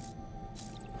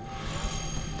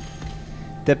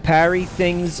 The parry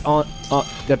things on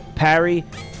the parry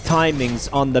timings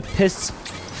on the piss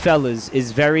fellas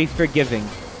is very forgiving.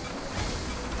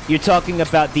 You're talking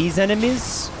about these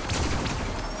enemies?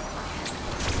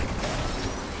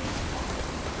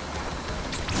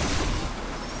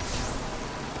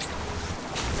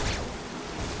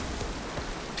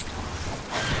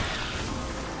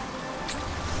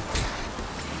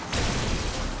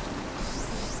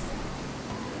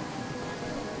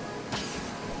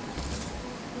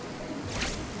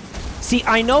 See,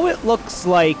 I know it looks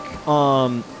like,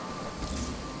 I'm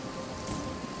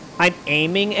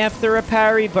aiming after a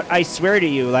parry, but I swear to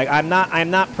you, like, I'm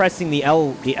not pressing the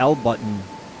L button.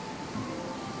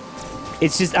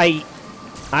 It's just, I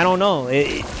don't know.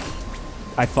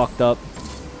 I fucked up.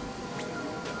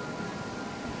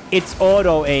 It's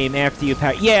auto aim after you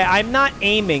parry. Yeah, I'm not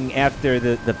aiming after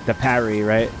the parry,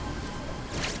 right?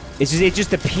 It's just, it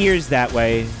just appears that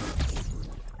way.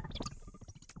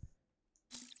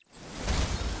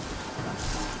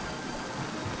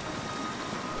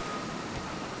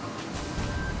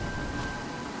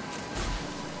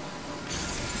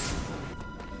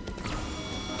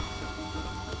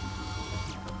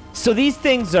 So these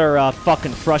things are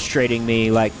fucking frustrating me,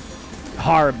 like,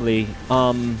 horribly.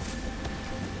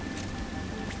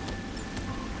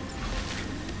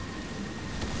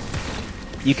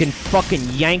 You can fucking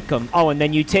yank them. Oh, and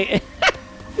then you take...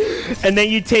 and then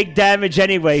you take damage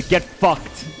anyway. Get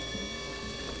fucked.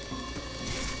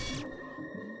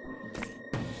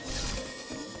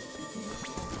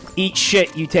 Eat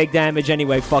shit, you take damage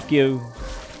anyway. Fuck you.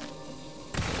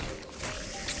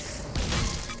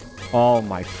 Oh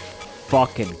my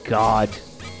fucking god.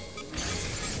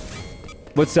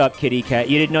 What's up, kitty cat?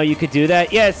 You didn't know you could do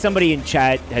that? Yeah, somebody in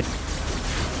chat had...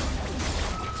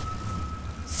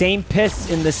 Same piss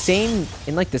in the same...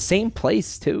 In, like, the same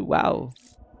place, too. Wow.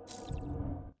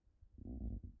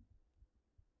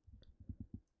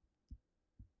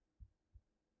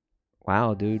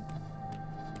 Wow, dude.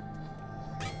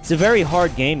 It's a very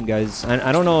hard game, guys.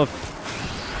 I don't know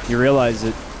if you realize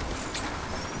it.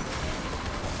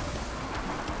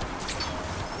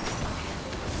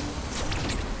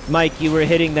 Mike, you were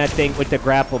hitting that thing with the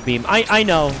grapple beam. I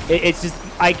know. It's just...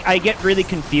 I get really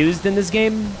confused in this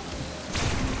game.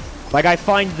 Like, I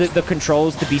find the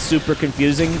controls to be super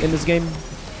confusing in this game.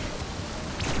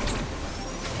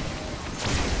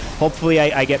 Hopefully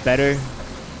I get better.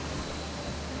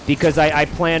 Because I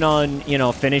plan on, you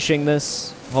know, finishing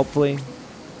this. Hopefully.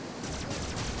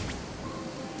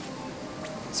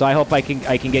 So I hope I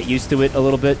can get used to it a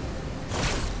little bit.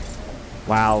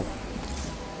 Wow.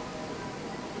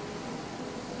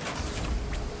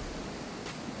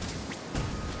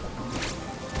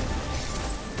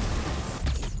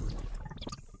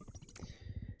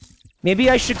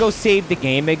 Maybe I should go save the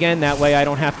game again. That way I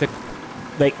don't have to,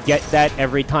 like, get that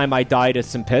every time I die to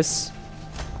some piss.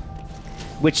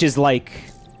 Which is, like...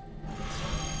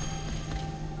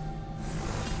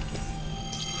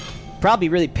 probably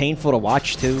really painful to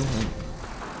watch, too.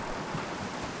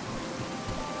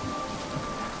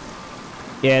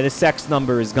 Yeah, the sex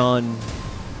number is gone.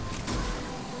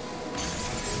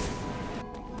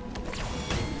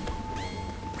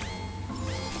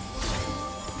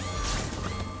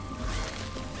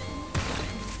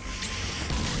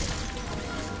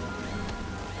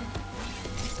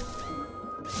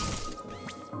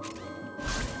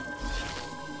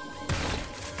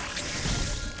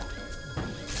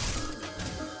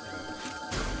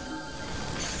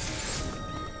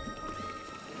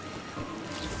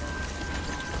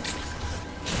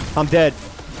 I'm dead.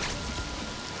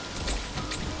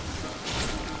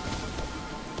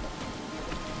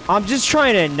 I'm just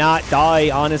trying to not die,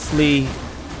 honestly.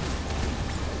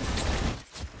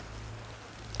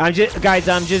 I'm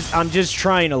just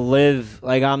trying to live.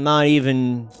 Like, I'm not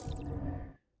even...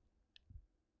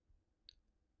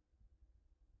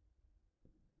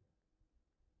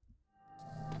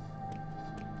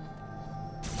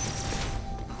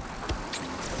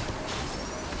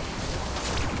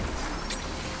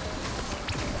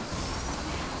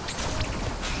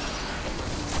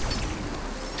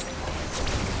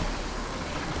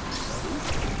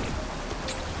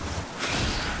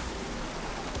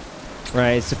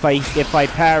 Right, so if I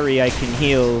parry, I can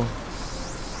heal.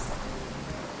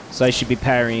 So I should be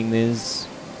parrying this.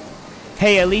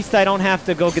 Hey, at least I don't have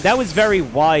to go... That was very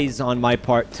wise on my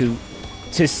part to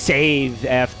save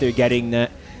after getting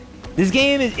that. This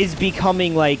game is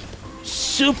becoming, like,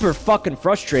 super fucking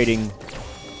frustrating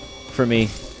for me.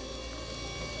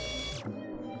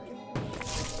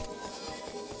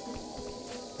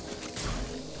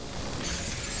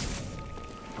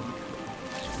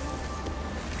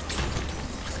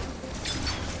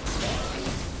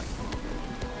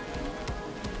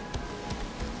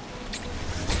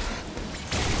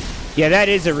 Yeah, that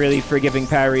is a really forgiving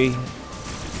parry.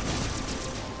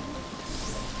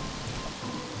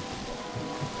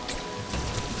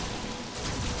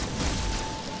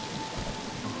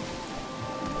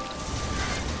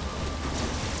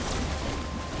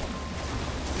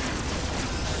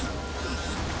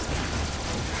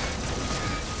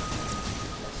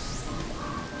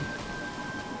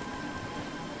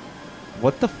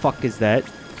 What the fuck is that?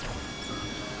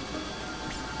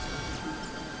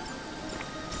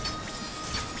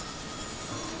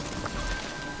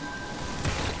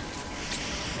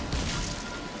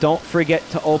 Don't forget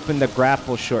to open the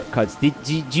grapple shortcuts.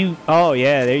 Did you... Oh,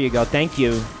 yeah, there you go. Thank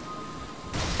you.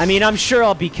 I mean, I'm sure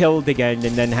I'll be killed again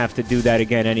and then have to do that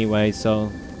again anyway,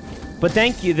 so... But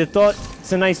thank you. The thought...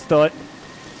 It's a nice thought.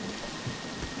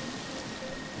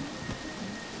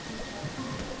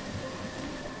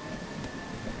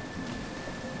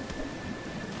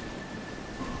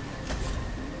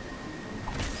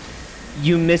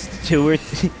 You missed 2 or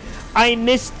 3... I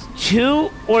missed 2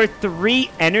 or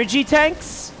 3 energy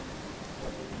tanks?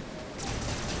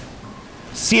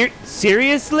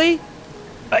 Seriously?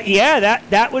 Yeah,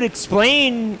 that would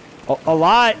explain a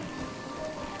lot.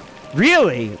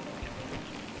 Really?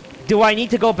 Do I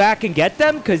need to go back and get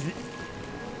them? Because...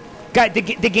 God, the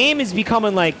game is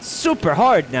becoming, like, super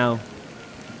hard now.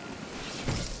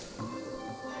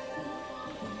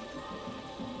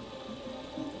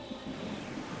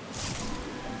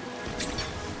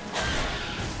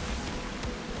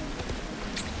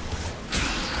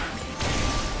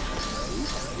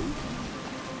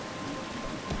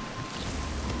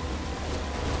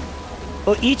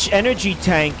 Well, each energy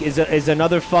tank is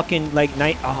another fucking like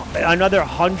another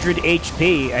 100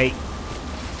 HP.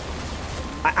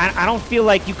 I don't feel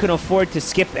like you can afford to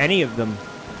skip any of them.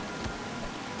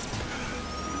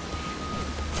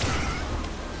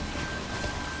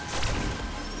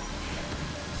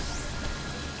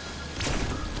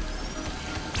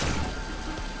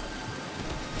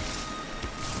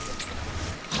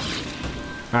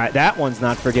 All right, that one's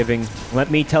not forgiving. Let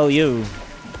me tell you.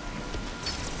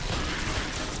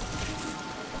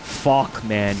 Fuck,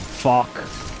 man. Fuck.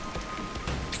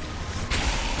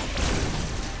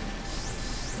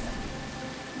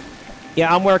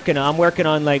 Yeah, I'm working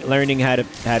on like learning how to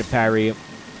parry.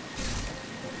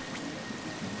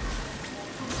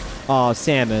 Oh,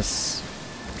 Samus.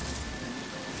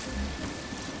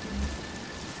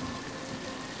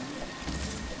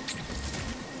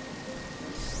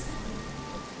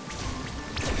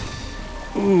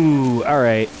 Ooh, all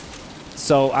right.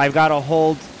 So I've got to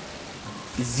hold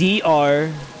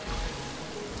ZR.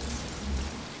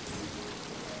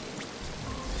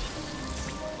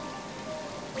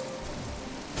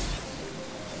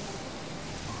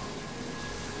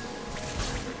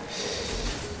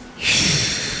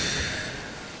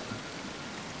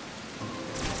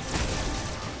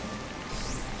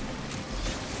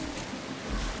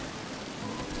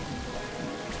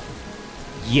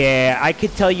 Yeah, I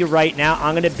could tell you right now,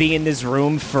 I'm gonna be in this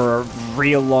room for a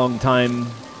real long time.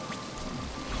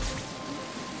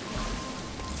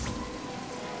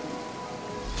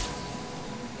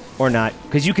 Or not,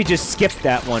 because you could just skip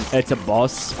that one. It's a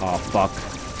boss. Oh, fuck.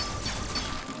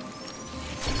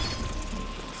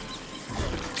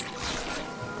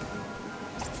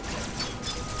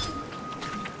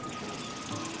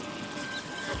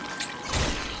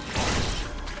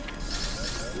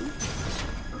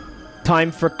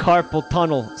 Time for carpal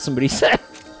tunnel, somebody said.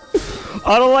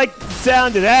 I don't like the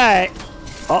sound of that.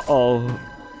 Uh-oh.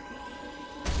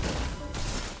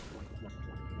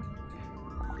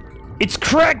 It's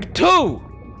Craig too!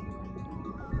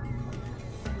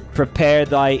 Prepare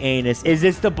thy anus. Is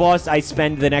this the boss I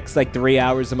spend the next, like, 3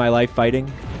 hours of my life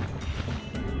fighting?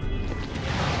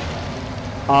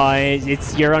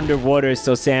 You're underwater,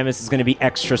 so Samus is gonna be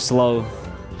extra slow.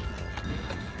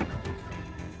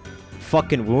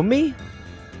 Fucking woo me?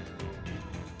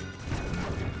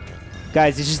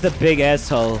 Guys, it's just a big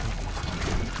asshole.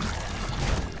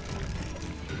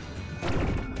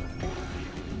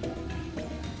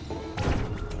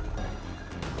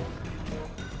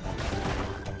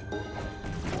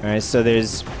 Alright, so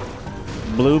there's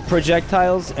blue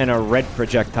projectiles and a red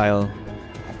projectile.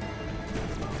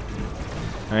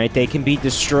 Alright, they can be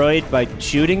destroyed by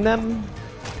shooting them.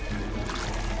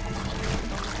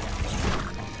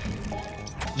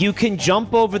 You can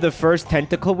jump over the first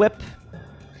tentacle whip,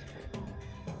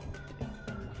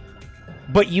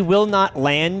 but you will not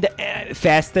land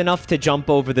fast enough to jump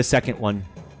over the second one.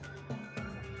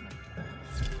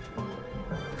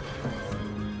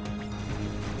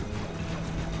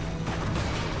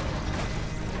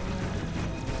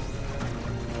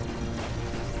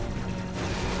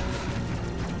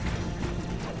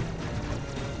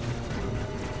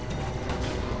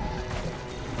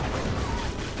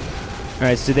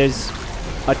 Alright, so there's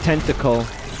a tentacle.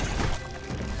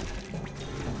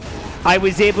 I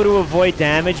was able to avoid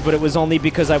damage, but it was only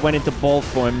because I went into ball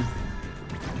form.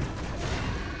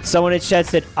 Someone in chat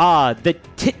said, ah, the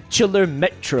titular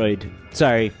Metroid.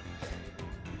 Sorry.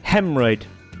 Hemorrhoid.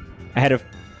 I had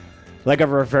like a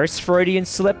reverse Freudian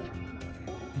slip.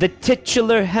 The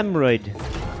titular hemorrhoid.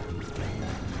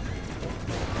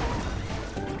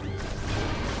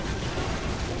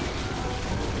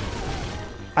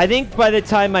 I think by the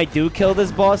time I do kill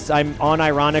this boss, I'm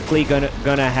unironically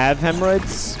gonna have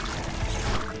hemorrhoids.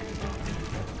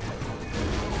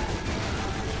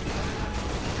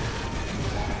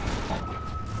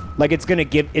 Like it's gonna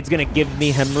give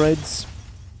me hemorrhoids.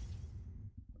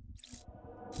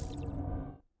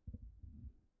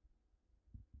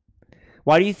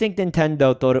 Why do you think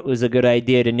Nintendo thought it was a good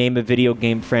idea to name a video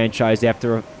game franchise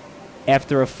after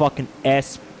a fucking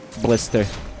ass blister?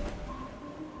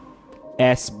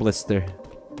 Ass blister.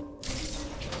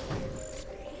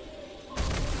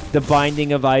 The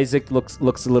Binding of Isaac looks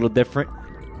a little different.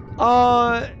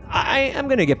 I'm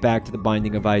gonna get back to the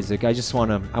Binding of Isaac. I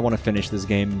wanna finish this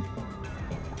game.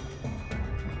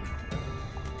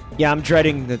 Yeah, I'm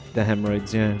dreading the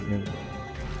hemorrhoids. Yeah.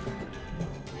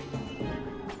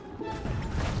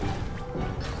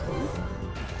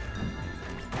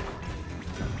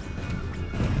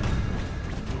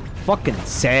 Fucking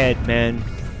sad, man.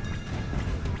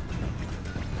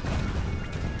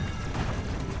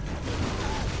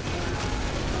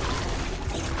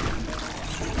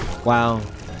 Wow.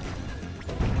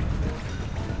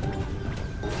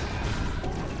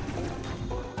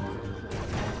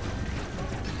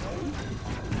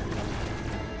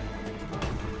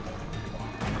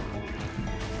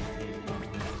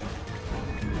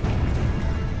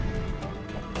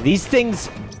 These things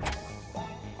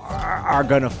are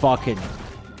gonna fucking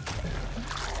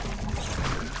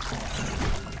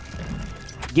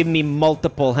give me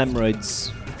multiple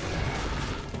hemorrhoids.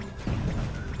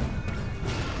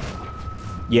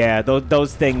 Yeah,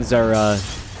 those things are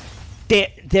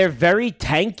they're very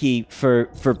tanky for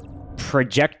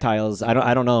projectiles.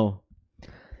 I don't know.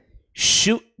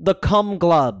 Shoot the cum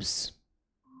globs.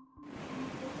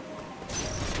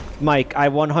 Mike, I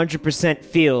 100%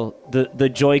 feel the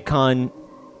Joy-Con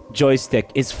joystick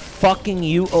is fucking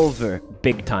you over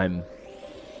big time.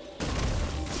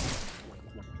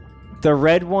 The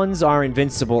red ones are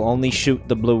invincible, only shoot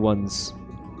the blue ones.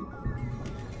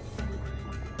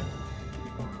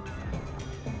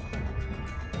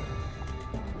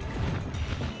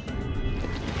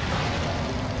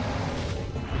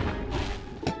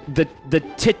 The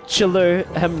titular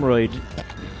hemorrhoid.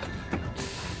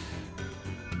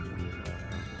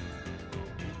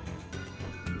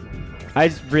 I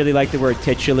really like the word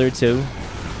titular too.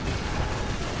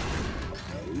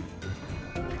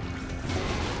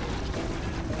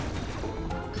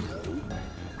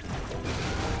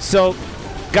 So,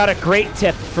 got a great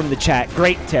tip from the chat.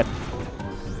 Great tip.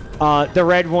 The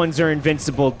red ones are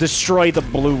invincible. Destroy the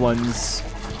blue ones.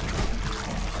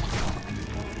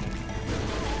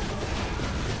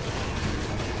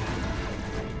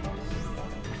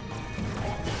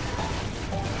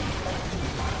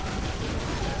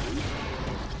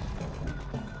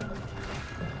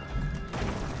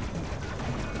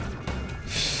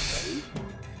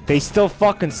 They still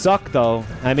fucking suck, though.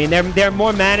 I mean, they're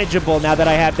more manageable now that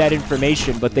I have that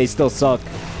information, but they still suck.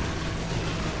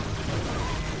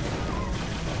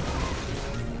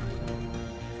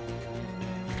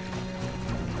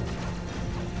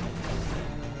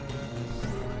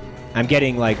 I'm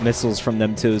getting, like, missiles from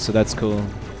them, too, so that's cool.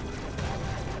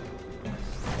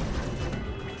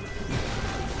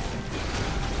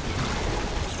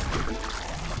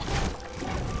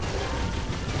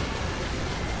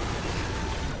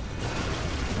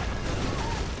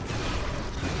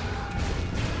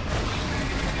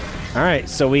 Alright,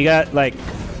 so we got, like,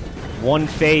 one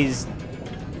phase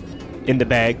in the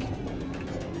bag.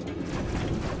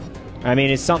 I mean,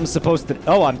 is something supposed to...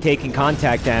 Oh, I'm taking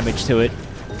contact damage to it.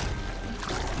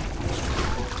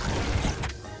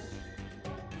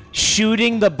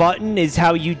 Shooting the button is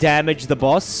how you damage the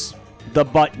boss. The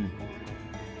button.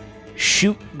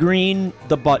 Shoot green,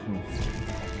 the button.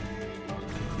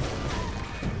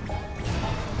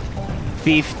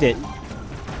 Beefed it.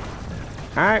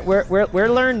 All right, we're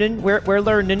learning. We're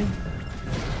learning.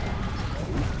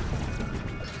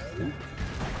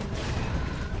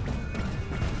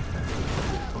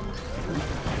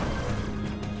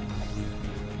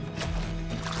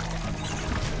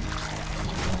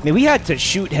 I mean, we had to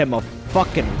shoot him a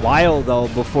fucking while though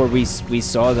before we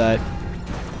saw that.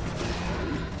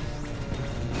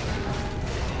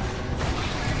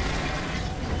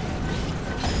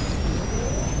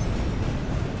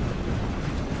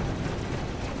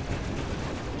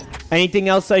 Anything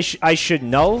else I should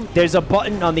know? There's a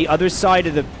button on the other side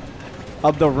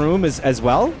of the room as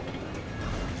well.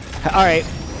 All right,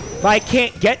 but I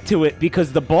can't get to it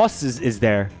because the boss is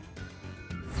there.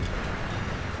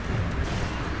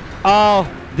 Oh,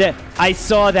 I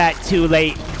saw that too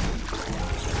late.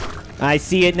 I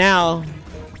see it now.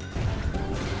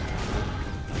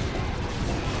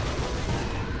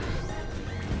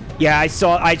 Yeah,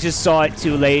 I just saw it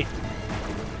too late.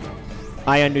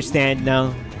 I understand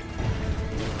now.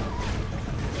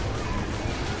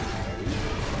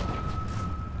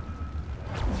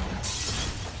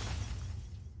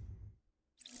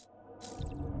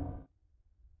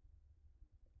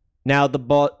 Now the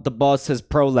boss has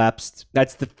prolapsed.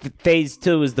 That's the phase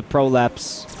 2 is the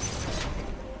prolapse.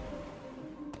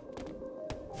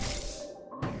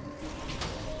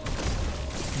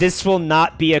 This will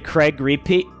not be a Craig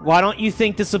repeat. Why don't you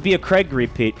think this will be a Craig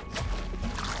repeat?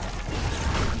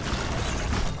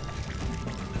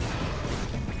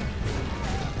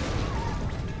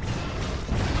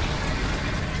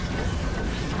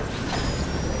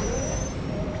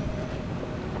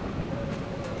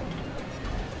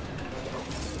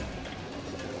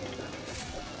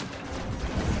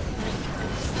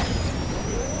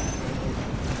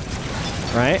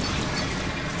 Right?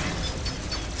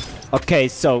 Okay,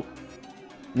 so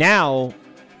now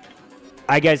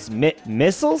I guess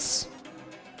missiles?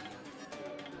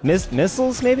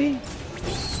 Missiles maybe?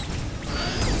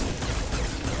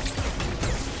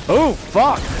 Oh,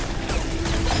 fuck.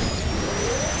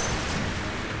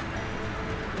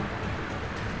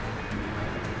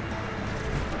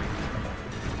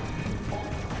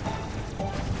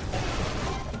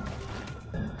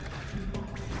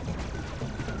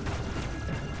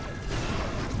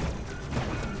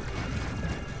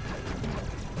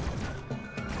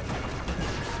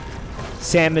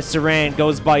 Samus Aran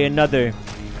goes by another,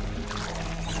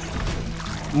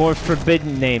 more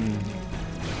forbidden name.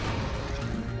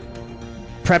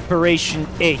 Preparation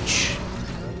H.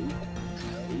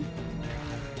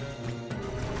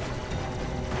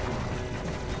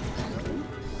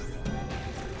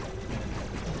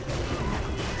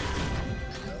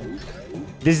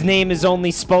 This name is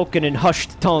only spoken in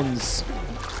hushed tones.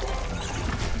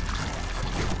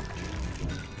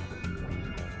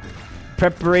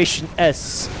 Preparation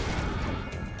S.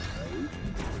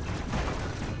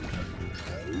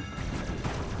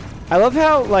 I love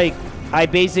how, like, I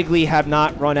basically have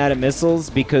not run out of missiles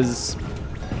because...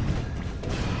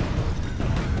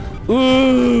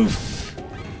 Oof!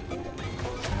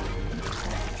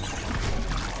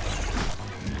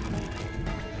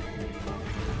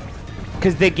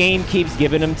 Because the game keeps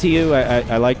giving them to you.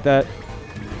 I like that.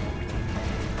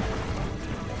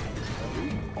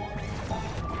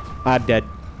 I'm dead.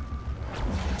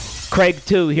 Craig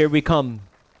 2, here we come.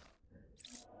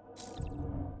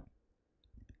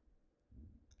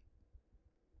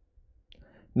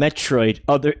 Metroid,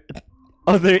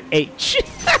 other H.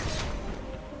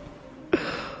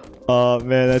 Oh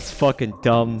man, that's fucking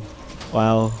dumb.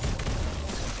 Wow.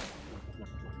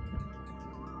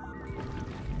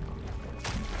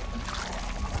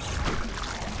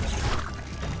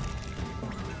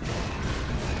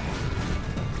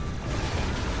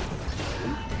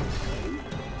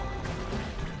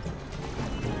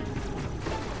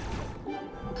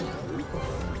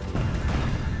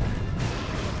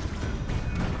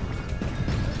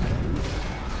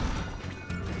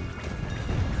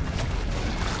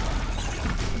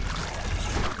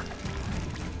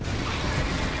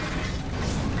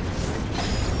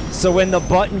 So when the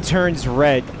button turns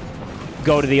red,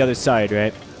 go to the other side,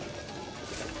 right?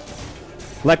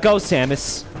 Let go,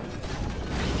 Samus.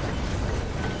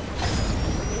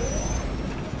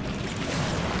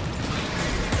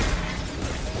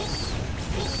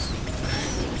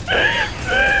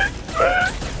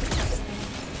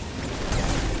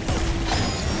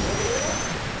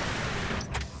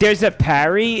 There's a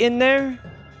parry in there?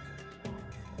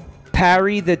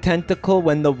 Parry the tentacle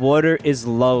when the water is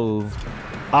low.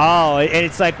 Oh, and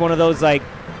it's like one of those, like,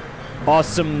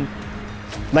 awesome,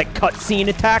 like, cutscene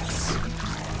attacks.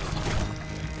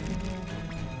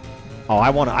 Oh, I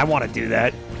wanna do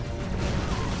that.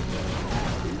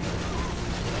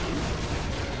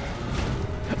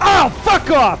 Oh, fuck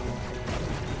off!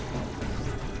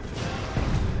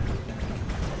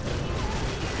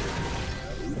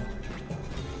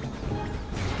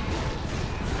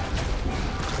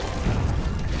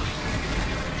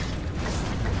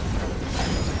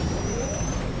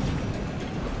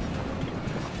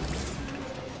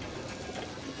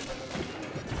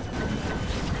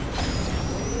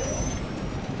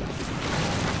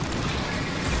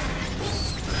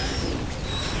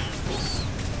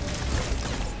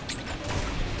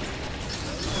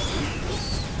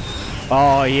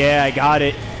 Oh, yeah, I got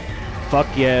it. Fuck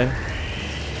yeah.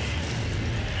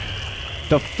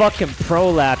 The fucking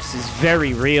prolapse is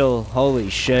very real. Holy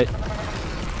shit.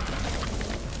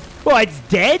 What, it's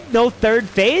dead? No third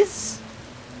phase?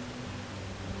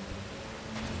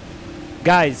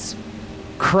 Guys,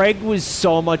 Craig was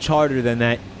so much harder than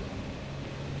that.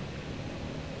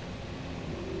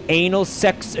 Anal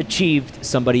sex achieved,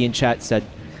 somebody in chat said.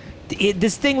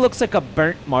 This thing looks like a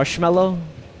burnt marshmallow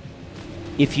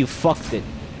if you fucked it.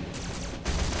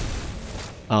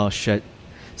 Oh shit.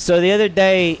 So the other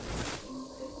day,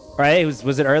 right?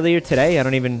 Was it earlier today? I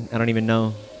don't even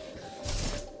know.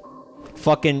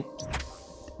 Fucking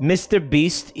Mr.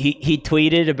 Beast, he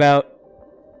tweeted about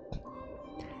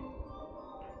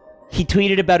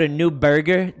a new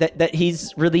burger that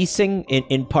he's releasing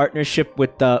in partnership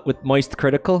with Moist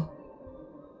Critical.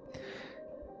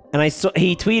 And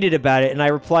he tweeted about it, and I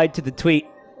replied to the tweet.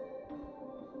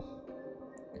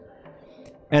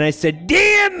 And I said,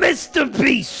 "Dear Mr.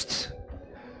 Beast,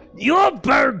 your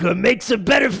burger makes a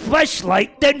better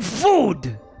fleshlight than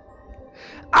food.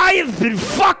 I have been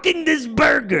fucking this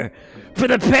burger for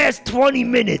the past 20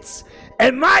 minutes,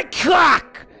 and my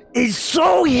cock is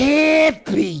so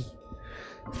happy.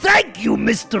 Thank you,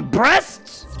 Mr.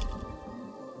 Breast."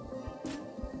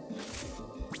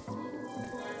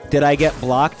 Did I get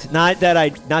blocked? Not that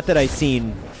I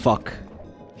seen. Fuck.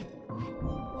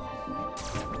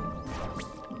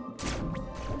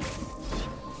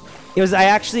 I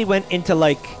actually went into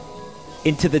the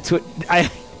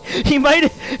he might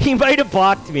have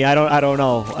blocked me. I don't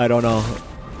know.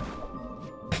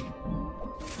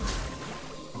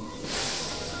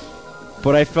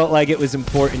 But I felt like it was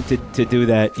important to do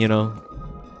that, you know.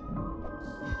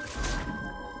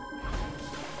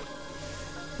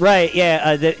 Right,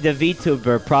 yeah, the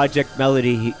VTuber, Project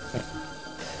Melody,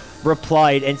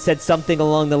 replied and said something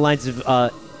along the lines of,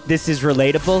 this is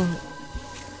relatable.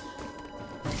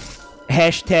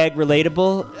 Hashtag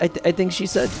relatable, I think she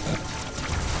said.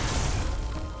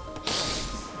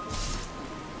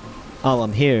 Oh,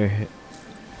 I'm here.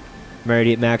 I'm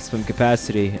already at maximum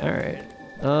capacity. Alright.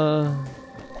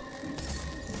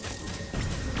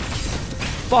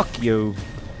 Fuck you.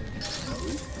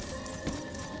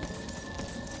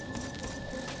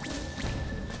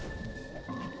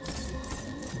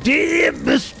 Dear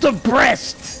Mr.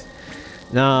 Breast!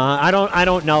 No, I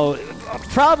don't know.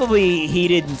 Probably he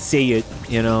didn't see it,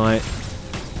 you know.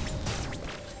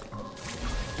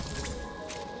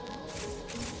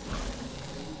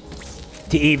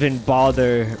 To even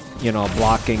bother, you know,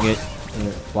 blocking it.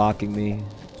 Blocking me.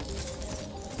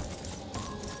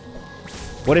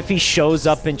 What if he shows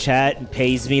up in chat and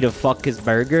pays me to fuck his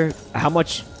burger? How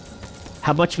much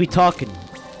we talking?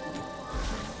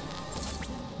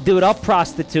 Dude, I'll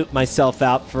prostitute myself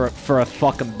out for a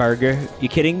fucking burger. You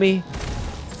kidding me?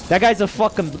 That guy's a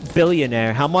fucking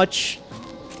billionaire. How much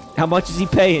is he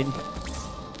paying?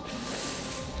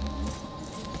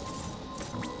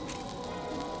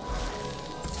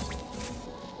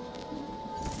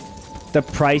 The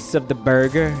price of the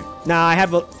burger? Nah, I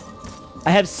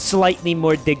have slightly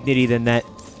more dignity than that.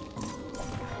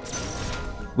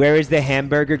 Where is the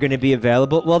hamburger gonna be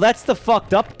available? Well, that's the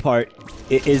fucked up part.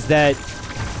 Is that...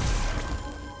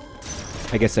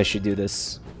 I guess I should do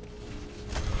this.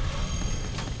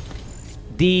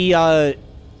 The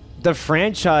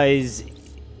franchise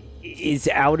is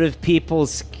out of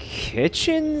people's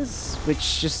kitchens,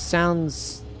 which just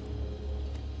sounds...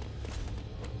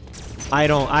 I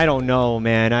don't know,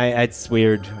 man. It's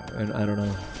weird. I don't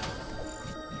know.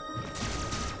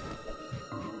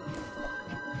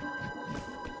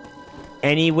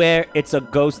 Anywhere, it's a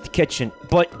ghost kitchen.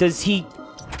 But does he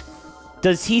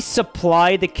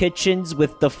supply the kitchens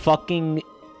with the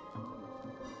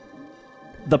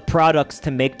products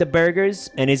to make the burgers?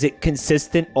 And is it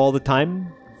consistent all the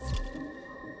time?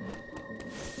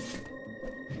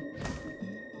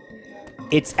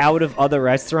 It's out of other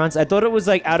restaurants? I thought it was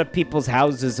like out of people's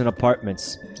houses and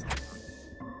apartments.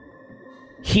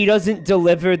 He doesn't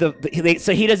deliver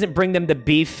so he doesn't bring them the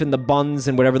beef and the buns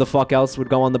and whatever the fuck else would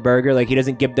go on the burger? Like, he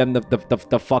doesn't give them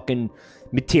the fucking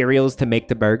materials to make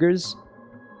the burgers?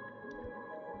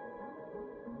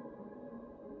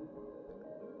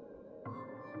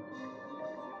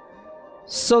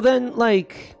 So then,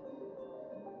 like...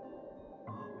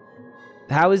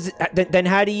 How is it... Then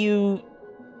how do you...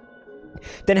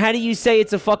 Then how do you say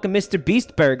it's a fucking Mr.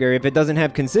 Beast burger if it doesn't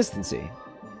have consistency?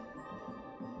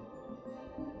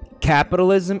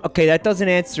 Capitalism? Okay, that doesn't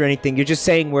answer anything. You're just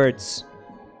saying words.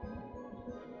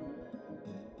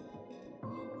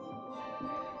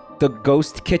 The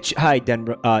Ghost Kitchen... Hi,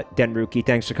 Denruki.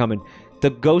 Thanks for coming. The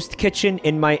ghost kitchen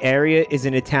in my area is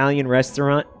an Italian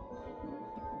restaurant.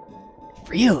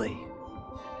 Really?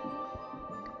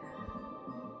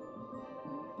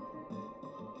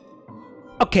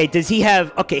 Okay, does he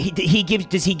have... Okay,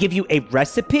 does he give you a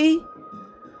recipe?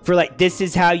 For, like, this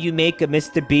is how you make a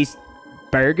Mr. Beast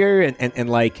burger? And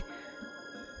like...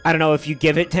 I don't know, if you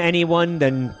give it to anyone,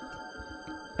 then...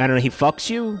 I don't know, he fucks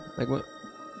you? Like, what?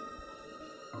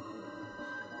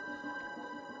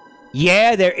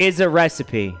 Yeah, there is a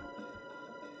recipe.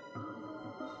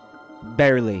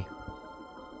 Barely.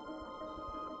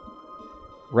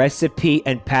 Recipe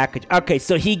and package. Okay,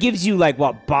 so he gives you, like,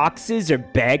 what, boxes or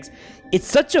bags? It's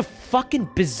such a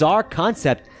fucking bizarre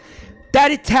concept.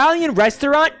 That Italian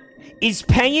restaurant is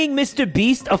paying Mr.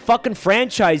 Beast a fucking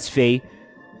franchise fee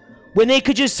when they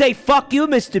could just say, fuck you,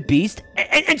 Mr. Beast,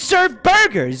 and serve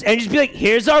burgers. And just be like,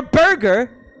 here's our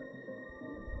burger.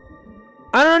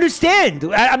 I don't understand.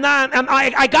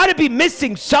 I gotta be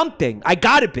missing something. I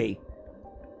gotta be.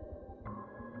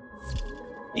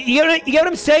 You get what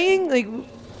I'm saying? Like,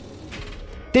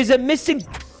 there's a missing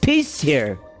piece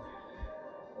here.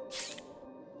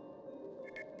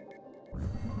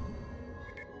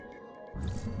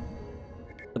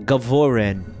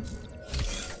 Gavoren.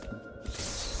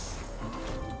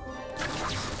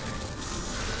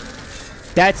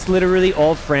 That's literally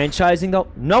all franchising, though?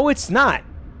 No, it's not.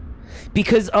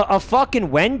 Because a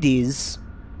fucking Wendy's,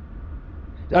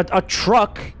 a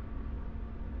truck,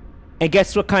 and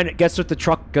guess what the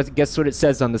truck, guess what it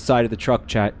says on the side of the truck,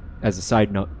 chat, as a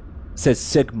side note. It says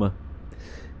Sigma.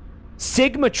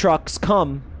 Sigma trucks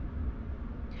come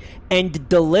and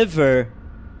deliver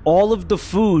all of the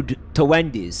food to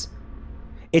Wendy's.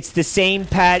 It's the same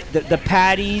the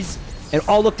patties, and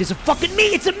oh look, there's a fucking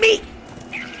meat, it's a meat!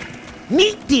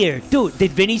 Meat deer! Dude,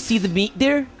 did Vinny see the meat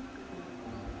deer?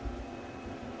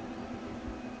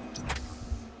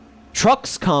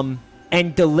 Trucks come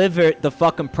and deliver the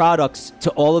fucking products to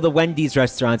all of the Wendy's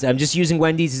restaurants. I'm just using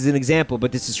Wendy's as an example,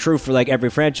 but this is true for like every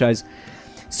franchise.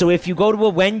 So if you go to a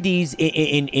Wendy's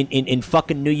in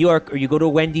fucking New York, or you go to a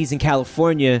Wendy's in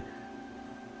California,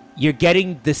 you're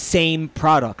getting the same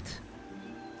product.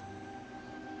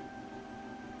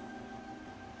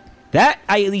 That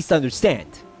I at least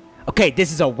understand. Okay,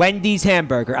 this is a Wendy's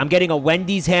hamburger. I'm getting a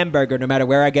Wendy's hamburger no matter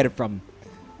where I get it from.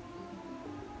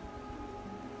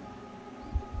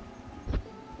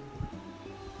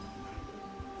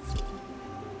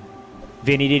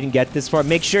 Vinny didn't get this far.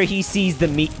 Make sure he sees the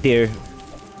meat there.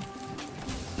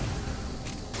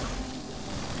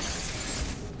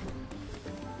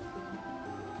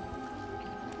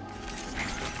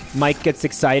 Mike gets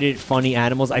excited at funny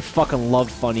animals. I fucking love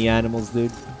funny animals,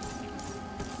 dude.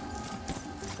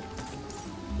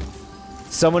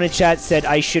 Someone in chat said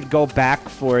I should go back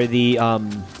for the,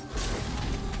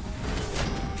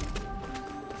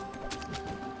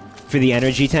 for the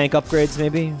energy tank upgrades,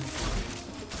 maybe?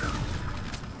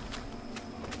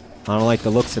 I don't like the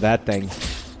looks of that thing.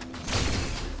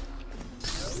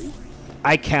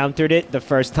 I countered it the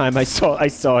first time I saw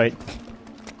it.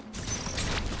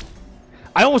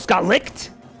 I almost got licked!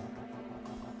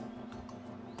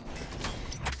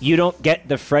 You don't get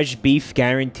the fresh beef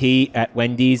guarantee at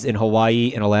Wendy's in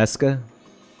Hawaii and Alaska?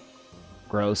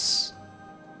 Gross.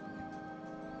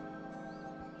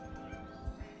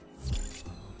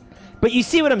 But you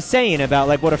see what I'm saying about,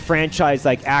 like, what a franchise,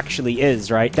 like, actually is,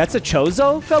 right? That's a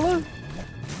Chozo, fella?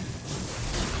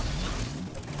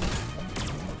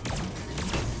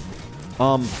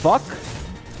 Fuck?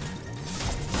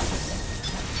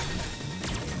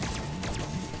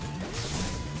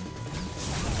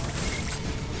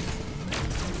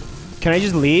 Can I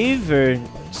just leave, or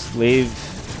just leave?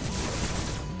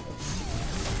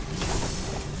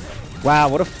 Wow,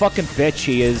 what a fucking bitch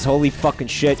he is. Holy fucking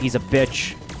shit, he's a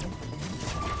bitch.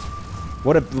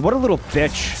 What a little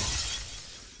bitch.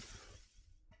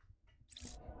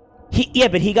 Yeah,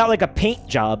 but he got like a paint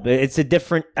job. It's a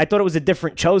different... I thought it was a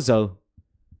different Chozo.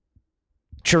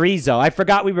 Chorizo. I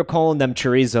forgot we were calling them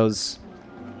chorizos.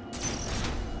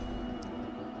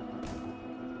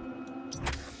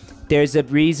 There's a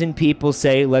reason people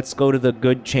say, let's go to the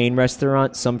good chain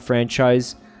restaurant. Some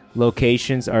franchise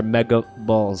locations are mega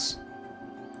balls.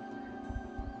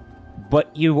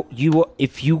 But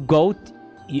if you go...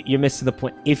 You're missing the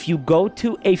point. If you go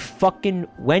to a fucking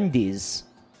Wendy's,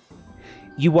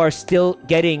 you are still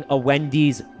getting a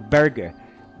Wendy's burger.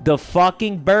 The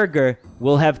fucking burger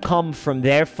will have come from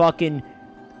their fucking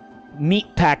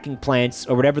meat packing plants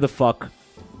or whatever the fuck.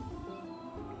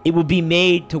 It will be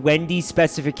made to Wendy's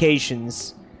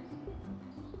specifications.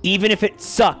 Even if it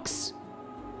sucks,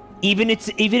 Even if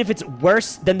it's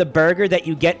worse than the burger that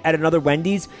you get at another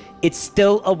Wendy's, it's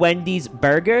still a Wendy's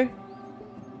burger?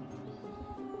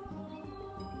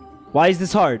 Why is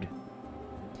this hard?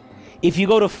 If you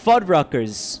go to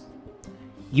Fuddruckers,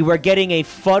 you are getting a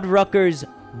Fuddruckers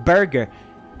burger.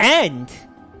 And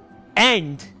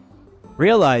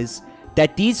realize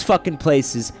that these fucking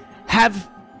places have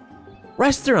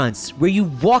restaurants where you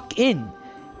walk in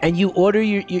and you order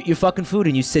your fucking food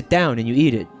and you sit down and you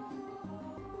eat it.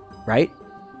 Right?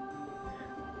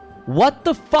 What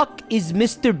the fuck is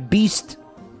Mr. Beast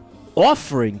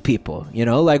offering people? You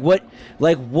know, like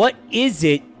what is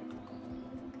it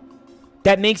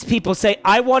that makes people say,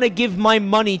 I want to give my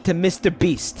money to Mr.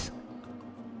 Beast?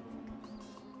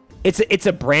 It's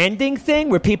a branding thing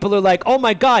where people are like, oh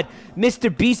my god,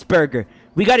 Mr. Beast Burger.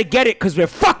 We gotta get it because we're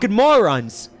fucking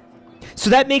morons.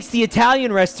 So that makes the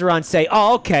Italian restaurant say,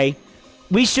 oh, okay,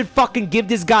 we should fucking give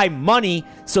this guy money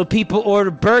so people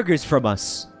order burgers from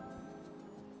us.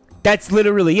 That's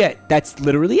literally it. That's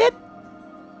literally it.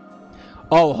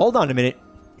 Oh, hold on a minute.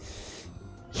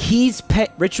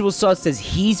 Ritual Sauce says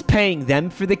he's paying them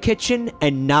for the kitchen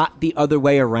and not the other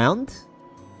way around?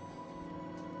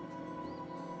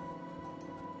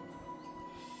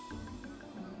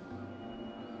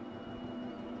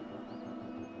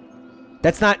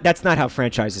 That's not how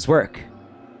franchises work.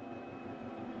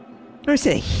 I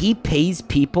said he pays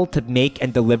people to make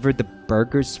and deliver the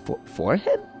burgers for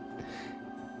him?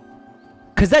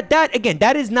 Cause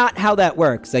that is not how that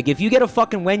works. Like if you get a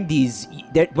fucking Wendy's,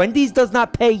 Wendy's does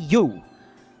not pay you.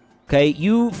 Okay?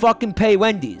 You fucking pay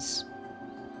Wendy's.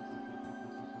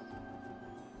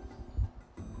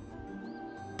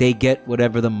 They get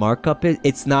whatever the markup is.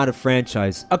 It's not a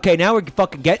franchise. Okay, now we're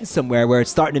fucking getting somewhere where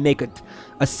it's starting to make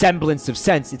a semblance of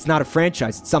sense. It's not a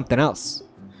franchise. It's something else.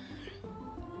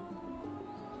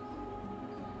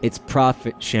 It's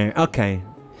profit sharing. Okay.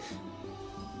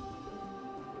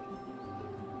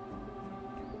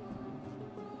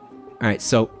 Alright,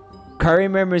 so Curry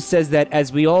Murmur says that,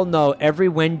 as we all know, every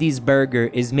Wendy's burger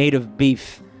is made of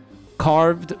beef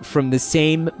carved from the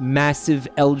same massive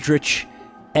eldritch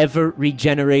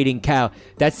ever-regenerating cow.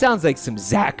 That sounds like some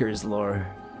Zackers lore.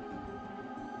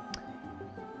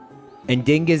 And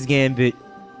Dingus Gambit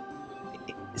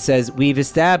says, we've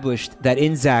established that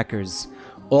in Zackers,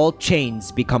 all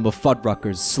chains become a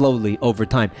Fuddruckers slowly over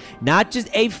time. Not just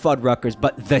a Fuddruckers,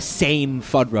 but the same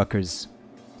Fuddruckers.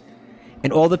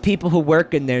 And all the people who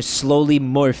work in there slowly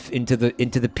morph into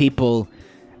the people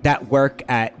that work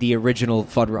at the original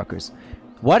Fuddruckers.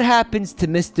 What happens to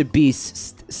Mr.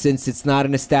 Beast since it's not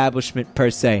an establishment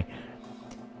per se?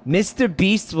 Mr.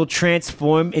 Beast will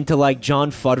transform into like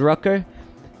John Fuddrucker.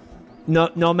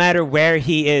 No matter where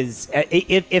he is.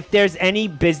 If there's any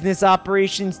business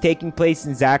operations taking place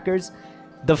in Zackers,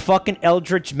 the fucking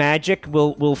Eldritch magic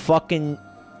will fucking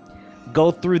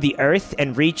go through the earth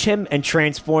and reach him and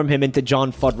transform him into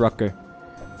John Fuddrucker.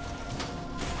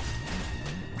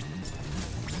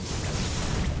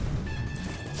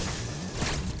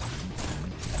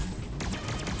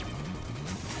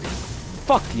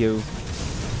 Fuck you.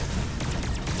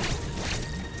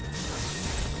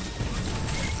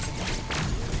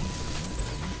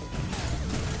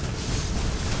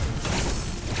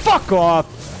 Fuck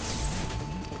off!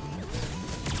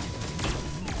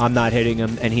 I'm not hitting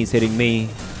him, and he's hitting me.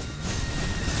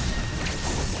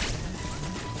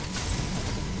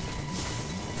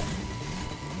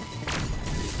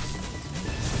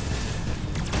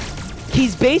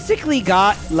 He's basically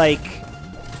got, like,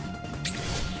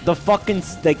 the fucking,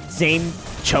 like, same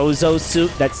Chozo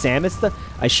suit that Samus does.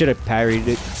 I should have parried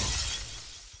it.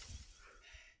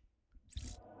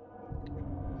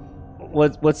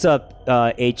 What's up,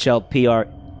 HLPR?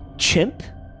 Chimp?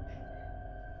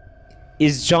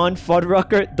 Is John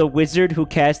Fuddrucker the wizard who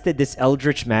casted this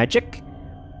eldritch magic?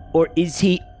 Or is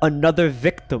he another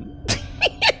victim?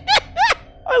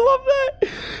 I love that!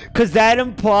 Because that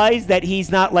implies that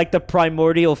he's not like the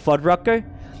primordial Fuddrucker.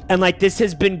 And like this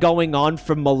has been going on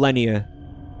for millennia.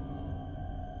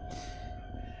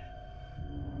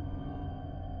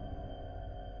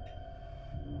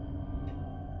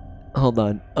 Hold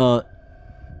on.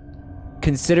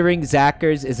 Considering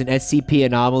Zackers is an SCP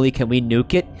anomaly, can we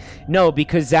nuke it? No,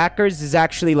 because Zackers is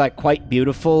actually, like, quite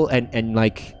beautiful and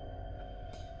like...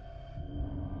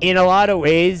 in a lot of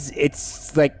ways,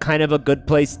 it's, like, kind of a good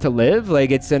place to live.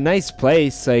 Like, it's a nice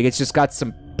place. Like, it's just got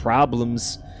some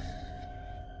problems.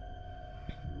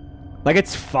 Like,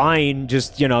 it's fine.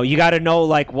 Just, you know, you gotta know,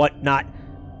 like, what not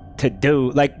to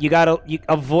do. Like, you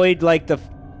avoid, like, the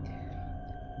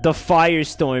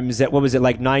firestorms at, what was it,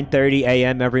 like 9:30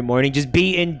 a.m. every morning. Just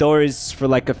be indoors for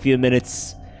like a few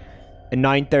minutes at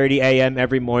 9:30 a.m.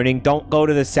 every morning. Don't go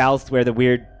to the south where the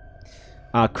weird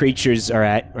creatures are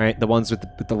at, right? The ones with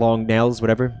the long nails,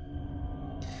 whatever.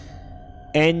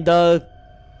 And,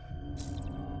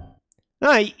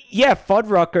 yeah,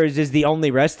 Fuddruckers is the only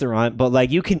restaurant, but,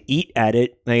 like, you can eat at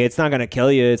it. Like, it's not gonna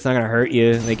kill you. It's not gonna hurt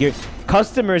you. Like, your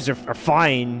customers are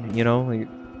fine, you know? Like,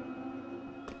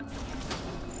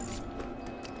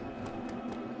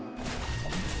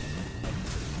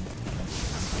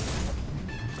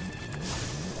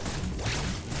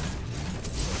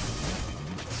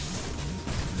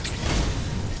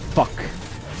 fuck.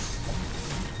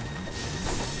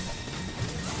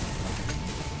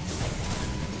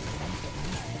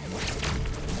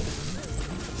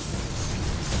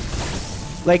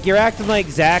 Like, you're acting like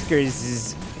Zackers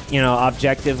is, you know,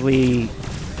 objectively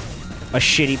a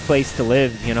shitty place to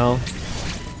live, you know?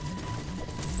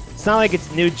 It's not like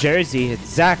it's New Jersey,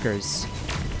 it's Zackers.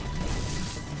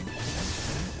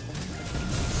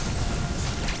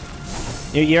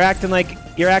 You're acting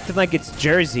like it's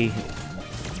Jersey.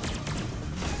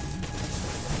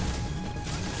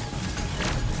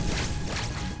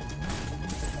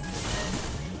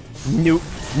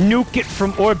 Nuke it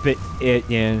from orbit.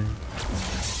 Yeah.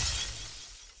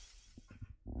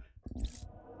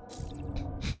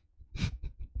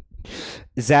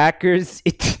 Zackers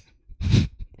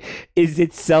is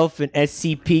itself an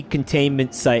SCP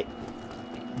containment site.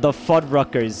 The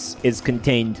Fuddruckers is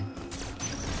contained.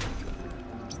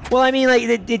 Well, I mean, like,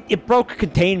 it broke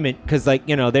containment, because, like,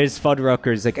 you know, there's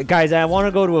Fuddruckers. Like, guys, I want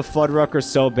to go to a Fuddrucker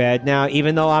so bad now,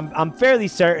 even though I'm fairly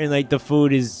certain, like, the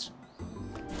food is...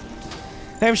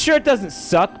 I'm sure it doesn't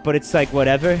suck, but it's, like,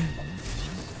 whatever.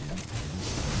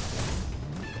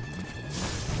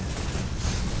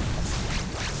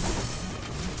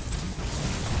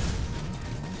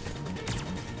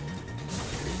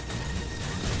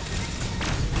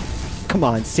 Come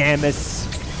on, Samus.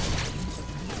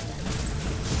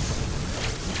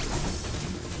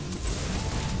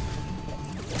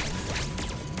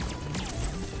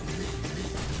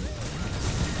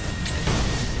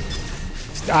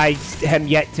 I am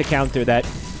yet to counter that.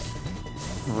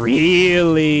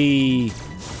 Really?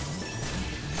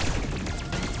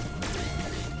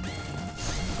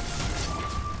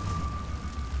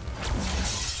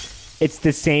 It's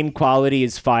the same quality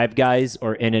as Five Guys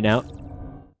or In-N-Out.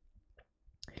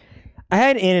 I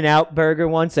had In-N-Out burger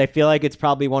once. I feel like it's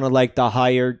probably one of, like, the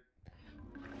higher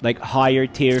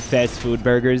tier fast food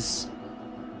burgers.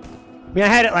 I mean, I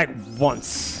had it, like,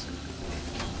 once.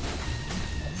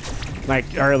 Like,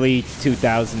 early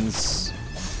 2000s.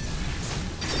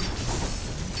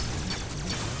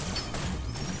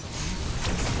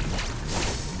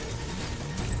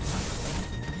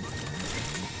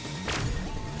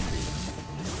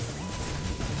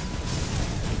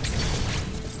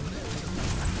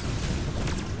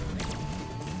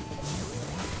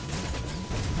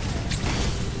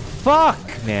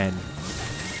 Fuck, man.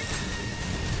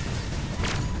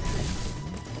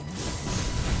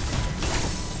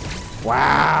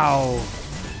 Wow.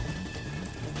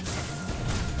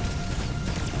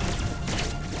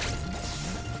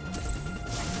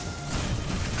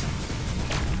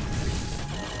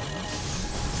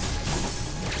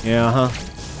 Yeah, huh.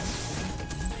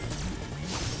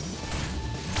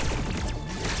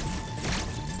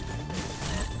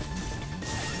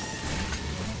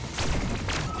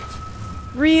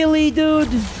 Really, dude?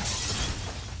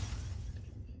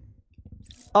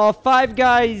 Oh, Five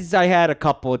Guys, I had a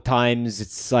couple of times.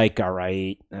 It's like,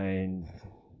 alright.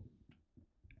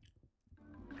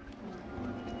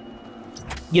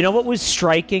 You know what was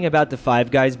striking about the Five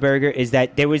Guys burger is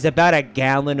that there was about a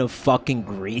gallon of fucking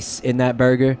grease in that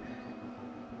burger.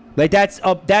 Like,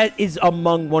 that is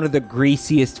among one of the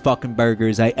greasiest fucking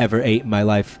burgers I ever ate in my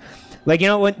life. Like, you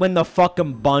know, when the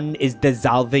fucking bun is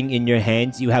dissolving in your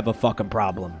hands, you have a fucking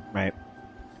problem, right?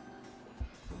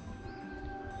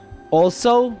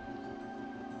 Also,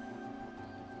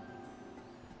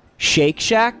 Shake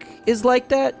Shack is like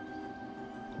that,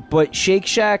 but Shake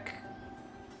Shack,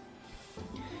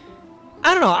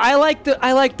 I don't know. I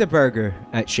like the burger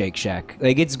at Shake Shack.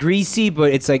 Like, it's greasy,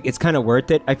 but it's like, it's kind of worth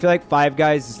it. I feel like Five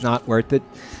Guys is not worth it.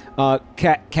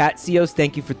 Katsios,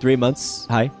 thank you for 3 months.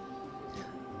 Hi.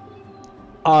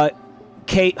 Hi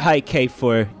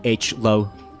K4H low.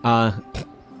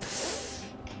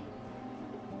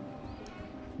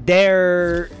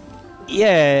 There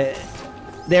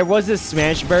was a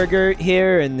Smash Burger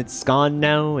here, and it's gone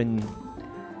now, and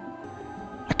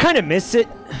I kind of miss it,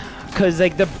 cause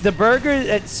like the burger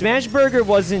at Smash Burger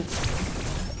wasn't,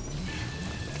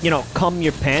 you know, cum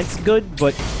your pants good,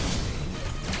 but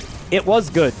it was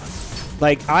good.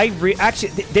 Like, actually,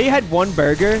 they had one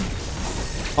burger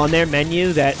on their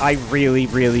menu that I really,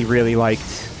 really, really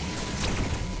liked.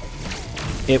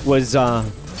 It was, the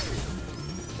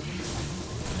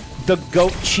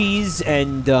goat cheese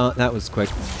and, that was quick.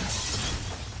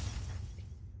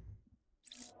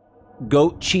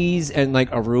 Goat cheese and, like,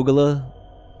 arugula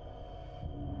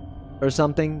or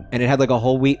something. And it had, like, a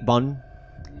whole wheat bun.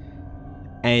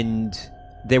 And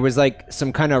there was, like,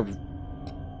 some kind of,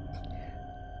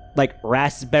 like,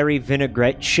 raspberry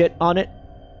vinaigrette shit on it.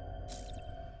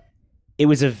 It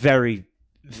was a very,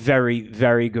 very,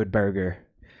 very good burger.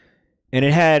 And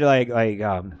it had, like,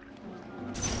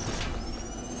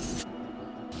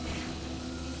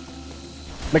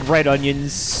 red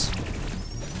onions.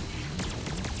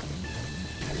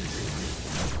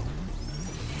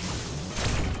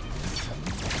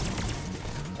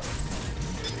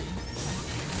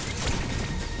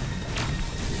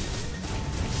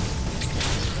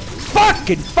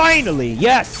 Fucking finally,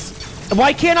 yes!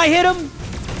 Why can't I hit him?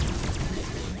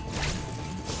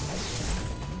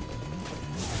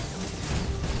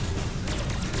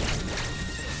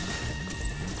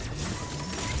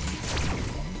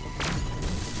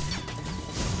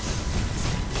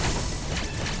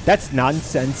 That's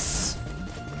nonsense.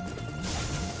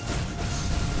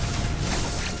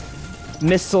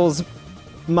 Missiles,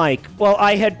 Mike. Well,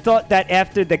 I had thought that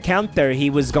after the counter, he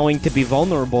was going to be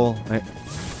vulnerable.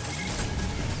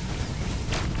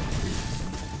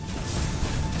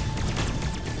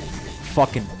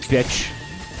 Fucking bitch.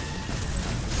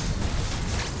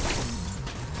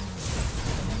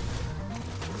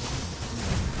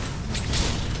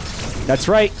 That's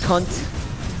right, cunt.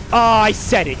 Oh, I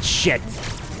said it, shit.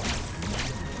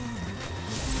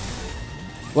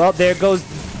 Well, there goes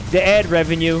the ad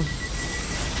revenue.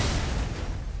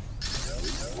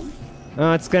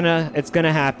 Oh, it's gonna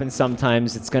happen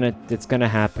sometimes. It's gonna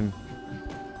happen.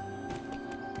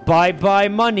 Bye-bye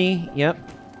money. Yep.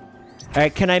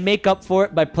 Alright, can I make up for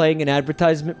it by playing an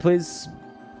advertisement, please?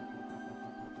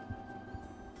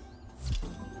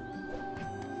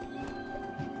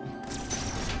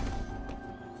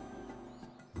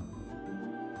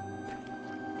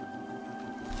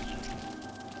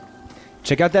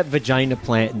 Check out that vagina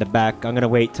plant in the back. I'm gonna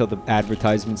wait till the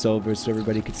advertisement's over so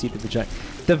everybody can see the vagina.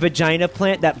 The vagina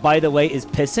plant that, by the way, is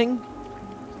pissing.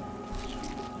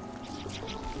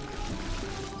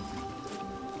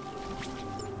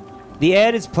 The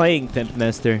ad is playing,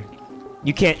 Pimpmaster.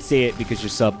 You can't see it because you're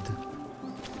subbed.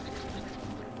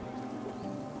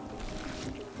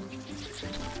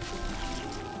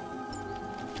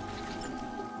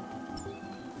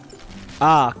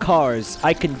 Ah, cars.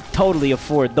 I can totally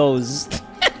afford those.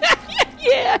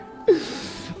 Yeah.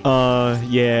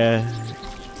 Yeah.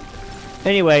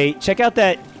 Anyway, check out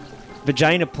that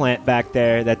vagina plant back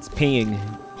there that's peeing.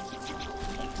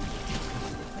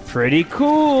 Pretty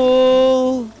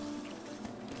cool.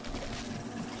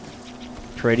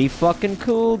 Pretty fucking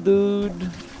cool,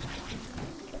 dude.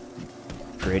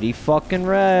 Pretty fucking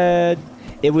rad.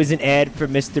 It was an ad for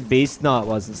Mr. Beast. No, it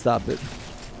wasn't. Stop it.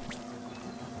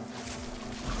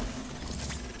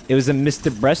 It was a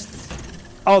Mr. Breast.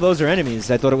 Oh, those are enemies.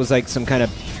 I thought it was like some kind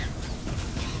of...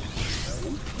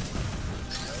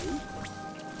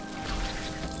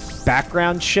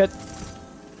 background shit.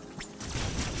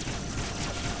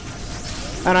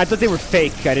 And I thought they were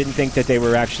fake. I didn't think that they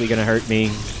were actually gonna hurt me.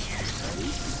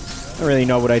 I don't really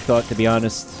know what I thought, to be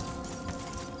honest.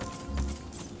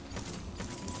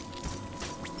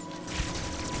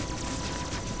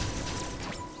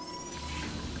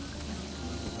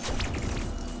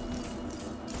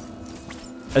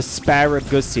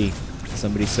 Asparagussy,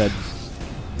 somebody said.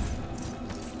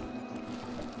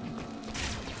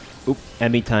 Oop,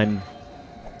 Emmy time.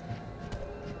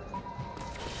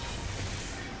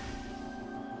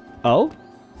 Oh?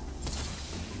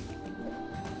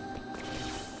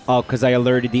 Oh, because I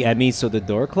alerted the Emmy so the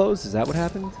door closed? Is that what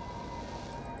happened?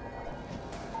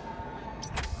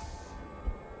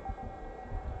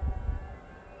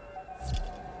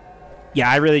 Yeah,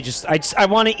 I really I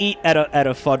want to eat at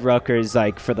a Fuddruckers,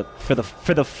 like for the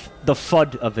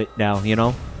fud of it now, you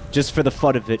know? Just for the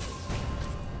fud of it.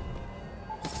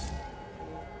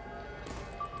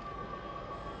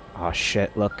 Oh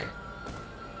shit, look.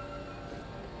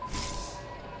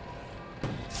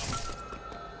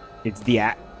 It's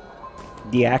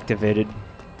deactivated.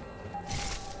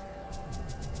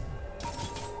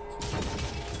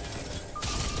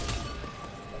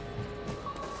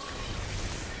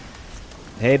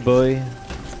 Hey, boy.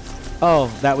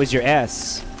 Oh, that was your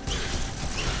ass.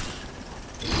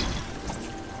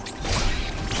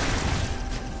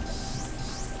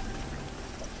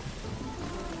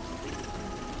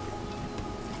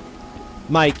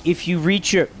 Mike, if you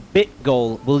reach your... bit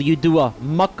goal will you do a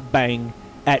mukbang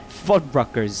at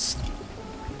Fuddruckers?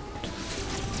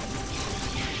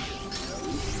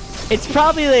 It's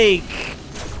probably like...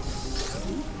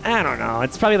 I don't know.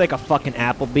 It's probably like a fucking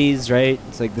Applebee's, right?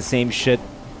 It's like the same shit.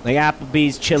 Like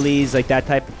Applebee's, Chili's, like that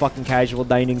type of fucking casual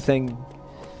dining thing.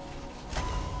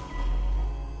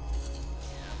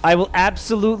 I will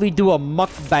absolutely do a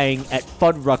mukbang at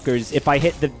Fuddruckers if I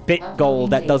hit the bit goal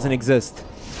that doesn't exist.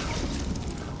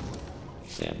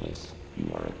 Samus,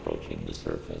 you are approaching the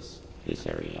surface. This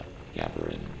area,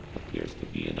 Jabroni, appears to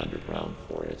be an underground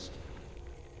forest.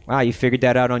 Wow, you figured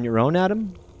that out on your own,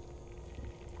 Adam?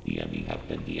 The enemy have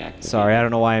been deactivated. Sorry, I don't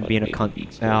know why I'm being a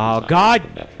cunt. Oh, God!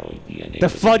 The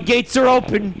floodgates are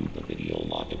open! The video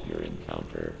log of your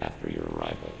encounter after your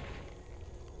arrival.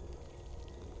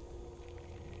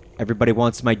 Everybody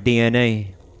wants my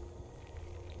DNA.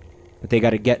 But they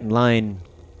gotta get in line.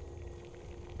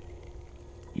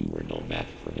 You were no match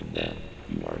for him then.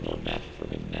 You are no match for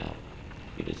him now.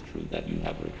 It is true that you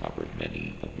have recovered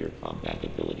many of your combat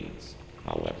abilities.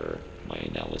 However, my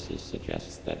analysis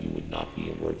suggests that you would not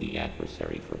be a worthy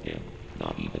adversary for him,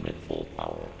 not even at full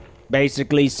power.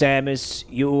 Basically, Samus,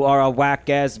 you are a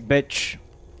whack-ass bitch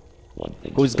One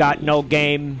thing who's got no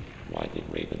game. Why did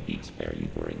Raven Beak spare you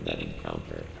during that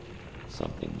encounter?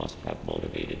 Something must have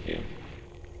motivated him.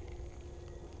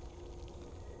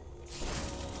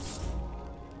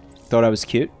 Thought I was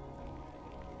cute.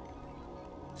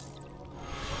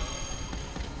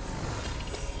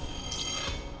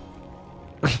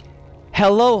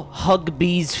 Hello,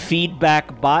 Hugbee's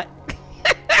feedback bot.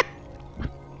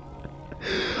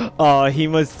 Oh, he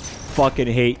must fucking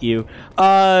hate you.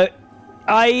 I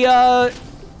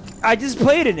just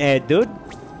played an ad, dude.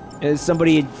 There's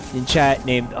somebody in chat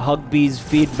named Hugbee's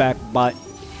feedback bot.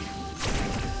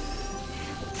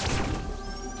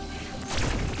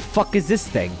 Fuck is this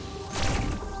thing?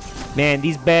 Man,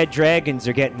 these bad dragons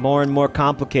are getting more and more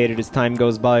complicated as time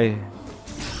goes by.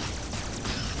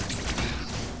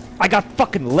 I got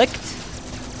fucking licked?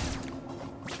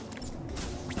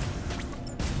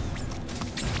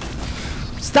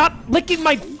 Stop licking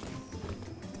my...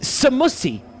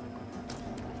 Samusi!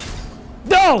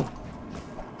 No!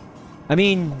 I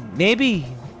mean, maybe...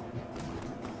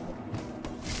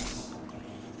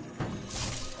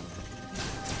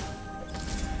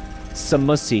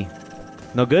 Samusi.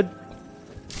 No good?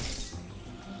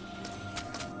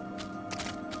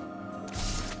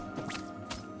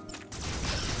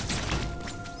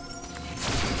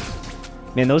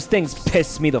 Man, those things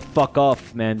piss me the fuck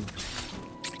off, man.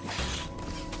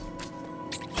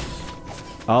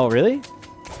 Oh, really?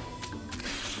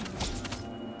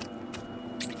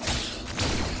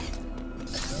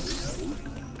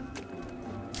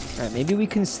 Alright, maybe we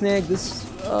can snag this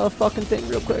fucking thing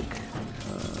real quick.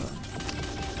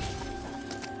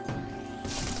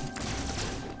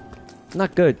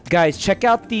 Not good. Guys, check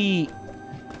out the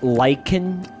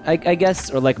lichen, I guess,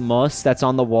 or like moss that's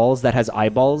on the walls that has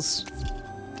eyeballs.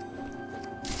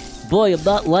 Boy, I'm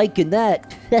not liking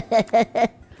that.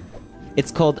 It's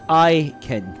called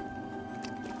Lichen.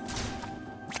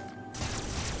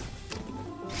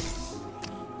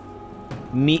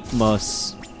 Meat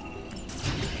moss.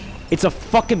 It's a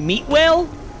fucking meat whale?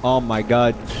 Oh my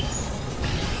god.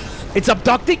 It's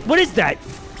abducting? What is that?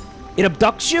 It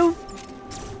abducts you?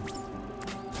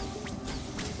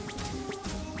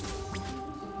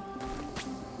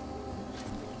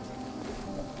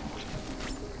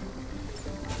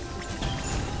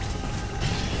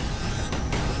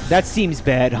 That seems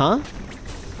bad, huh?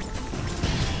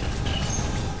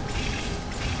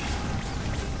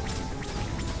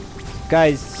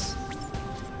 Guys,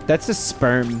 that's a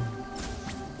sperm.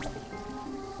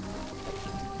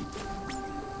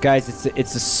 Guys,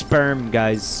 it's a sperm,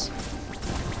 guys.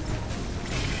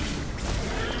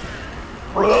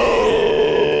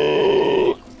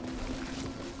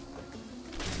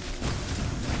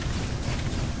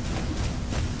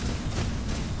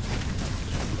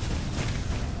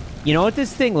 You know what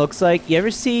this thing looks like? You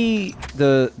ever see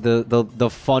the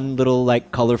fun little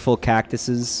like colorful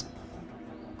cactuses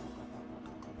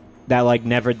that like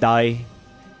never die?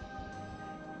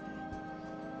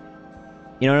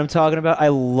 You know what I'm talking about? I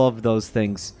love those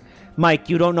things. Mike,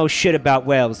 you don't know shit about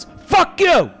whales. Fuck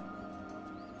you!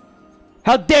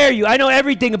 How dare you? I know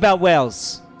everything about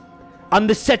whales. I'm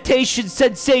the cetacean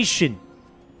sensation.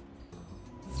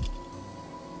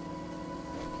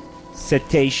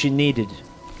 Cetacean needed.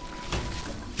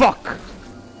 Fuck!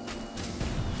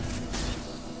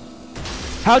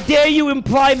 How dare you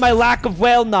imply my lack of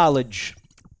whale knowledge?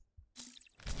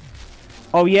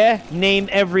 Oh yeah? Name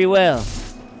every whale.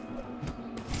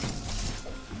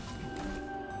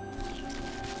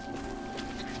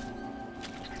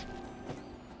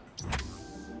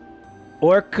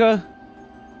 Orca.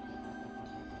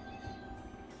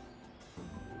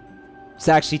 It's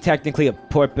actually technically a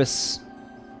porpoise,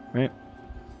 right?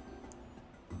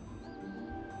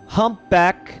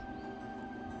 Humpback,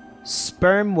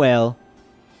 sperm whale,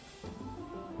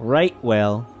 right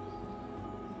whale,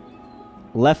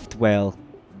 left whale,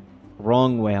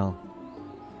 wrong whale.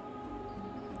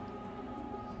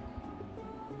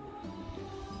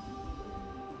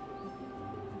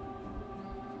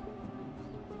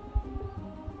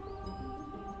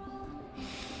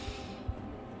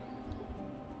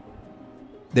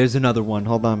 There's another one.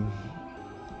 Hold on.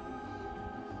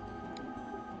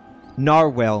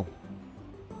 Narwhal.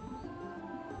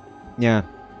 Yeah.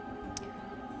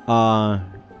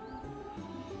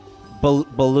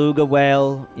 Beluga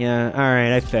whale. Yeah.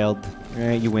 Alright, I failed.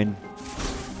 Alright, you win.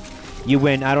 You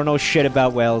win. I don't know shit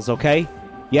about whales, okay?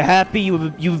 You happy?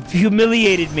 You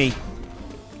humiliated me.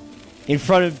 In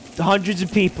front of hundreds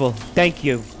of people. Thank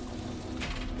you.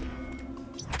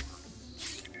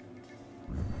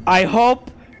 I hope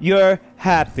you're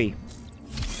happy.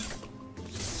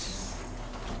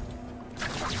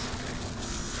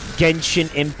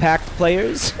 Genshin Impact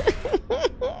players.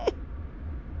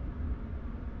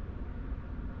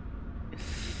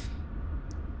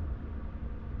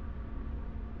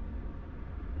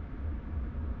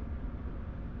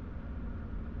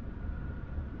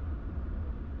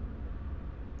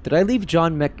 Did I leave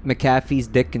John McAfee's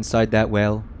dick inside that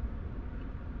whale?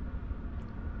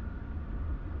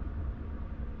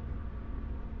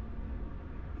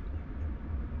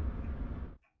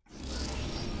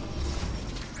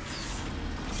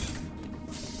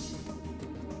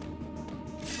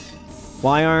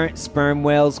 Why aren't sperm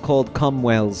whales called cum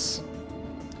whales?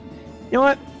 You know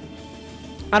what?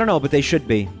 I don't know, but they should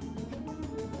be.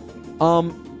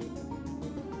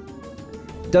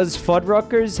 Does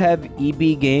Fuddruckers have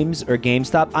EB Games or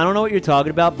GameStop? I don't know what you're talking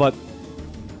about, but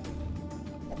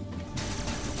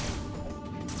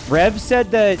Rev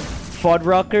said that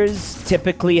Fuddruckers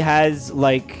typically has,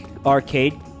 like,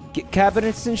 arcade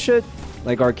cabinets and shit.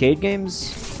 Like, arcade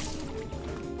games.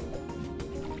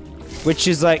 Which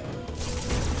is, like,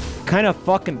 kind of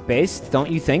fucking based, don't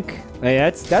you think? Hey,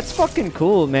 that's fucking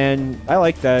cool, man. I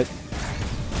like that.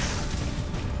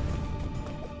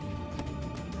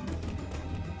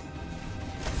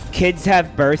 Kids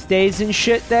have birthdays and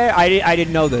shit there? I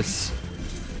didn't know this.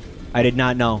 I did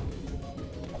not know.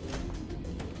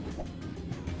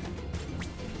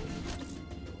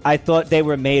 I thought they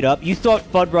were made up. You thought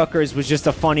Fuddruckers was just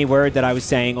a funny word that I was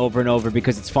saying over and over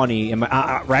because it's funny. Am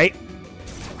I, right?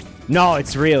 No,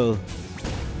 it's real.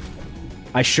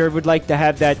 I sure would like to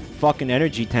have that fucking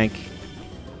energy tank.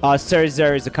 Sir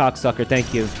Zer is a cocksucker,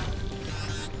 thank you.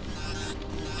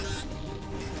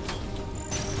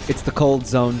 It's the cold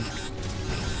zone.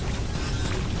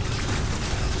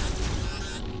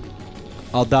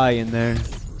 I'll die in there.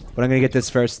 But I'm gonna get this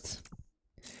first.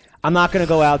 I'm not gonna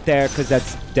go out there because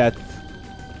that's death.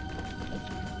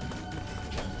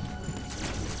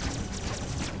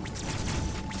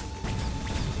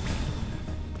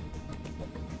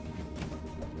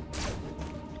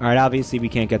 Alright, obviously we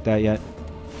can't get that yet.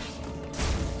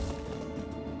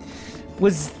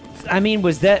 Was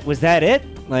that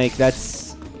it? Like,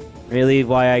 that's really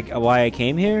why I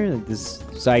came here? Like this,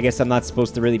 so I guess I'm not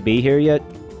supposed to really be here yet?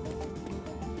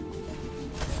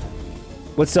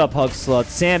 What's up, Hug Sloth?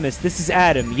 Samus, this is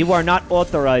Adam. You are not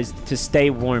authorized to stay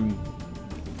warm.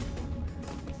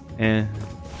 Eh.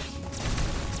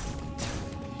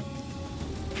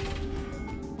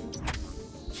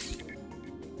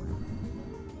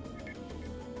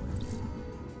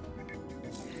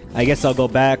 I guess I'll go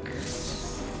back.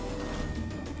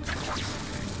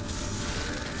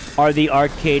 Are the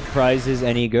arcade prizes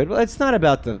any good? Well, it's not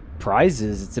about the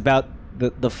prizes. It's about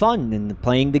the fun and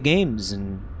playing the games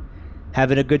and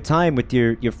having a good time with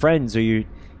your friends or your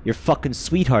fucking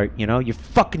sweetheart, you know? Your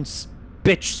fucking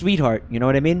bitch sweetheart, you know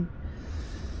what I mean?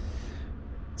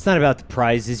 It's not about the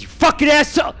prizes, you fucking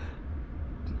asshole!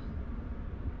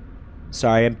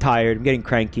 Sorry, I'm tired. I'm getting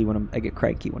cranky when I get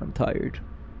cranky when I'm tired.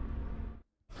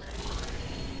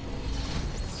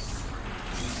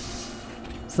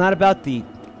 It's not about the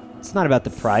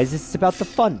prizes, it's about the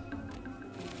fun.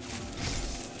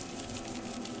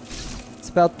 It's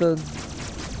about the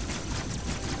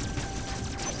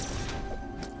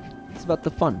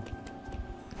fun.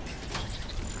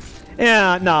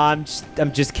 Yeah, no, I'm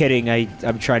just kidding.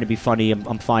 I'm trying to be funny.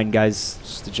 I'm fine, guys.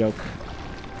 Just a joke.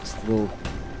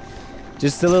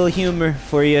 Just a little humor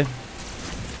for you.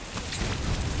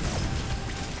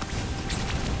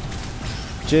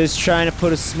 Just trying to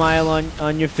put a smile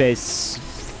on your face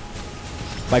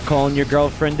by calling your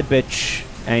girlfriend a bitch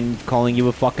and calling you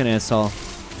a fucking asshole.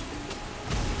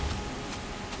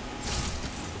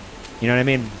 You know what I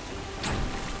mean?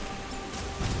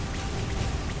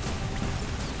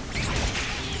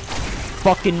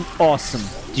 Fucking awesome.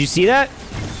 Did you see that?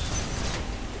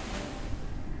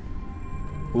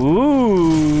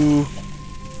 Ooh.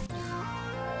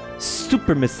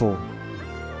 Super missile.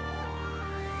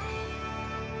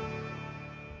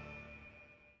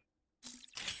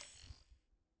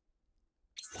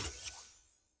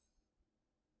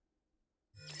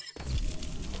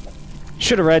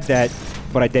 Should have read that,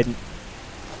 but I didn't.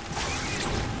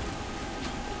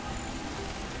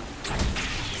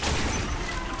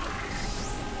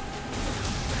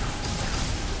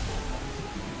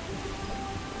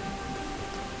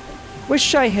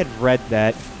 Wish I had read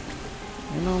that.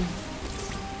 You know?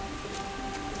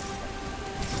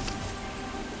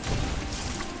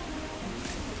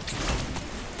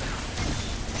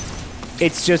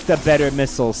 It's just a better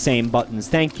missile, same buttons.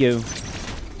 Thank you.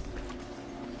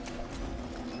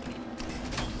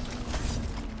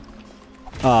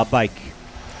 Bike.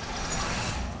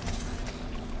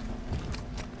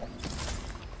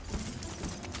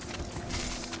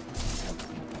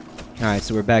 Alright,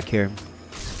 so we're back here.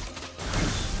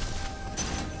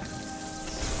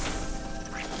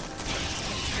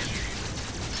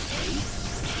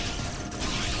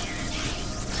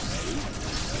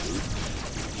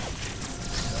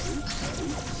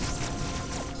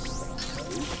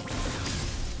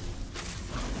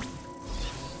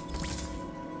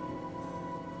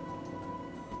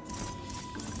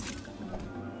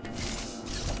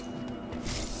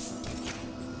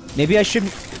 Maybe I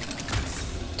shouldn't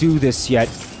do this yet.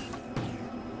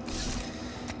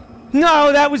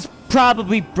 No, that was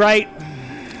probably bright.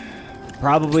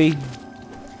 Probably.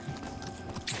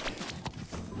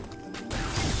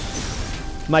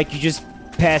 Mike, you just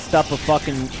passed up a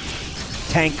fucking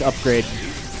tank upgrade.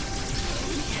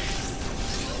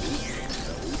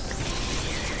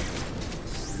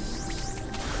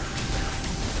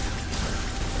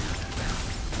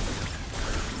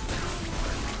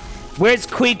 Where's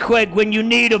Queequeg when you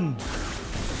need him?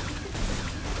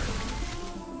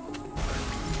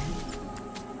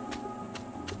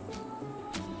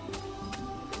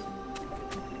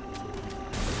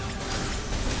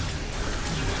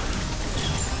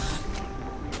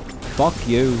 Fuck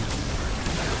you.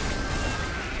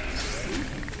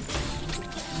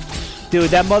 Dude,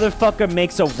 that motherfucker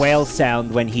makes a whale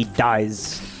sound when he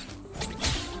dies.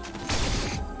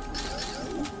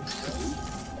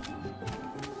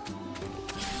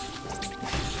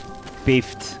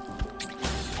 Beefed.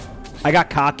 I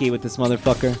got cocky with this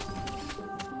motherfucker.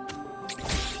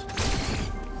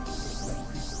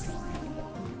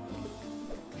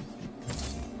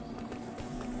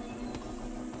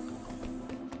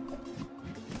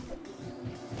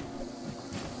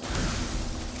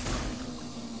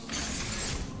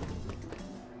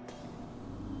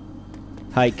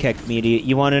 Hi, Keck Media.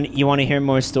 You wanna hear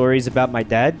more stories about my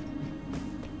dad?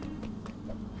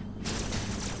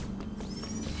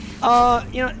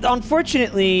 You know,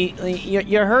 unfortunately,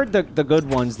 you heard the good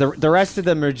ones. The rest of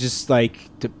them are just like,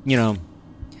 you know,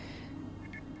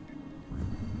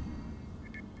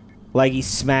 like he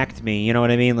smacked me. You know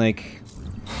what I mean? Like,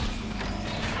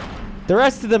 the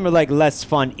rest of them are like less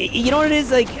fun. You know what it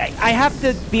is? Like, I have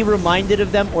to be reminded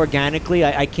of them organically.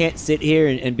 I can't sit here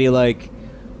and be like,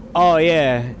 oh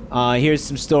yeah, here's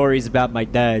some stories about my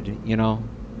dad. You know?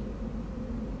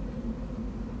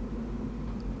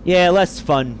 Yeah, less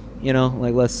fun. You know,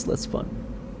 like less fun.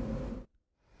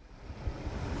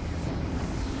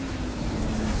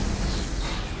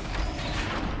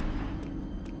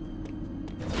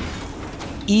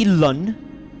 Elon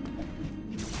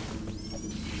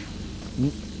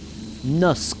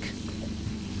Nusk.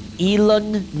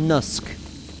 Elon Nusk.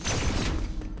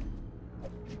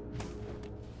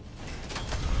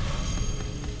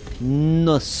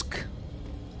 Nusk.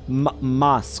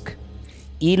 Musk.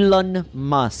 Elon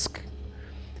Musk.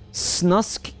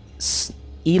 Snusk?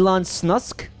 Elon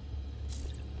Snusk?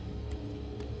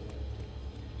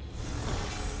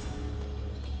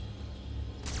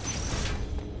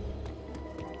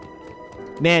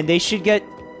 Man, they should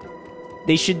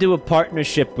do a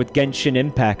partnership with Genshin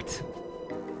Impact.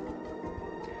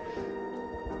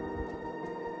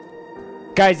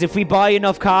 Guys, if we buy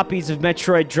enough copies of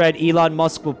Metroid Dread, Elon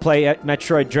Musk will play at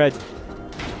Metroid Dread.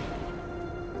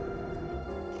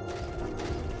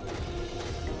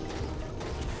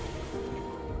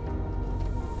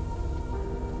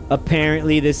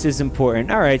 Apparently, this is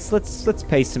important. All right, so let's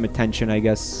pay some attention, I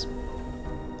guess.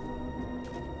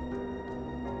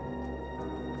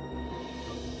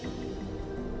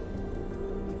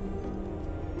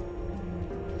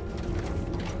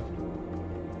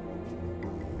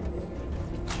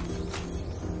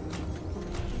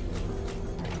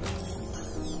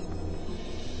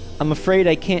 I'm afraid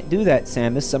I can't do that,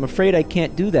 Samus. I'm afraid I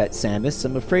can't do that, Samus.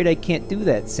 I'm afraid I can't do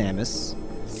that, Samus.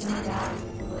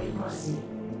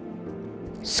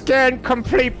 Scan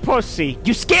complete pussy.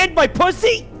 You scanned my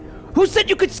pussy? Who said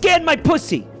you could scan my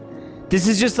pussy? This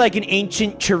is just like an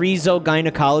ancient chorizo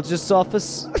gynecologist's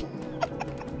office.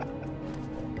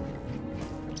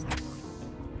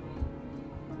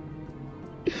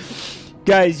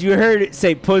 Guys, you heard it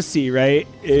say pussy, right?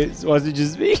 It wasn't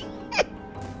just me.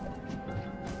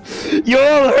 You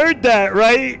all heard that,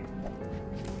 right?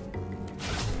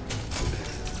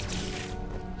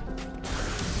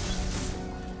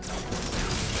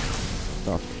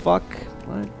 The fuck?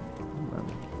 What?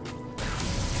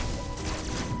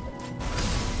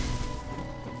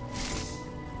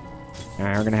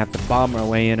 Alright, we're gonna have to bomb our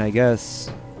way in, I guess.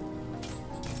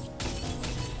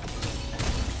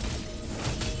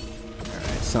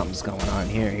 Alright, something's going on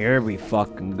here. Here we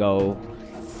fucking go.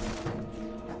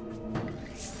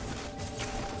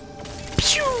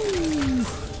 Pew!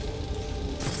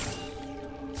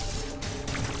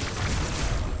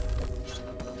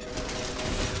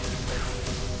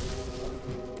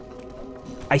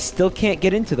 I still can't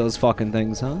get into those fucking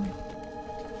things, huh?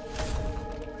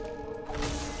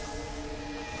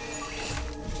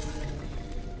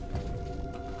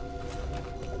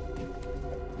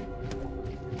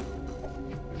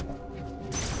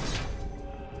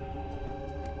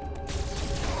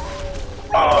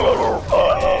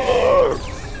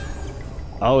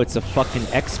 Oh, it's a fucking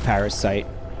X-Parasite.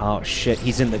 Oh shit,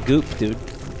 he's in the goop, dude.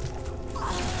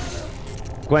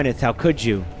 Gwyneth, how could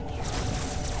you?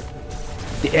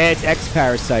 It's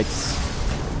X-Parasites.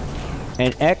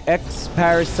 An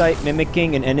X-Parasite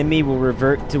mimicking an enemy will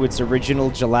revert to its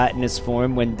original gelatinous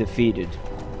form when defeated.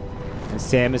 And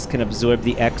Samus can absorb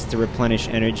the X to replenish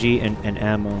energy and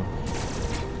ammo.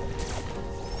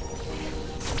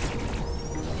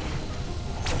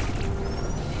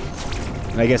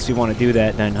 I guess we want to do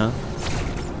that then, huh?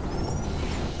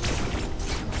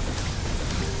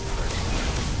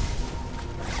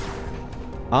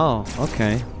 Oh,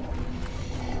 okay.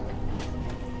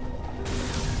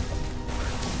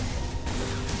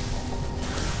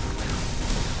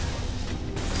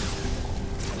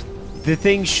 The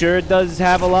thing sure does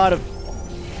have a lot of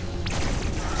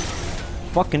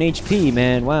fucking HP,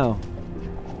 man. Wow.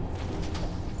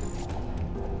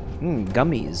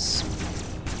 Gummies.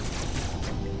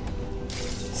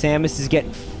 Samus is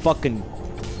getting fucking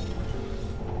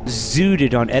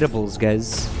zooted on edibles,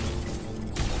 guys.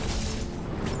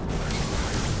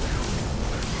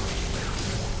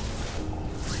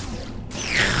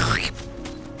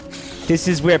 This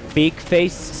is where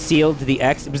Beakface sealed the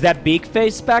X. Was that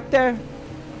Beakface back there?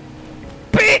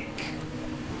 Beak!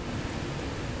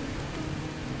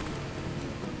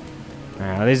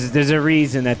 Oh, there's a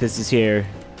reason that this is here.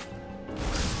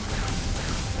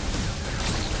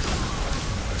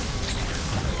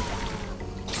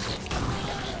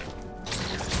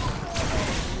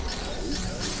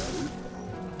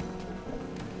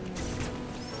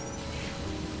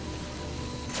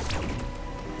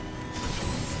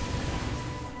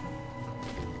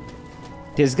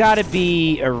 There's gotta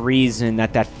be a reason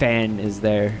that that fan is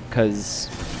there, cause...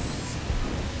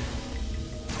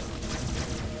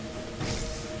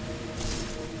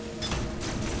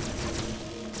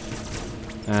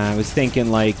 I was thinking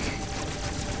like...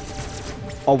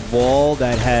 a wall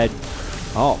that had...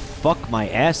 Oh, fuck my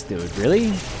ass, dude,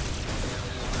 really?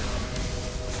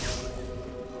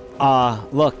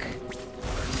 Look.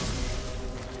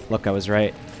 Look, I was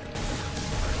right.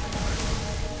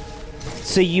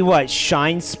 So you what,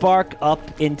 shine spark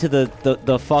up into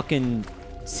the fucking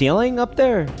ceiling up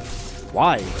there?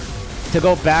 Why? To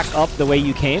go back up the way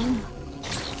you came?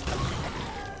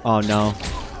 Oh no.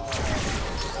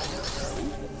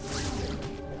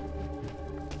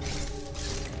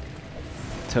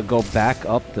 To go back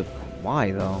up the...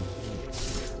 Why though?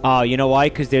 Oh, you know why?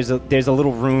 Because there's a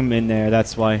little room in there,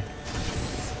 that's why.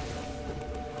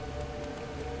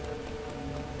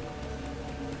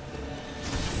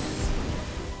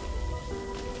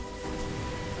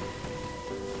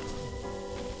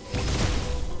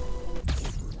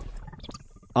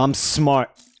 I'm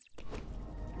smart.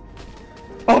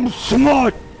 I'm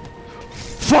smart!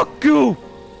 Fuck you!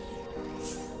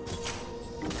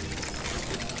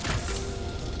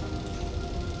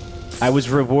 I was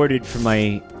rewarded for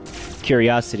my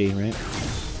curiosity, right?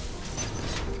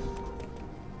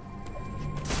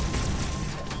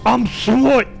 I'm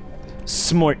smart!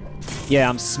 Smart. Yeah,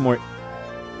 I'm smart.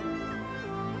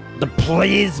 The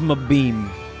plasma beam.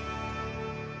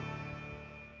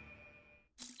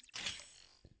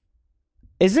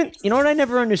 Isn't... You know what I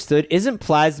never understood? Isn't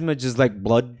plasma just like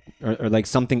blood or like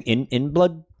something in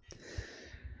blood.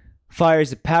 Fire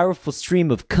is a powerful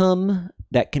stream of cum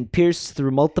that can pierce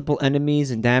through multiple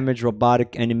enemies and damage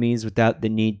robotic enemies without the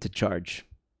need to charge.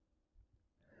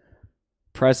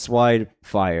 Press wide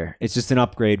fire. It's just an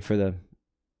upgrade for the...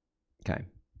 Okay.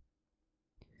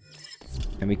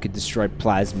 And we could destroy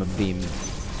plasma beam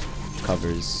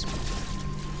covers.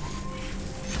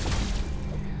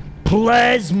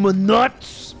 Plasma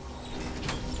nuts!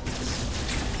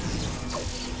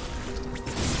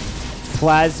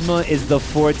 Plasma is the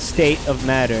fourth state of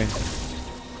matter.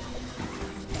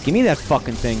 Give me that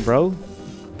fucking thing, bro.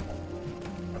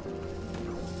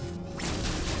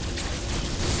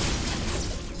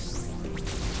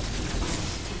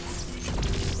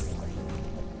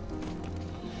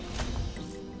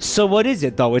 So what is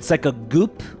it, though? It's like a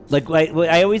goop? Like,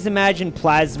 I always imagine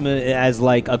plasma as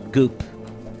like a goop.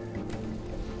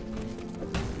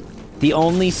 The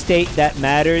only state that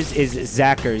matters is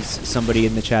Zackers, somebody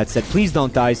in the chat said. Please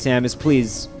don't die, Samus,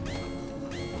 please.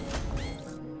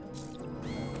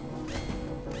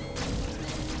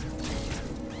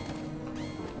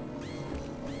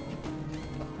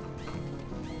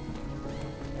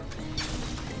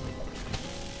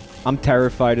 I'm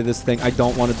terrified of this thing. I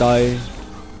don't want to die.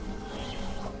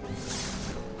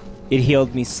 It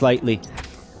healed me slightly.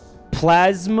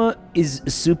 Plasma is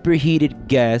superheated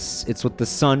gas. It's what the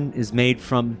sun is made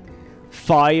from.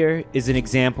 Fire is an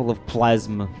example of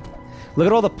plasma. Look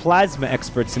at all the plasma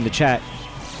experts in the chat.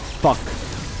 Fuck.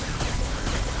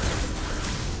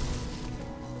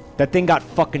 That thing got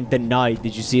fucking denied.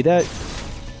 Did you see that?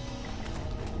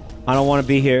 I don't want to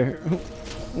be here.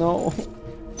 No.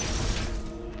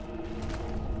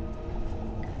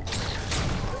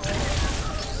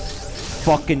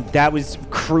 Fucking, that was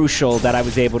crucial that I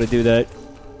was able to do that.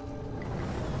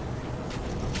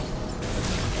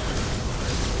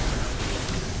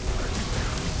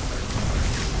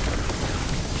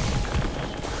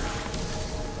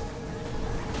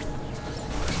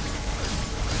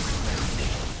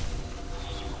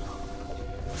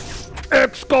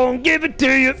 X gonna give it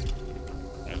to you.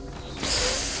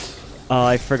 Oh,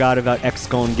 I forgot about X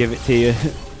gonna give it to you.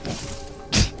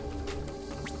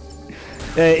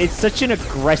 It's such an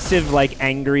aggressive, like,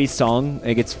 angry song.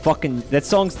 Like, it's fucking... That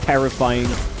song's terrifying.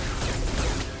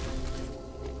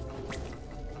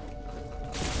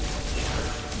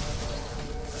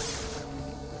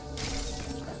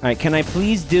 Alright, can I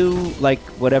please do, like,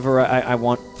 whatever I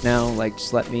want now? Like,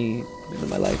 just let me live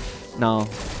my life. No.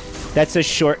 That's a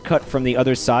shortcut from the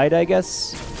other side, I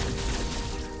guess?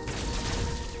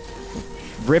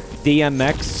 Rip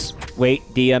DMX. Wait,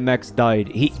 DMX died.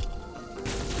 He...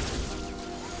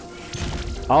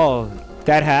 Oh,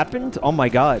 that happened? Oh my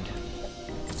god.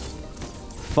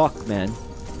 Fuck, man.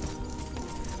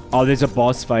 Oh, there's a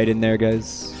boss fight in there,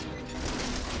 guys.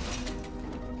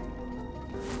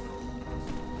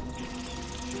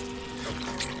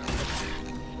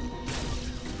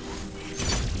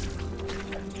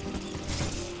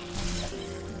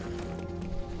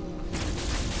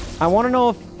 I want to know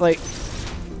if,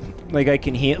 like I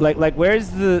can heal, like where's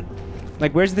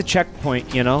the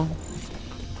checkpoint, you know?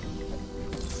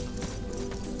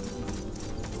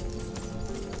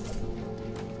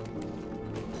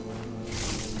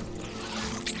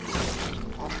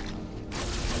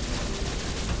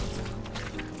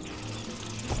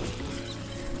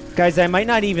 Guys, I might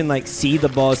not even, like, see the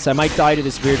boss. I might die to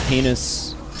this weird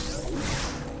penis.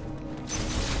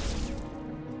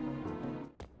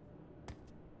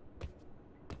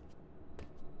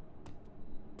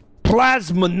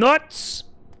 Plasma nuts!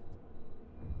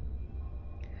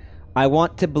 I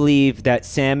want to believe that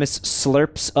Samus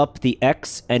slurps up the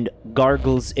X and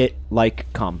gargles it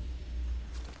like cum.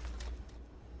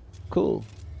 Cool.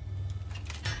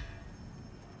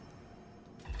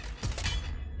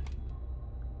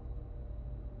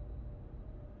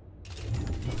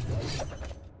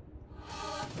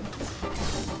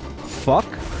 Fuck.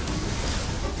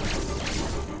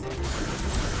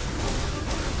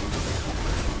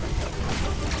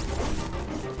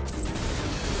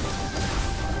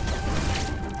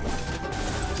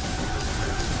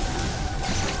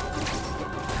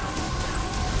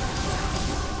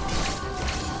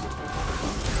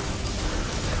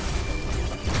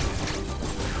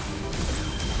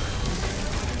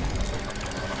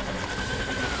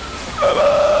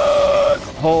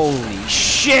 Holy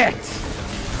shit!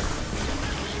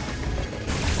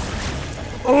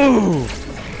 Ooh!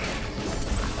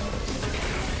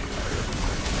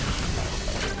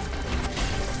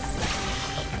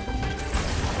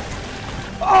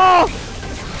 Oh!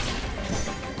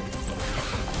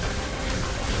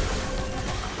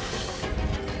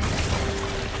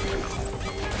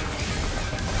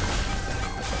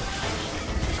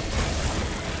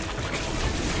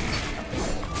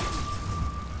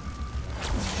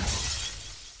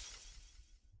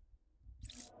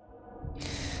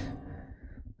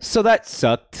 So that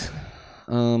sucked.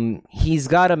 He's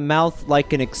got a mouth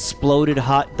like an exploded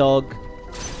hot dog.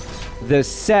 The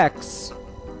sex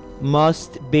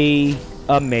must be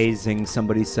amazing,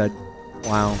 somebody said.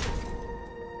 Wow.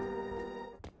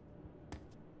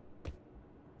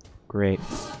 Great.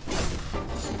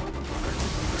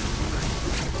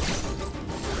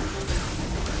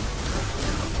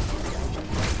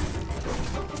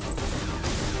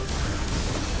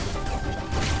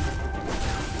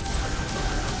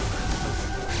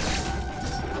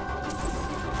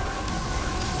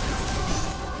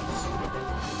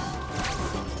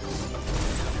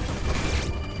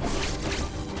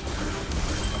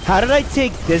 How did I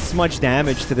take this much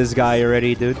damage to this guy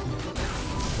already, dude?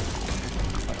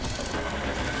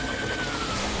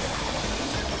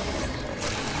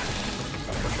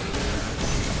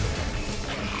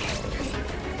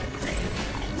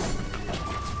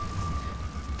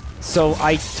 So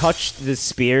I touched the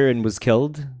spear and was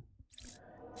killed?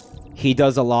 He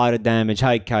does a lot of damage.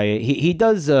 Hi, Kaya. He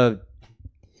does a...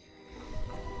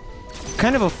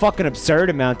 kind of a fucking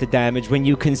absurd amount of damage when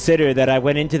you consider that I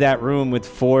went into that room with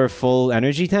 4 full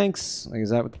energy tanks. Like, is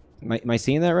that what, am I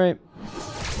seeing that right?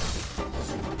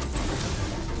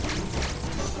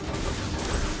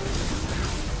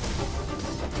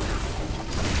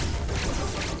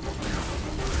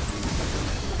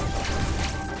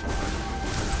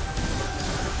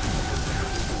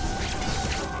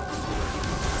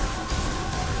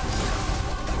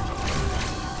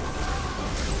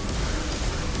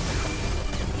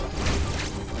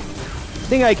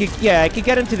 I think I could, yeah, I could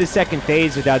get into the second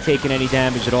phase without taking any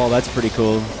damage at all. That's pretty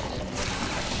cool.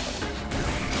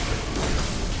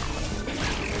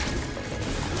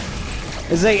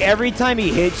 It's like every time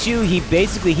he hits you, he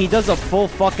does a full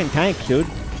fucking tank, dude.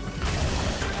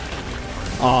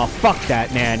 Oh, fuck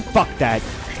that, man. Fuck that.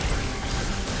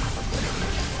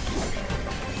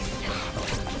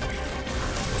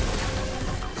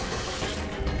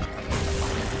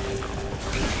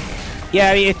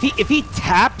 Yeah, I mean, if he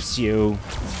taps you,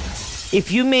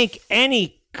 if you make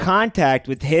any contact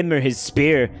with him or his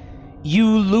spear, you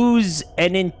lose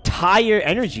an entire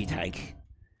energy tank.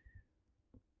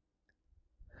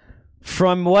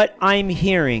 From what I'm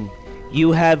hearing,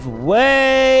 you have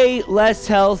way less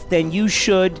health than you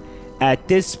should at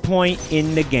this point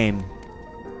in the game.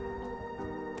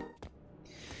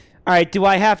 Alright, do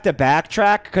I have to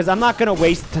backtrack? Because I'm not going to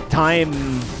waste the time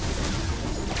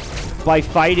by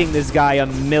fighting this guy a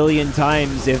million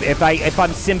times if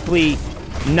I'm simply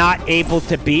not able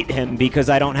to beat him because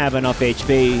I don't have enough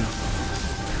HP.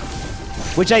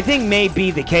 Which I think may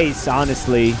be the case,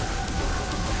 honestly.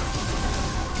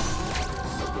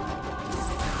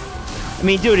 I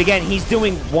mean, dude, again, he's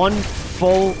doing 1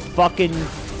 full fucking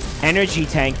energy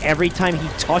tank every time he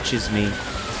touches me.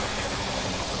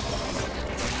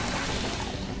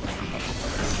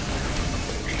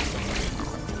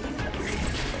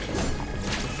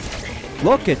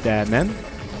 Look at that, man.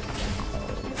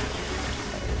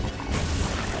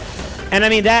 And I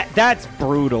mean, that's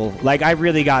brutal. Like, I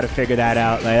really gotta figure that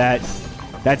out. Like,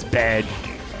 that's bad.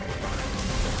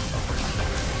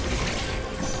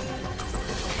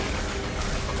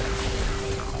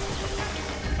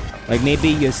 Like, maybe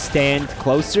you stand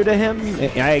closer to him?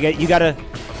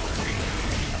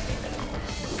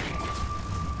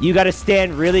 You gotta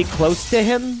stand really close to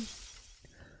him?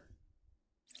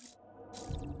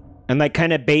 And, like,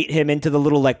 kind of bait him into the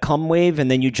little, like, cum wave,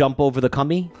 and then you jump over the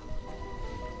cummy?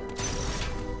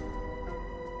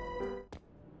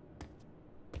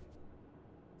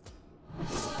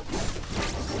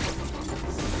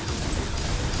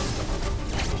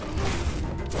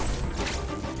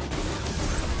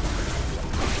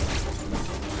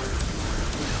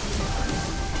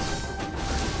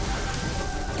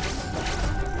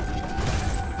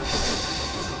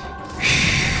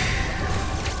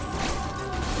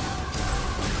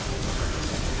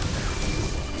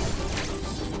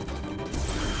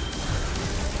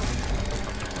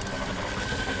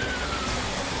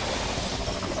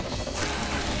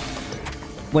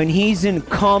 When he's in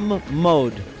cum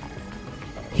mode,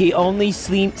 he only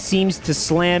seems to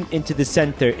slam into the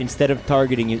center instead of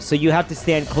targeting you. So you have to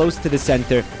stand close to the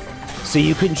center so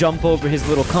you can jump over his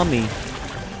little cummy.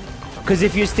 Because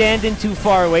if you're standing too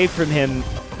far away from him,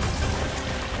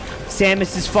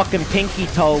 Samus's fucking pinky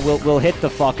toe will hit the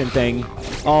fucking thing.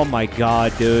 Oh my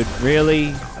god, dude.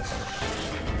 Really?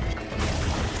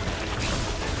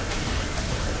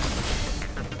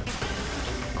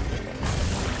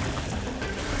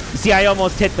 See, I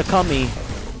almost hit the cummy.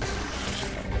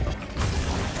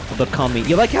 The cummy.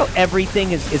 You like how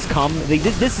everything is cum? Like,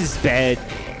 this is bad.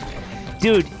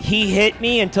 Dude, he hit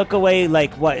me and took away,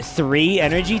 like, what, 3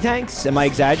 energy tanks? Am I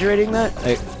exaggerating that?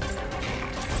 Like...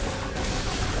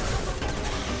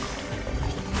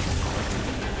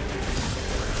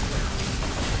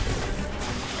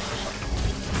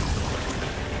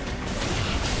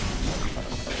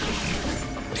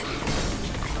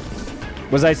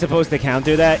 Was I supposed to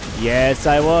counter that? Yes,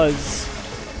 I was.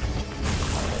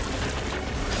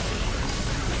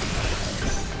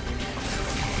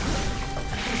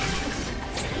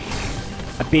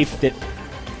 I beefed it.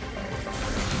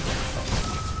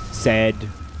 Sad.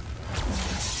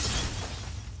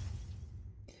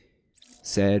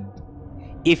 Sad.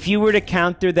 If you were to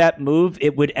counter that move,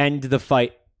 it would end the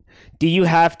fight. Do you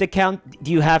have to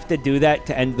do that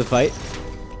to end the fight?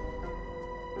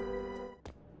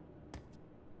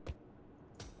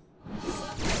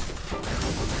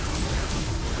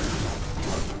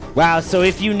 Wow, so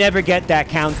if you never get that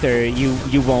counter,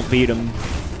 you won't beat him.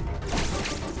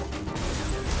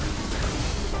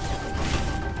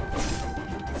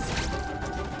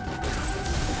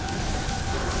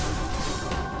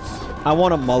 I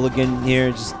want a mulligan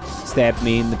here. Just stab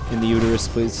me in the uterus,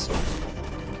 please.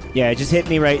 Yeah, just hit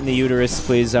me right in the uterus,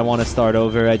 please. I want to start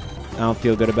over. I don't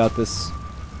feel good about this.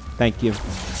 Thank you.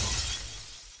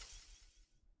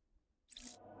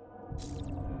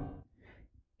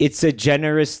 It's a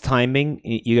generous timing.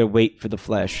 You gotta wait for the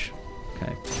flesh.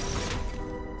 Okay.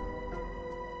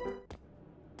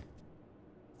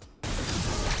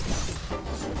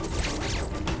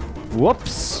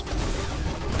 Whoops.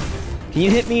 Can you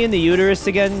hit me in the uterus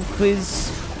again,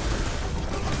 please?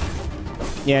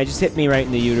 Yeah, just hit me right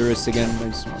in the uterus again. I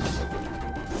just want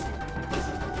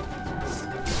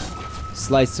to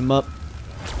slice him up.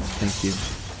 Thank you.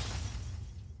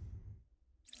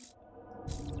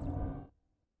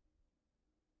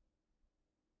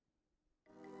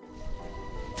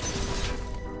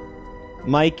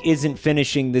 Mike isn't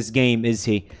finishing this game, is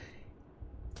he?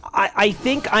 I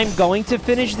think I'm going to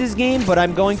finish this game, but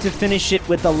I'm going to finish it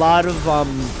with a lot of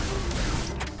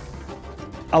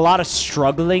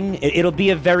struggling. It'll be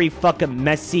a very fucking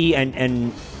messy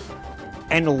and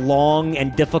long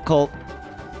and difficult,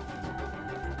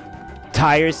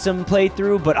 tiresome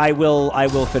playthrough, but I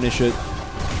will finish it.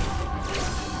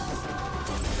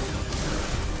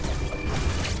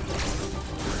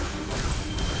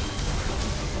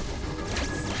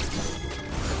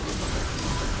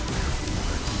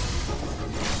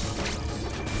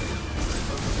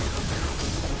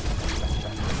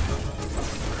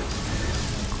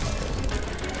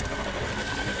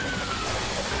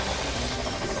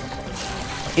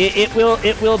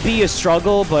 It will be a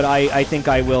struggle, but I think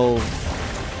I will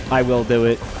do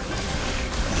it.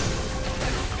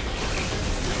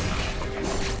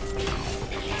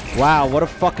 Wow, what a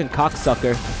fucking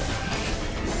cocksucker.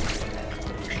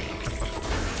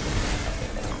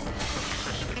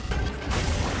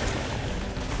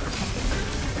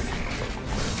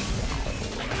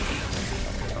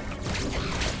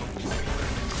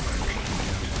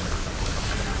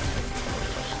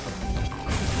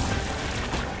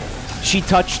 She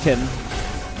touched him.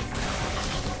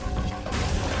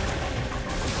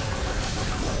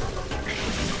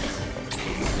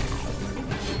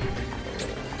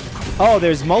 Oh,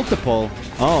 there's multiple.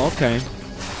 Oh, okay.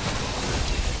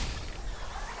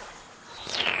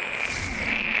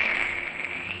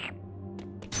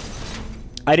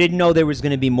 I didn't know there was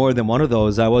going to be more than one of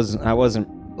those. I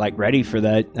wasn't like ready for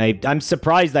that. I'm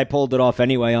surprised I pulled it off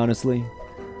anyway, honestly.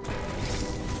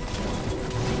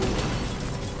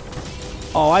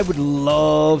 Oh, I would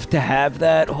love to have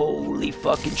that. Holy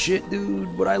fucking shit,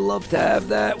 dude. Would I love to have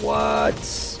that? What?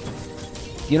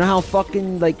 You know how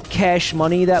fucking, like, cash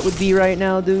money that would be right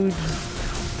now, dude?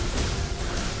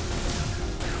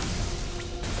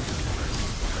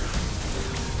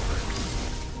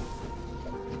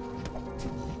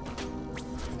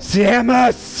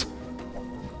 Samus!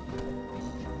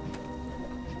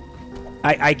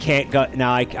 I can't go...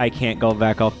 No, I can't go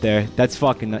back up there. That's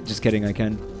fucking... Not, just kidding, I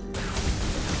can.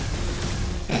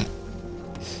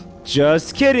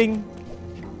 Just kidding.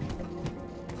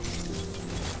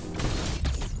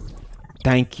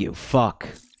 Thank you. Fuck.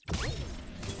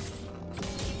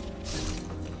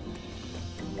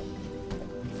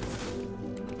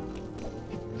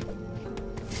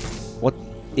 What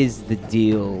is the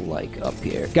deal like up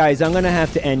here? Guys, I'm gonna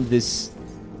have to end this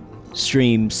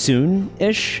stream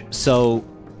soon-ish, so...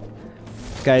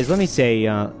 Guys, let me say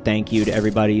thank you to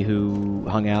everybody who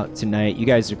hung out tonight. You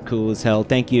guys are cool as hell.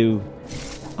 Thank you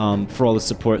for all the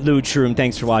support. Lou Shroom,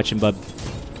 thanks for watching, bub.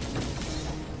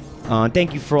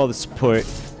 Thank you for all the support.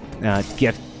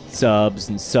 Gift subs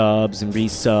and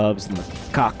resubs and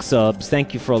the cock subs.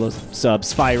 Thank you for all those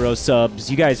subs. Spyro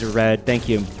subs. You guys are rad. Thank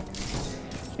you.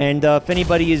 And if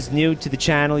anybody is new to the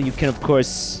channel, you can, of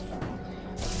course,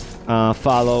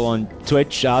 follow on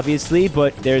Twitch, obviously.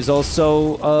 But there's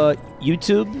also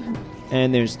YouTube,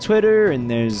 and there's Twitter, and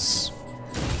there's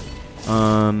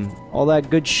all that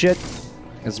good shit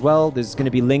as well. There's going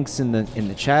to be links in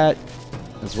the chat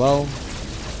as well.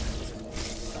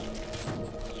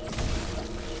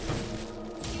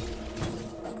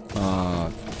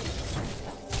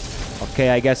 Okay,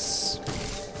 I guess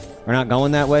we're not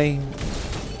going that way.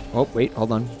 Oh, wait,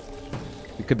 hold on.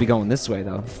 We could be going this way,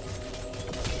 though.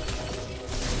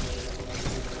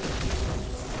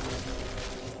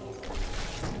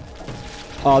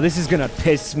 Oh, this is gonna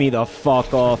piss me the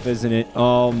fuck off, isn't it?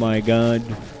 Oh my god.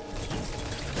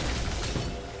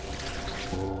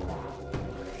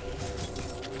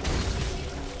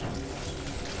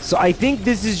 So I think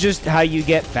this is just how you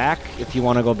get back if you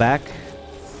want to go back.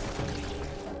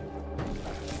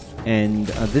 And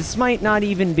this might not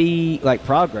even be, like,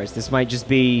 progress. This might just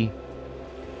be...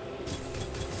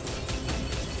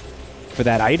 for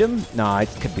that item? Nah, it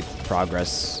could be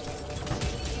progress.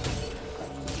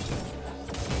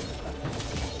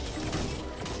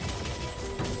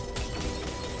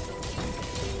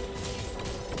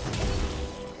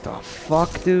 The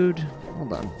fuck, dude?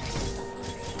 Hold on.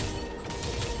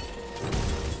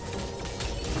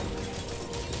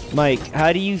 Mike,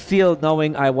 how do you feel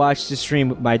knowing I watched the stream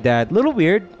with my dad? Little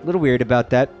weird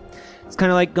about that. It's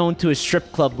kind of like going to a strip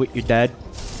club with your dad.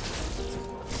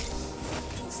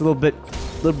 It's a little bit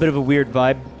of a weird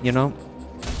vibe, you know?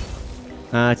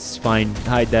 It's fine.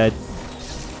 Hi, Dad.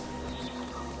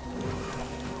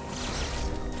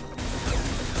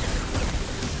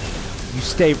 You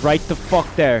stay right the fuck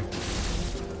there.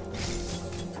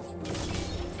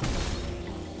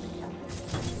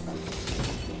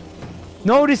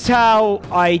 Notice how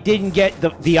I didn't get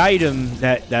the item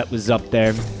that was up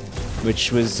there,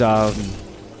 which was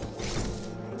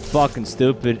fucking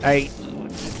stupid. I'm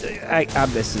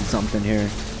missing something here.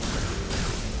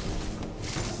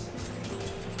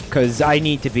 Cause I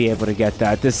need to be able to get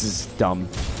that. This is dumb.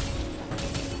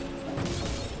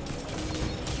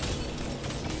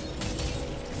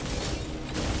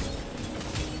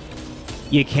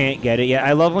 You can't get it yet.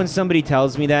 I love when somebody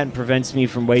tells me that and prevents me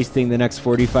from wasting the next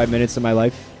 45 minutes of my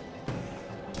life.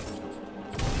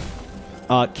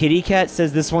 Kitty Cat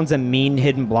says this one's a mean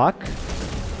hidden block.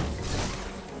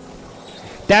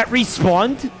 That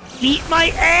respawned? Eat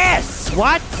my ass!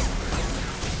 What?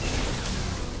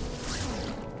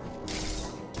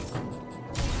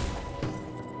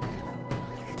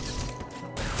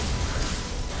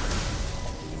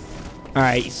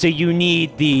 Alright, so you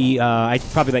need the,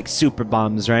 probably like super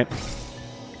bombs, right?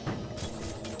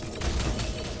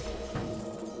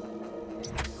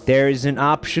 There's an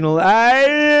optional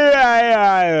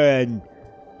iron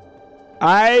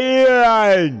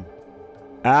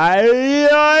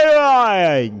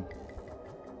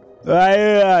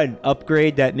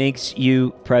upgrade that makes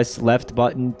you press left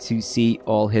button to see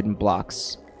all hidden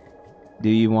blocks. Do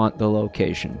you want the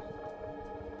location?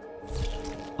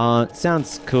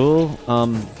 Sounds cool.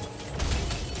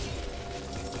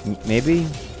 Maybe?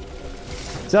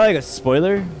 Is that like a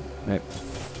spoiler? Right.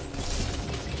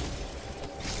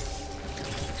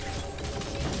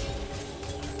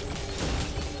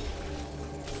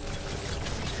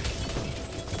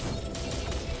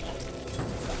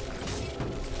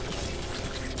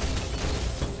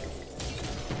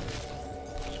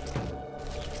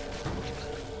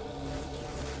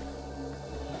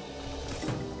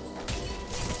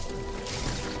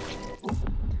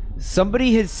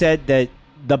 Somebody has said that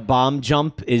the bomb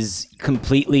jump is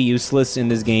completely useless in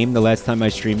this game the last time I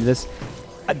streamed this.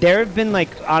 There have been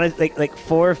like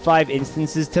 4 or 5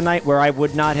 instances tonight where I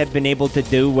would not have been able to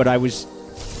do what I was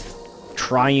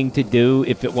trying to do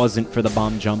if it wasn't for the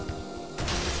bomb jump.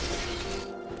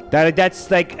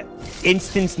 That's like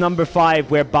instance number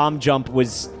 5 where bomb jump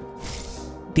was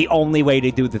the only way to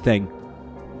do the thing.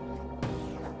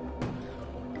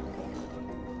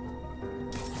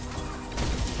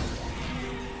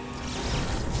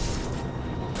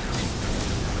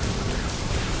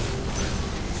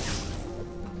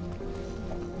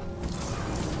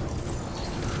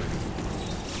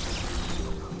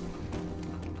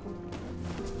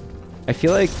 I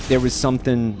feel like there was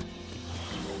something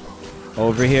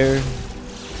over here.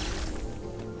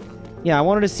 Yeah, I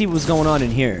wanted to see what was going on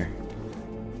in here.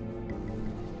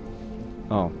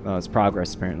 Oh, it's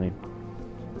progress, apparently.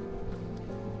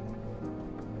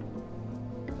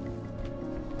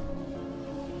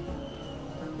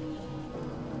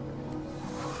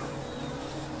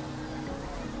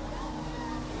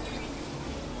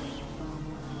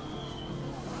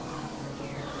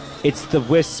 It's the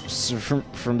wisps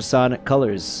from Sonic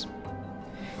Colors.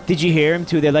 Did you hear him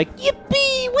too? They're like,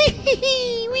 yippee,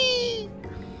 wee, wee.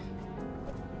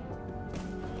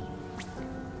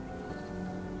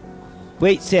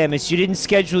 Wait, Samus, you didn't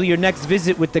schedule your next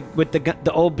visit with the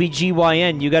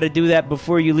OBGYN. You gotta do that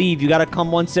before you leave. You gotta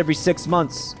come once every 6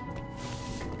 months.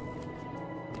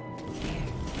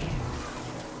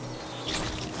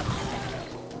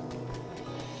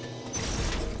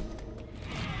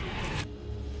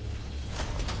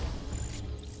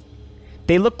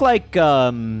 They look like,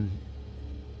 what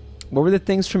were the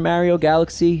things from Mario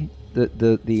Galaxy?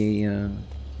 The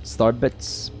star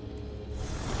bits?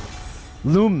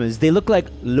 Lumas. They look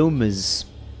like Lumas.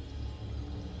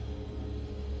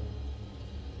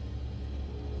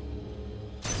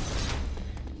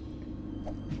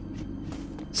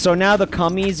 So now the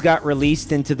cummies got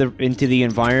released into the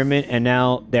environment, and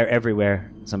now they're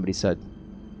everywhere. Somebody said.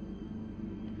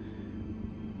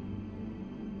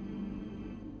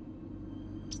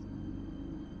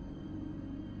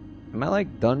 Am I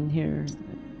like done here?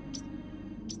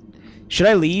 Should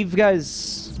I leave,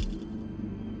 guys?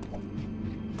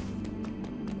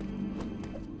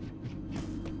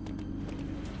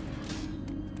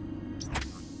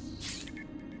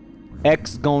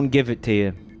 X gon' give it to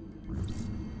you.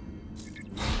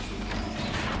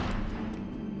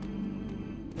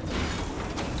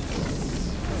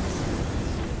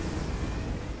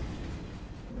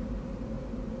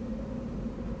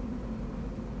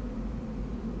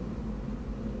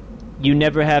 You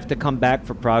never have to come back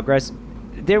for progress.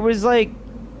 There was like...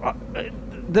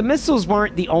 the missiles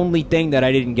weren't the only thing that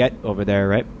I didn't get over there,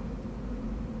 right?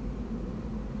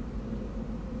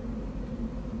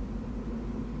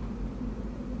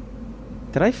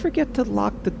 Did I forget to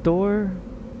lock the door?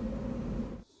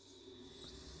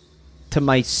 To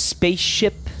my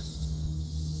spaceship?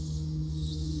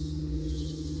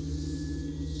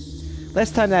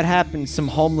 Last time that happened, some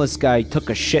homeless guy took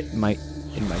a shit in my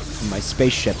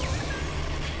spaceship.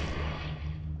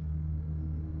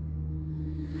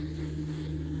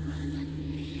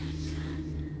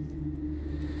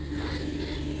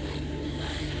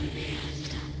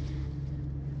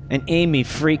 And Amy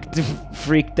freaked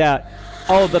out.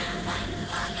 Oh, the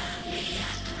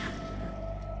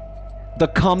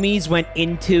cummies went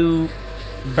into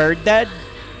Bird Dead.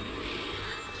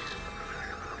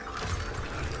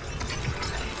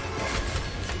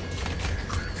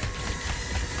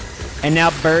 And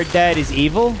now Bird Dead is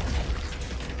evil?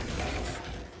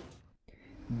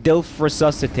 Dilf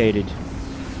resuscitated.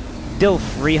 Dilf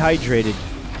rehydrated.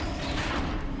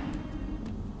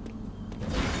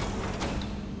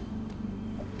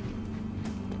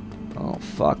 Oh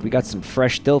fuck, we got some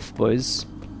fresh Dilf, boys.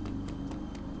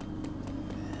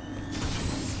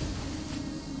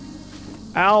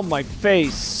 Ow, my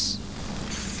face.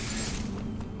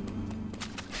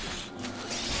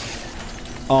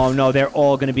 Oh no, they're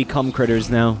all gonna become critters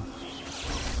now.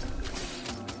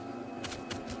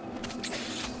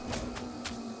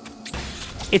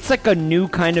 It's like a new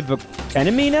kind of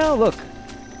enemy now, look.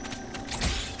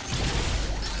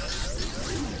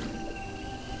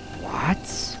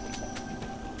 What?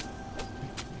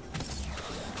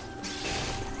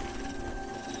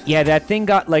 Yeah, that thing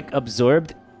got like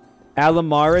absorbed.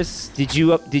 Alamaris, did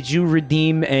you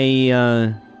redeem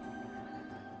a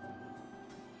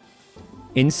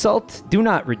insult? Do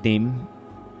not redeem.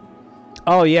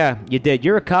 Oh yeah, you did.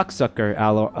 You're a cocksucker,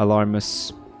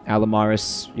 Alamaris.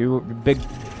 You're a big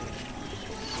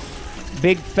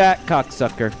fat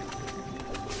cocksucker.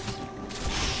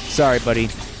 Sorry, buddy.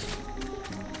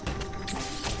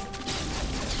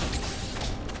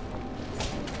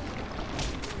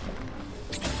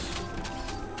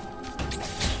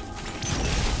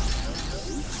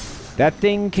 That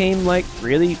thing came like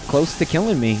really close to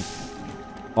killing me.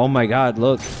 Oh my god,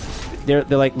 look. They're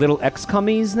like little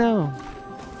X-cummies now.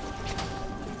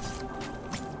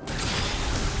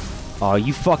 Oh,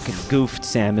 you fucking goofed,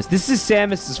 Samus. This is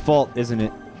Samus's fault, isn't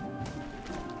it?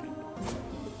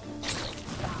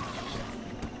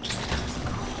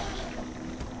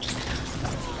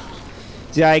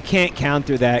 See, I can't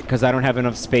counter that because I don't have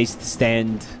enough space to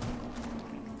stand.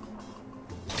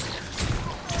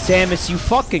 Samus, you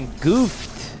fucking goofed.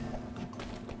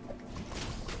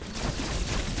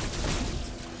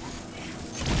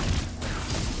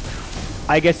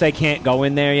 I guess I can't go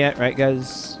in there yet, right,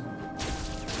 guys?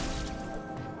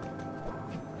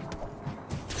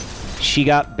 She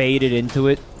got baited into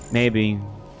it? Maybe.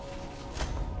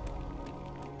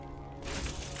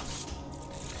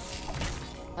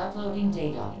 Uploading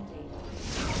data.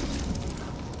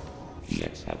 The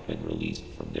X have been released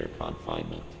from their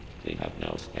confinement. They have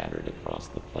now scattered across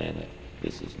the planet.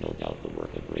 This is no doubt the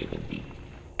work of Ravenbeak.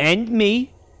 And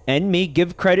me. And me.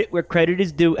 Give credit where credit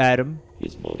is due, Adam.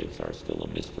 His motives are still a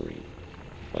mystery,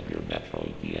 but your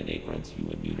Metroid DNA grants you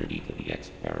immunity to the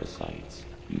X-parasites.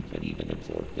 You can even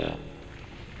absorb them.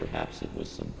 Perhaps it was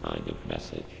some kind of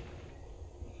message.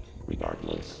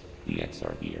 Regardless, the X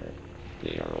are here.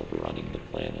 They are overrunning the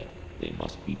planet. They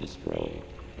must be destroyed.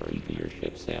 Hurry to your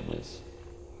ship, Samus.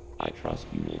 I trust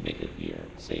you will make it here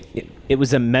safely. It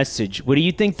was a message. What do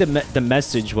you think the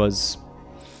message was?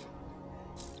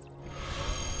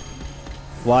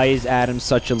 Why is Adam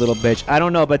such a little bitch? I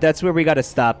don't know, but that's where we gotta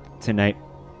stop tonight.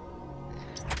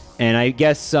 And I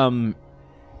guess, I'll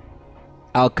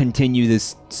continue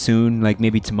this soon, like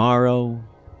maybe tomorrow.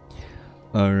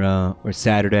 Or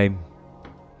Saturday.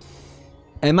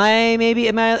 Am I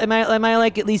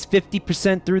like at least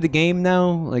 50% through the game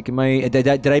now? Like,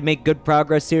 did I make good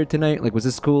progress here tonight? Like, was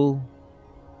this cool?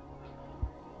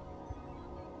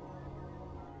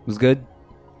 Was good?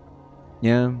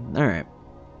 Yeah? Alright.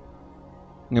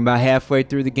 I'm about halfway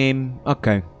through the game.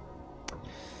 Okay.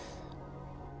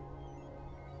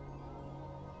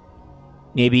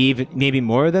 Maybe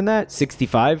more than that?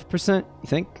 65%, you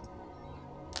think?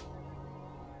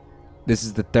 This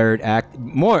is the third act.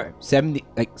 More.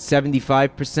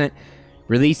 75%.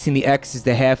 Releasing the X is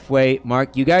the halfway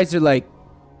mark. You guys are like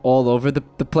all over the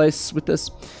place with this.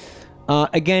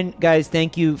 Again, guys,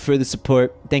 thank you for the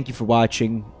support. Thank you for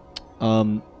watching.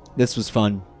 This was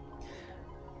fun.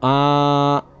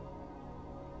 I'm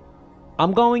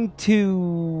going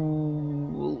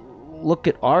to look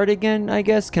at art again, I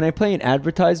guess. Can I play an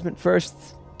advertisement first?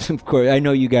 Of course, I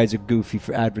know you guys are goofy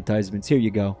for advertisements. Here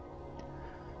you go.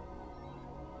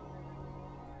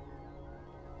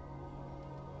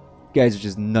 You guys are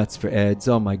just nuts for ads.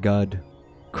 Oh my god.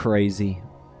 Crazy.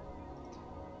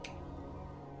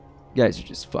 You guys are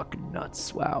just fucking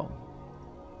nuts. Wow.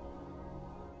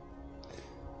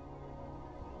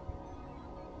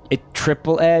 It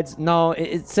triple ads? No,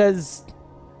 it says...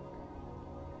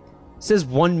 It says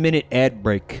 1 minute ad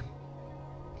break.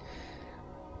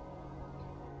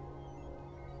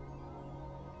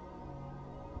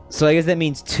 So I guess that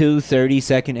means 2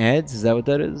 30-second ads? Is that what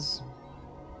that is?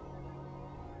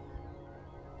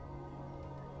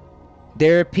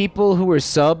 There are people who are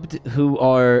subbed who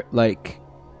are, like...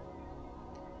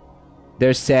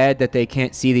 They're sad that they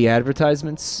can't see the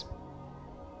advertisements.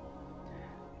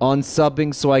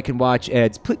 Unsubbing so I can watch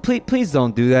ads. Please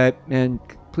don't do that, man.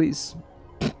 Please.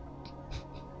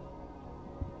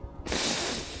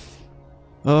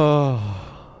 Oh.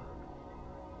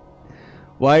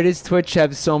 Why does Twitch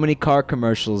have so many car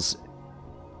commercials?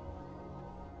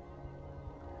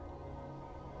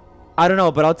 I don't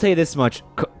know, but I'll tell you this much.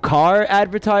 Car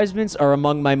advertisements are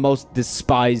among my most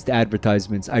despised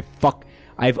advertisements.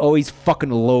 I've always fucking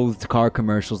loathed car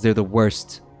commercials. They're the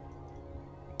worst.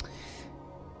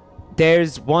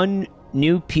 There's one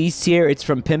new piece here. It's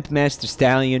from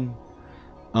Pimpmasterstallion.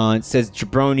 It says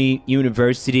Jabroni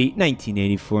University,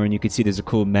 1984, and you can see there's a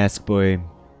cool mask boy.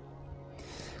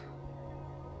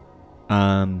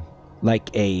 Like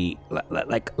a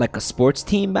sports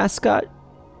team mascot,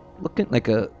 looking like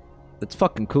a. That's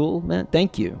fucking cool, man.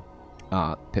 Thank you,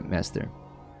 Pimpmaster.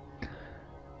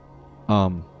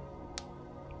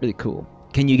 Really cool.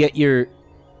 Can you get your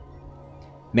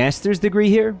master's degree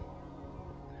here?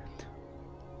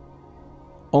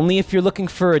 Only if you're looking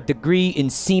for a degree in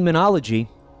semenology.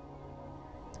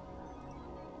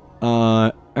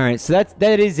 Alright, so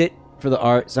that is it for the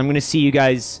art. So I'm gonna see you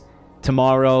guys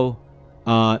tomorrow.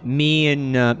 Me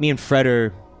and Fred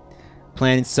are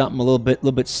planning something a little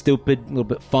bit stupid, a little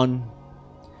bit fun.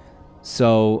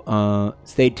 So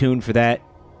stay tuned for that.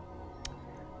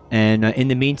 And in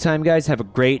the meantime, guys, have a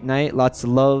great night. Lots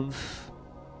of love.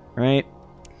 Right?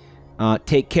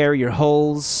 Take care of your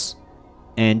holes.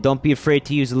 And don't be afraid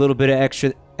to use a little bit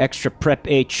of extra prep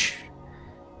H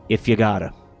if you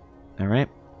gotta. Alright?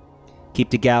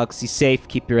 Keep the galaxy safe.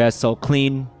 Keep your asshole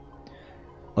clean.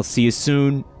 I'll see you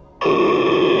soon.